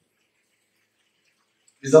പോകുന്നത്.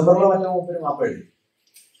 ഡിസംബറിലോ മറ്റോ മൂപ്പര് മാപ്പ എഴുതി.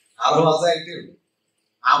 6 മാസമായിട്ടേ ഉള്ളൂ.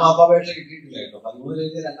 ആ മാപ്പാപേക്ഷ കിട്ടിയിട്ടില്ല കേട്ടോ. 13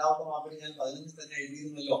 എഴുതിയ 2ാമത്തെ മാപ്പിന് ഞാൻ 15 തന്നെ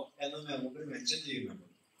എഴുതിയിരുന്നല്ലോ എന്ന് മൂപ്പര് മെൻഷൻ ചെയ്യുന്നുണ്ട്.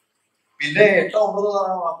 പിന്നെ 8-9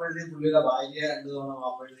 തവണ മാപ്പെഴുതി. പുള്ളിയുടെ ഭാര്യ 2 തവണ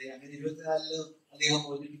മാപ്പെഴുതി. അങ്ങനെ 24-ല് അദ്ദേഹം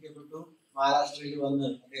മോചിപ്പിക്കപ്പെട്ടു. മഹാരാഷ്ട്രയിൽ വന്ന്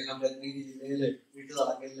അദ്ദേഹം രത്നഗിരി ജില്ലയില് വീട്ടു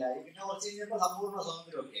തടങ്കലിലായി. പിന്നെ കുറച്ച് കഴിഞ്ഞപ്പോൾ സമ്പൂർണ്ണ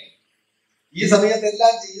സ്വാതന്ത്ര്യമൊക്കെയായി. ഈ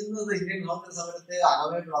സമയത്തെല്ലാം ചെയ്യുന്നത് ഇന്ത്യൻ സ്വാതന്ത്ര്യ സമരത്തെ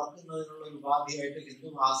അകമേ വളർത്തുന്നതിനുള്ള ഒരു ഉപാധിയായിട്ട് ഹിന്ദു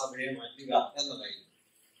മഹാസഭയെ മാറ്റുക എന്നതായിരുന്നു.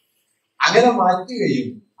 അങ്ങനെ മാറ്റുകയും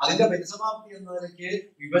അതിന്റെ പരിസമാപ്തി എന്ന നിലയ്ക്ക്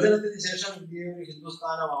വിഭജനത്തിന് ശേഷം ഇന്ത്യയെ ഒരു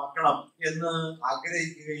ഹിന്ദുസ്ഥാനമാക്കണം എന്ന്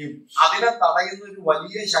ആഗ്രഹിക്കുകയും അതിനെ തടയുന്ന ഒരു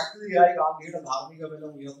വലിയ ശക്തിയായി ഗാന്ധിയുടെ ധാർമ്മിക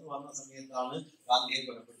ബലം ഉയർന്നു വന്ന സമയത്താണ് ഗാന്ധിയെ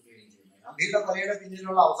കൊലപ്പെടുത്തുകയും ചെയ്യുന്നത്. ഗാന്ധിയുടെ കൊലയുടെ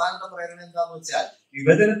പിന്നിലുള്ള അവസാനത്തെ പ്രേരണ എന്താന്ന് വെച്ചാൽ,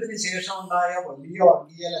 വിഭജനത്തിന് ശേഷം ഉണ്ടായ വലിയ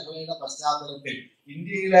വർഗീയ ലഹളയുടെ പശ്ചാത്തലത്തിൽ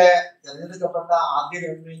ഇന്ത്യയിലെ തെരഞ്ഞെടുക്കപ്പെട്ട ആദ്യ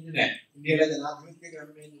ഗവൺമെന്റിനെ, ഇന്ത്യയിലെ ജനാധിപത്യ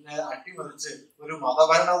ഗവൺമെന്റിനെ അട്ടിമറിച്ച് ഒരു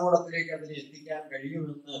മതഭരണകൂടത്തിലേക്ക് അതിനെ എത്തിക്കാൻ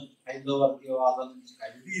കഴിയുമെന്ന് ഹൈന്ദവ വർഗീയവാദം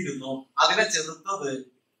കരുതിയിരുന്നു. അതിനെ ചെറുത്തത്,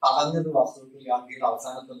 തടഞ്ഞത് വാസ്തവത്തിൽ ഗാന്ധിയുടെ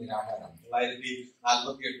അവസാനത്തെ നിരാഹാരമാണ്.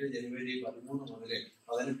 1948 ജനുവരി 13 മുതൽ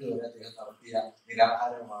 18 വരെ അദ്ദേഹം നടത്തിയ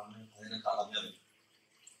നിരാഹാരമാണ് അതിനെ തടഞ്ഞത്.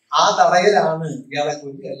 ആ തടയലാണ് ഇയാളെ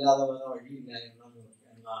കൊല്ലി അല്ലാതെ വേറെ വഴിയില്ല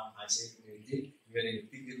എന്ന ആശയത്തിലേക്ക് ഇവരെ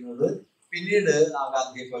എത്തിക്കുന്നത്. പിന്നീട് ആ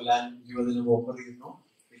ഗാന്ധിയെ കൊല്ലാൻ 20-ന് ബോംബെറിയുന്നു.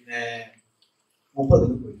 പിന്നെ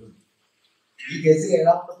 30-ന് കൊല്ലുന്നു. ഈ കേസിൽ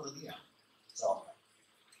 7ാമത്തെ പ്രതിയാണ് സവർക്കർ.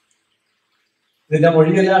 ഇതിന്റെ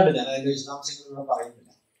മൊഴിയല്ലാണ്ട് ഞാൻ അതിന്റെ വിശദാംശങ്ങളിലൂടെ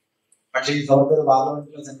പറയുന്നില്ല. പക്ഷെ ഈ സവർക്കർ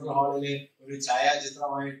പാർലമെന്റിലെ സെൻട്രൽ ഹാളിലെ ഒരു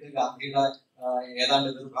ഛായാചിത്രമായിട്ട് ഗാന്ധിയുടെ ഏതാണ്ട്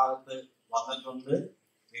എതിർഭാഗത്ത് വന്നിട്ടുണ്ട്.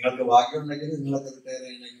 നിങ്ങൾക്ക് ഭാഗ്യമുണ്ടെങ്കിൽ നിങ്ങളെ റിട്ടയർ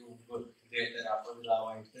ചെയ്യുന്നതിന് മുമ്പ് ഇദ്ദേഹത്തെ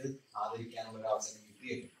രാഷ്ട്രപിതാവായിട്ട് ആദരിക്കാനുള്ള ഒരു അവസരം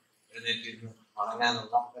കിട്ടിയേക്കും. എഴുന്നേറ്റിരുന്ന്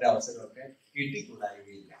വണങ്ങാനുള്ള ഒരവസരമൊക്കെ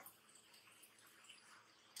കിട്ടിക്കൂടായികയില്ല.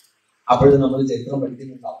 അപ്പോഴും നമ്മൾ ചരിത്രം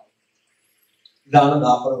പഠിക്കുന്നുണ്ടാവും. ഇതാണ്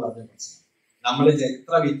ധാപ്പർ പറഞ്ഞ പ്രശ്നം. നമ്മൾ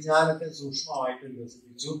ചരിത്ര വിജ്ഞാനത്തെ സൂക്ഷ്മമായിട്ട്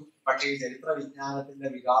വികസിപ്പിച്ചു. പക്ഷേ ഈ ചരിത്ര വിജ്ഞാനത്തിന്റെ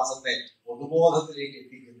വികാസത്തെ പൊതുബോധത്തിലേക്ക്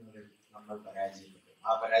എത്തിക്കുന്നതിൽ നമ്മൾ പരാജയപ്പെട്ടു.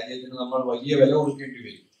 ആ പരാജയത്തിന് നമ്മൾ വലിയ വില കൊടുക്കേണ്ടി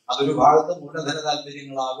വരും. അതൊരു ഭാഗത്ത് മൂലധന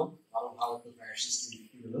താല്പര്യങ്ങളാകും, മറുഭാഗത്ത് ഫാഷിസ്റ്റ്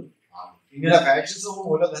രീതികളും ആകും. ഇങ്ങനെ ഫാഷിസവും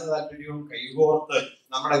മൂലധന താല്പര്യവും കൈകോർത്ത്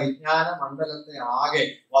നമ്മുടെ വിജ്ഞാന മണ്ഡലത്തെ ആകെ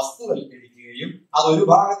വസ്തുവൽക്കരിക്കുകയും അതൊരു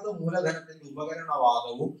ഭാഗത്ത് മൂലധനത്തിന്റെ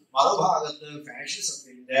ഉപകരണവാദവും മറുഭാഗത്ത്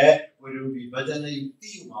ഫാഷിസത്തിന്റെ ഒരു വിഭജന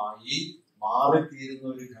യുക്തിയുമായി മാറിത്തീരുന്ന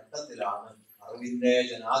ഒരു ഘട്ടത്തിലാണ് അറിവിന്റെ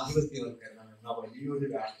ജനാധിപത്യവൽക്കരണം എന്ന വലിയൊരു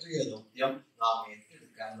രാഷ്ട്രീയ ദൗത്യം നാം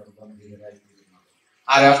ഏറ്റെടുക്കാൻ നിർബന്ധിതരായിത്തീരുന്നത്.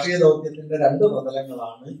 ആ രാഷ്ട്രീയ ദൗത്യത്തിന്റെ രണ്ട്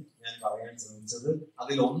പ്രതലങ്ങളാണ് ഞാൻ പറയാൻ ശ്രമിച്ചത്.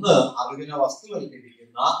 അതിലൊന്ന് അറിവിനെ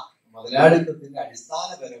വസ്തുവൽക്കരിക്കുന്ന മുതലാളിത്തത്തിന്റെ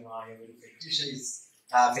അടിസ്ഥാനപരമായ ഒരു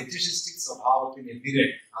ഫെറ്റിഷിസ്റ്റിക് സ്വഭാവത്തിനെതിരെ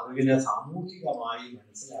അറിവിനെ സാമൂഹികമായി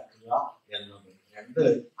മനസ്സിലാക്കുക എന്നത്. രണ്ട്,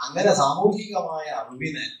 അങ്ങനെ സാമൂഹികമായ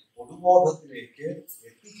അറിവിനെ പൊതുബോധത്തിലേക്ക്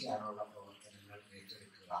എത്തിക്കാനുള്ള പ്രവർത്തനങ്ങൾ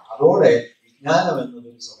ഏറ്റെടുക്കുക. അതോടെ വിജ്ഞാനം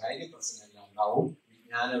എന്നതൊരു സ്വകാര്യ പ്രശ്നമല്ലാണ്ടാവും,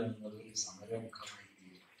 വിജ്ഞാനം എന്നതൊരു സമരമുഖമായി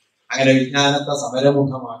തീരും. അങ്ങനെ വിജ്ഞാനത്തെ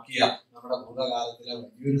സമരമുഖമാക്കിയ നമ്മുടെ ഭൂതകാലത്തിലെ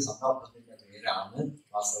വലിയൊരു സന്ദർഭത്തിന്റെ പേരാണ്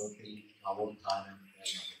വാസ്തവത്തിൽ നവോത്ഥാനം എന്നത്.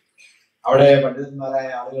 അവിടെ പണ്ഡിതന്മാരായ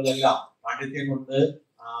ആളുകളെല്ലാം പാണ്ഡിത്യം കൊണ്ട്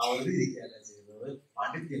ഒതുങ്ങിയിരിക്കുകയല്ല ചെയ്തത്,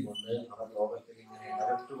 പാണ്ഡിത്യം കൊണ്ട് അവർ ലോകത്തിൽ ഇങ്ങനെ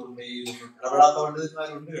ഇടപെട്ടുകൊണ്ടേയിരുന്നു. ഇടപെടാത്ത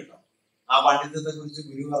പണ്ഡിതന്മാരുണ്ട് കേട്ടോ. ആ പാണ്ഡിത്യത്തെ കുറിച്ച്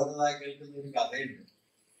ഗുരു പറഞ്ഞതായി കേൾക്കുന്ന ഒരു കഥയുണ്ട്.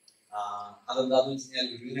 അതെന്താന്ന് വെച്ച് കഴിഞ്ഞാൽ,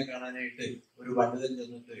 ഗുരുവിനെ കാണാനായിട്ട് ഒരു പണ്ഡിതൻ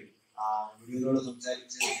ചെന്നിട്ട് ഗുരുവിനോട്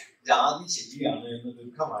സംസാരിച്ച് ജാതി ശരിയാണ് എന്ന്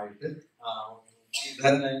ദുഃഖമായിട്ട്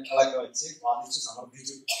ഉദ്ധരണങ്ങളൊക്കെ വെച്ച് വാദിച്ച്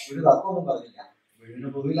സമർത്ഥിച്ചു. ഗുരു തർക്കമൊന്നും പറഞ്ഞില്ല. ഗുരുവിന്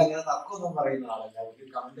പൊതുവിൽ അങ്ങനെ തർക്കമൊന്നും പറയുന്ന ആളല്ല, ഒരു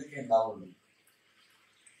കമന്റ് ഒക്കെ ഉണ്ടാവുള്ളൂ.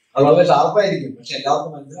 അത് വളരെ ഷാർപ്പായിരിക്കും, പക്ഷെ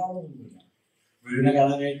എല്ലാവർക്കും മനസ്സിലാവുന്നൊന്നുമില്ല. ഗുരുവിനെ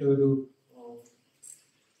കാണാനായിട്ട് ഒരു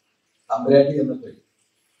തമ്പുരാട്ടി ചെന്നിട്ട്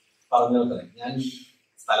പറഞ്ഞു നോക്കണേ, ഞാൻ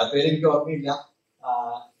സ്ഥലപ്പേര് എനിക്ക് ഓർമ്മയില്ല,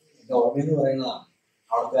 എന്റെ ഓർമ്മയെന്ന് പറയുന്നതാണ്,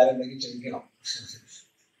 അവിടുത്തെ ആരുണ്ടെങ്കിൽ ക്ഷമിക്കണം.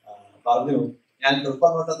 പറഞ്ഞു, ഞാൻ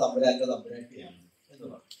തൃപ്പങ്ങോട്ട തമ്പുരാന്റെ തമ്പുരാട്ടിയാണ് എന്ന്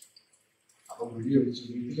പറഞ്ഞു. അപ്പൊ ഗുരു ചോദിച്ചു,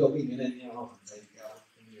 വീട്ടിലൊക്കെ ഇങ്ങനെ തന്നെയാണോ സംസാരിക്കാറ്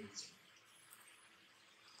എന്ന് ചോദിച്ചു.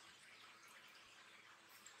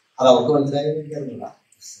 അത് അവർക്ക് മനസ്സിലായെന്ന് എനിക്കറിയില്ല.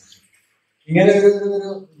 ഇങ്ങനെ ഒരു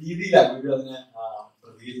രീതിയിലാണ് ഗുരു അതിനെ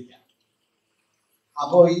പ്രതികരിക്കാം.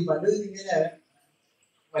 അപ്പോ ഈ പണ്ഡിതൻ ഇങ്ങനെ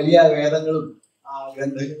വലിയ വേദങ്ങളും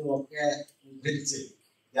ഗ്രന്ഥങ്ങളും ഒക്കെ ഉദ്ധരിച്ച്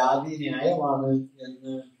ജാതി ന്യായമാണ്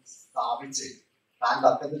എന്ന് സ്ഥാപിച്ച് താൻ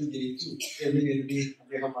തർക്കത്തിൽ ജയിച്ചു എന്ന് കരുതി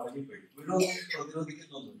അദ്ദേഹം മടങ്ങിപ്പോയി. ഗുരു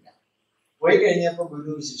പ്രതിരോധിക്കുന്നൊന്നുമില്ല. പോയി കഴിഞ്ഞപ്പോ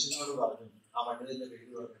ഗുരു ശിഷ്യനോട് പറഞ്ഞു, ആ പണ്ഡിതന്റെ പേര്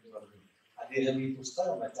പറഞ്ഞിട്ട് പറഞ്ഞു, അദ്ദേഹം ഈ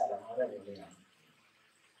പുസ്തകം വെച്ച അലമാര പോലെയാണ്.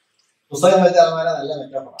 പുസ്തകം വെച്ച അലമാര നല്ല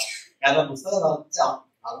മെറ്റഫറാണ്. കാരണം പുസ്തകം നിറച്ച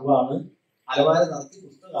അറിവാണ്, അലമാര നിറച്ച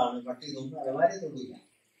പുസ്തകമാണ്. പക്ഷെ ഇതൊന്നും അലമാരയിൽ തൊടില്ല.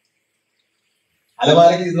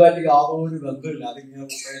 അലമാരയ്ക്ക് ഇതുമായിട്ട് യാതൊരു ബന്ധമില്ല. അതിങ്ങനെ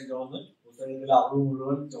പുസ്തകം ചോന്ന്, പുസ്തകത്തിലെ അറിവ്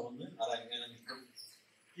മുഴുവൻ ചോന്ന് അതങ്ങനെ നിൽക്കും.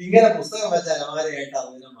 ഇങ്ങനെ പുസ്തകം വെച്ച അലമാരയായിട്ട്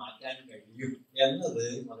അറിവിനെ മാറ്റാൻ കഴിയും എന്നത്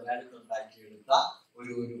മുതലാളിത്തം ഉണ്ടാക്കിയെടുത്ത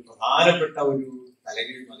ഒരു പ്രധാനപ്പെട്ട ഒരു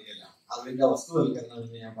തലകീഴ് മതിയല്ല. അറിവിന്റെ വസ്തുവൽക്കരണം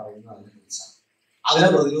എന്ന് ഞാൻ പറയുന്നത് അതിനെ കുറിച്ചാണ്. അതിനെ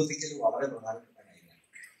പ്രതിരോധിക്കൽ വളരെ പ്രധാനപ്പെട്ട കാര്യമാണ്.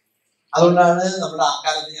 അതുകൊണ്ടാണ് നമ്മുടെ ആ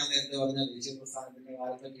കാലത്ത് ഞാൻ നേരത്തെ പറഞ്ഞ ദേശീയ പ്രസ്ഥാനത്തിന്റെ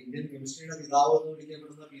കാലത്ത് ഇന്ത്യൻ കെമിസ്ട്രിയുടെ പിതാവ് എന്ന്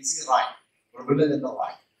വിളിക്കപ്പെടുന്ന PC റായ്, പ്രഫുല്ലചന്ദ്ര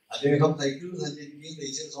റായ്, അദ്ദേഹം സൈക്കിളിൽ സഞ്ചരിക്കുകയും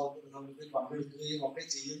ദേശീയ സ്വാതന്ത്ര്യ സമരത്തിൽ പങ്കെടുക്കുകയും ഒക്കെ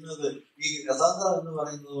ചെയ്യുന്നത് ഈ രസാന്തരം എന്ന്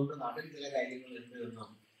പറയുന്നത് കൊണ്ട് നാട്ടിൽ ചില കാര്യങ്ങളുണ്ട് എന്നും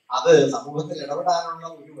അത് സമൂഹത്തിൽ ഇടപെടാനുള്ള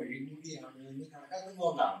ഒരു വഴി കൂടിയാണ് എന്ന്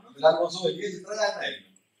കണക്കാക്കുന്നതുകൊണ്ടാണ്. നന്ദലാൽ ബോസ് വലിയ ചിത്രകാരനായിരുന്നു.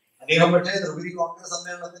 അദ്ദേഹം പക്ഷേ ത്രിപുരി കോൺഗ്രസ്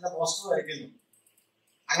സമ്മേളനത്തിന്റെ പോസ്റ്റർ വരയ്ക്കുന്നു.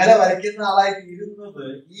 അങ്ങനെ വരയ്ക്കുന്ന ആളായി തീരുന്നത്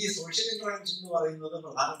ഈ സോഷ്യൽ ഇന്റർവെൻഷൻ എന്ന് പറയുന്നത്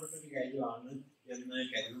പ്രധാനപ്പെട്ട ഒരു കാര്യമാണ് എന്ന്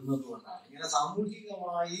കരുതുന്നത് കൊണ്ടാണ്. ഇങ്ങനെ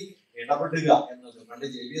സാമൂഹികമായി ഇടപെടുക എന്നത്. പണ്ട്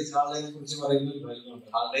JBS ഹാൾഡേനെ കുറിച്ച് പറയുന്ന ഒരു ബന്ധമുണ്ട്.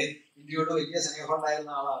 ഹാൾഡേ ഇന്ത്യയോട് വലിയ സ്നേഹം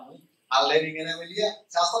ഉണ്ടായിരുന്ന ആളാണ്. ഹാൾഡേൻ ഇങ്ങനെ വലിയ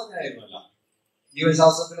ശാസ്ത്രജ്ഞനായിരുന്നല്ല,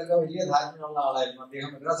 ജീവശാസ്ത്രത്തിലൊക്കെ വലിയ ധാരണയുള്ള ആളായിരുന്നു. അദ്ദേഹം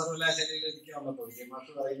മദ്രാസ് സർവകലാശാലയിൽ ഒരിക്കൽ വന്നപ്പോൾ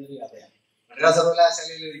മാഷ് പറയുന്ന ഒരു കഥയാണ്. മദ്രാസ്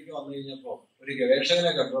സർവകലാശാലയിൽ ഒരിക്കൽ വന്നു കഴിഞ്ഞപ്പോൾ ഒരു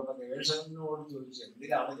ഗവേഷകനെ കണ്ടു. അപ്പൊ ഗവേഷകനോട് ചോദിച്ചു,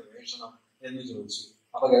 എന്തിനാണ് ഗവേഷണം എന്ന് ചോദിച്ചു.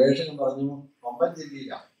 അപ്പൊ ഗവേഷകൻ പറഞ്ഞു, കൊമ്പൻ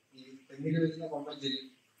ചെല്ലിയില്ല, ഈ തെങ്ങിൽ വരുന്ന കൊമ്പൻ ചെല്ലി.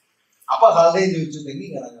 അപ്പൊ ഹാൾഡേൻ ചോദിച്ചു, തെങ്ങി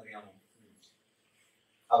കയറാൻ അറിയാമോ?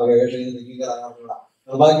 അപ്പൊ ഗവേഷകന് തെങ്ങി കയറാൻ അറിഞ്ഞൂടാ.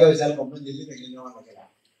 നിർഭാഗ്യവശാൽ കൊമ്പൻ ചെല്ലി തെങ്ങിനോളം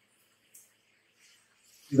വെക്കലാണ്.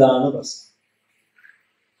 ഇതാണ് പ്രശ്നം.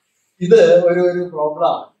 ഇത് ഒരു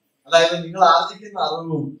പ്രോബ്ലമാണ്. അതായത് നിങ്ങൾ ആർജിക്കുന്ന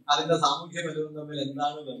അറിവും അതിന്റെ സാമൂഹ്യ ബലവും തമ്മിൽ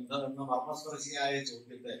എന്താണ് ബന്ധം എന്ന മർമ്മസ്പർശിയായ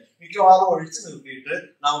ചോദ്യത്തെ മിക്കവാറും ഒഴിച്ചു നിർത്തിയിട്ട്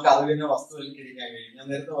നമുക്ക് അറിവിനെ വസ്തുവൽക്കരിക്കാൻ കഴിയും. ഞാൻ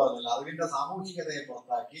നേരത്തെ പറഞ്ഞല്ലോ, അറിവിന്റെ സാമൂഹികതയെ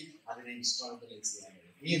പുറത്താക്കി അതിനെ ഇൻസ്ട്രുമെന്റലൈസ് ചെയ്യാൻ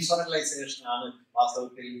കഴിയും. ഈ ഇൻസ്ട്രുമെന്റലൈസേഷൻ ആണ്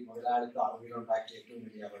വാസ്തവത്തിൽ മുതലാളിത്ത അറിവിലുണ്ടാക്കിയ ഏറ്റവും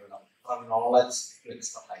വലിയ അപകടം. From knowledge to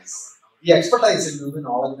expertise. ഈ എക്സ്പെർട്ടൈസിൽ നിന്ന്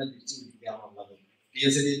നോളജിനെ തിരിച്ചു പിടിക്കുക എന്നുള്ളത്.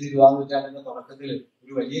 TS എലിയറ്റ് 20-ാം നൂറ്റാണ്ടിന്റെ തുടക്കത്തിൽ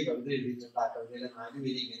ഒരു വലിയ കവിത എഴുതിയിട്ടുണ്ട്. ആ കവിതയിലെ 4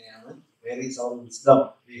 വരി ഇങ്ങനെയാണ്: Where is our wisdom?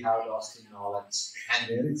 We have lost in knowledge. And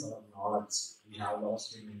where is our knowledge? We have lost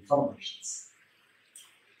in informations.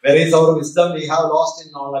 Where is our wisdom? We have lost in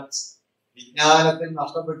knowledge. വിജ്ഞാനത്തിൽ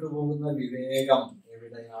നഷ്ടപ്പെട്ടു പോകുന്ന വിവേകം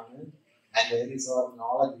എവിടെയാണ്? And where is our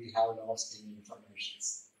knowledge? We have lost in informations.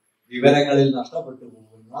 വിവരങ്ങളിൽ നഷ്ടപ്പെട്ടു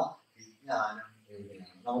പോകുന്ന വിജ്ഞാനം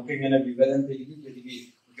എവിടെയാണ്? നമുക്കിങ്ങനെ വിവരം പെരുകി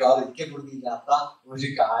ഇരിക്കപ്പെടുന്നില്ലാത്ത ഒരു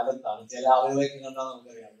കാലത്താണ്. ചില ആളുകളെയൊക്കെ കണ്ടാൽ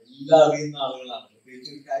നമുക്കറിയാം, എല്ലാം അറിയുന്ന ആളുകളാണ്. പ്രത്യേകിച്ച്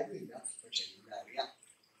ഒരു കാര്യമില്ല, പക്ഷെ എല്ലാം അറിയാം.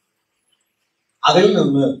 അതിൽ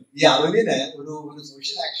നിന്ന് ഈ അറിവിനെ ഒരു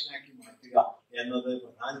സോഷ്യൽ ആക്ഷൻ ആക്കി മാറ്റുക എന്നത്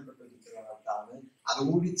പ്രധാനപ്പെട്ട ഒരു ഉത്തരവാദിത്തമാണ്.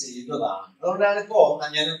 അതുകൂടി ചെയ്തതാണ്. അതുകൊണ്ടാണ് ഇപ്പോ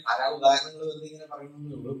ഞാൻ പല ഉദാഹരണങ്ങൾ ഇങ്ങനെ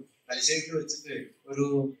പറയുന്നതേ ഉള്ളൂ. തലശ്ശേരിക്ക് വെച്ചിട്ട് ഒരു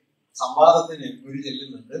സംവാദത്തിന് ഗുരു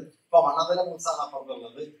ചെല്ലുന്നുണ്ട്. ഇപ്പൊ മണ്ണതല മൂസാണ്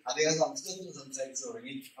അപ്പുറത്തുള്ളത്. അദ്ദേഹം സംസ്കൃതത്തിൽ സംസാരിച്ചു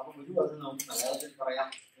തുടങ്ങി. അപ്പൊ ഗുരു പറഞ്ഞു, നമുക്ക് മലയാളത്തിൽ പറയാം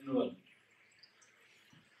എന്ന് പറഞ്ഞു.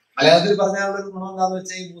 മലയാളത്തിൽ പറഞ്ഞാലുള്ള ഒരു ഗുണം എന്താന്ന്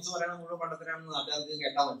വെച്ചാൽ ഈ മൂസ് പറയണ മുഴുവൻ പണ്ടത്തിനാണെന്ന് നാട്ടുകാർക്ക്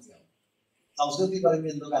കേട്ടാൽ മനസ്സിലാവും. സംസ്കൃതത്തിൽ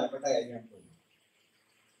പറയുമ്പോൾ എന്തോ കലപ്പെട്ട കാര്യമാണ് തോന്നുന്നു.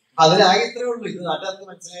 അപ്പൊ അതിനാകെ ഇത്രേ ഉള്ളൂ. ഇത് നാട്ടുകാർക്ക്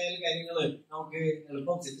മനസ്സിലായ കാര്യങ്ങള് നമുക്ക്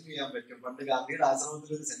എളുപ്പം സെറ്റിൽ ചെയ്യാൻ പറ്റും. പണ്ട് ഗാന്ധിയുടെ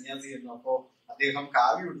ആശ്രമത്തിൽ ഒരു സന്യാസി ആയിരുന്നു. അപ്പോ അദ്ദേഹം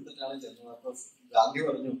കാവ്യം എടുത്തിട്ടാണ് ചെന്നത്. അപ്പൊ ഗാന്ധി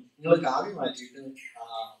പറഞ്ഞു, നിങ്ങൾ കാവ്യം മാറ്റിയിട്ട്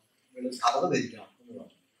കഥ ധരിക്കണം എന്ന്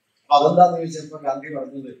പറഞ്ഞു. അപ്പൊ അതെന്താന്ന് ചോദിച്ചപ്പോ ഗാന്ധി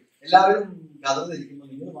പറഞ്ഞത്, എല്ലാവരും കഥ ധരിക്കുമ്പോൾ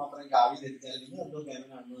നിങ്ങൾ മാത്രം കാവ്യം ധരിച്ചാൽ നിങ്ങൾ എന്തോ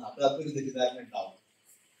കേരളമാണെന്ന് നാട്ടുകാർക്കൊരു തെറ്റിദ്ധാരണ ഉണ്ടാവും.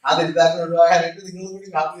 ആ തെറ്റിദ്ധാരണ ഒഴിവാക്കാനായിട്ട് നിങ്ങൾ കൂടി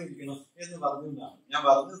കാവ്യം ധരിക്കണം എന്ന് പറഞ്ഞതാണ്. ഞാൻ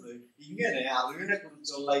പറഞ്ഞത്, ഇങ്ങനെ അറിവിനെ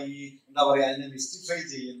കുറിച്ചുള്ള ഈ എന്താ പറയാ, അതിനെ മിസ്റ്റിഫൈ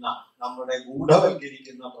ചെയ്യുന്ന, നമ്മുടെ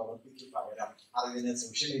ഗൂഢവൽക്കരിക്കുന്ന പ്രവൃത്തിക്ക് പകരം അറിവിനെ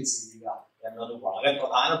സോഷ്യലൈസ് ചെയ്യുക എന്നത് വളരെ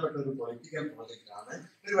പ്രധാനപ്പെട്ട ഒരു പൊളിറ്റിക്കൽ പ്രോജക്റ്റ് ആണ്.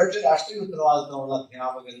 ഒരു പക്ഷേ രാഷ്ട്രീയ ഉത്തരവാദിത്തമുള്ള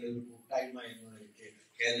അധ്യാപകരുടെ ഒരു കൂട്ടായ്മ എന്ന നിലയ്ക്ക്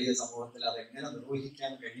കേരളീയ സമൂഹത്തിൽ അതെങ്ങനെ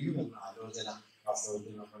നിർവഹിക്കാൻ കഴിയുമെന്ന ആലോചന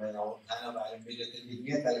വാസ്തവത്തിൽ നമ്മുടെ നവോത്ഥാന പാരമ്പര്യത്തിന്റെ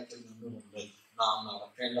ഇങ്ങേ തലത്തിൽ നിന്നുകൊണ്ട് നാം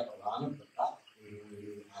നടക്കേണ്ട പ്രധാനപ്പെട്ട ഒരു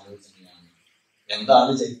ആലോചനയാണ്.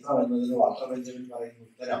 എന്താണ് ചരിത്രം എന്നതിന് വാൾട്ടർ ബെഞ്ചമിൻ പറയുന്ന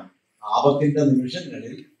ഉത്തരം, ആപത്തിന്റെ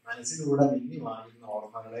നിമിഷങ്ങളിൽ മനസ്സിലൂടെ മിന്നി മാറുന്ന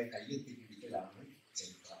ഓർമ്മകളെ കയ്യെത്തി പിടിക്കലാണ്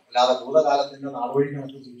ചരിത്രം. അല്ലാതെ ഭൂതകാലത്തിന്റെ നാൾവഴി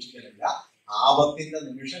കണക്ക് സൂക്ഷിക്കലല്ല. ആപത്തിന്റെ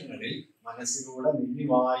നിമിഷങ്ങളിൽ മനസ്സിലൂടെ മിന്നി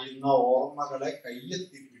മായുന്ന ഓർമ്മകളെ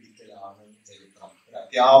കയ്യെത്തി പിടിക്കലാണ് ചരിത്രം. ഒരു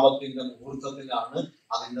അത്യാപത്തിന്റെ മുഹൂർത്തത്തിലാണ്,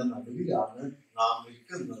 അതിന്റെ നടുവിലാണ് നാം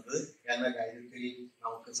നിൽക്കുന്നത് എന്ന കാര്യത്തിൽ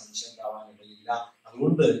നമുക്ക് സംശയം ഉണ്ടാവാനിടയില്ല.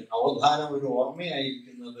 അതുകൊണ്ട് നവോത്ഥാനം ഒരു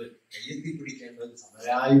ഓർമ്മയായിരിക്കുന്നത് കയ്യെത്തി പിടിക്കേണ്ട ഒരു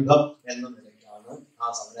സമരായുധം എന്ന നിലയ്ക്കാണ്. ആ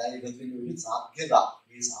സമരായുധത്തിന്റെ ഒരു സാധ്യത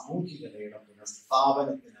ഈ സാമൂഹികതയുടെ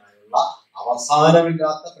പുനഃസ്ഥാപനത്തിനായുള്ള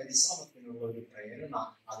അവസാനമില്ലാത്ത പരിശ്രമത്തിനുള്ള ഒരു പ്രേരണ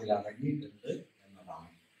അതിലടങ്ങിയിട്ടുണ്ട് എന്നതാണ്.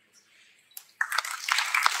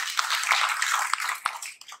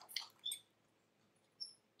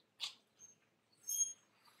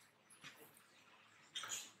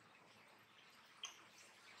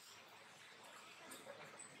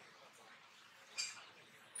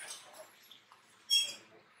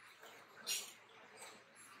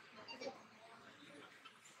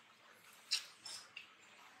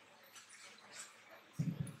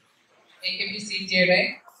 AKPCTയുടെ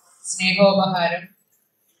സ്നേഹോപഹാരം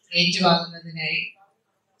ഏറ്റുവാങ്ങുന്നതിനായി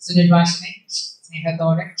സുനിൽ മാഷിനെ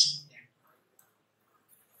സ്നേഹത്തോടെ ക്ഷണിക്കാം.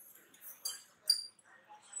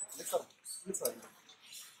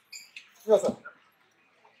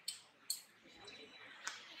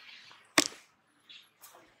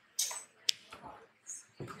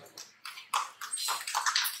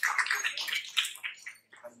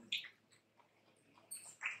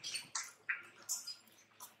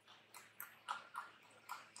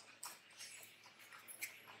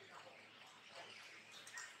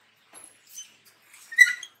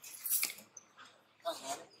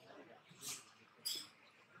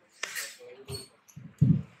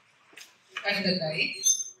 അടുത്തതായി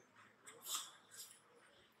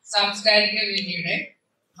സാംസ്കാരിക വേദിയുടെ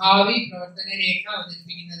ഭാവി പ്രവർത്തന രേഖ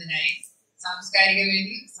അവതരിപ്പിക്കുന്നതിനായി സാംസ്കാരിക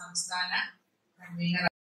വേദി സംസ്ഥാന കൺവീനർ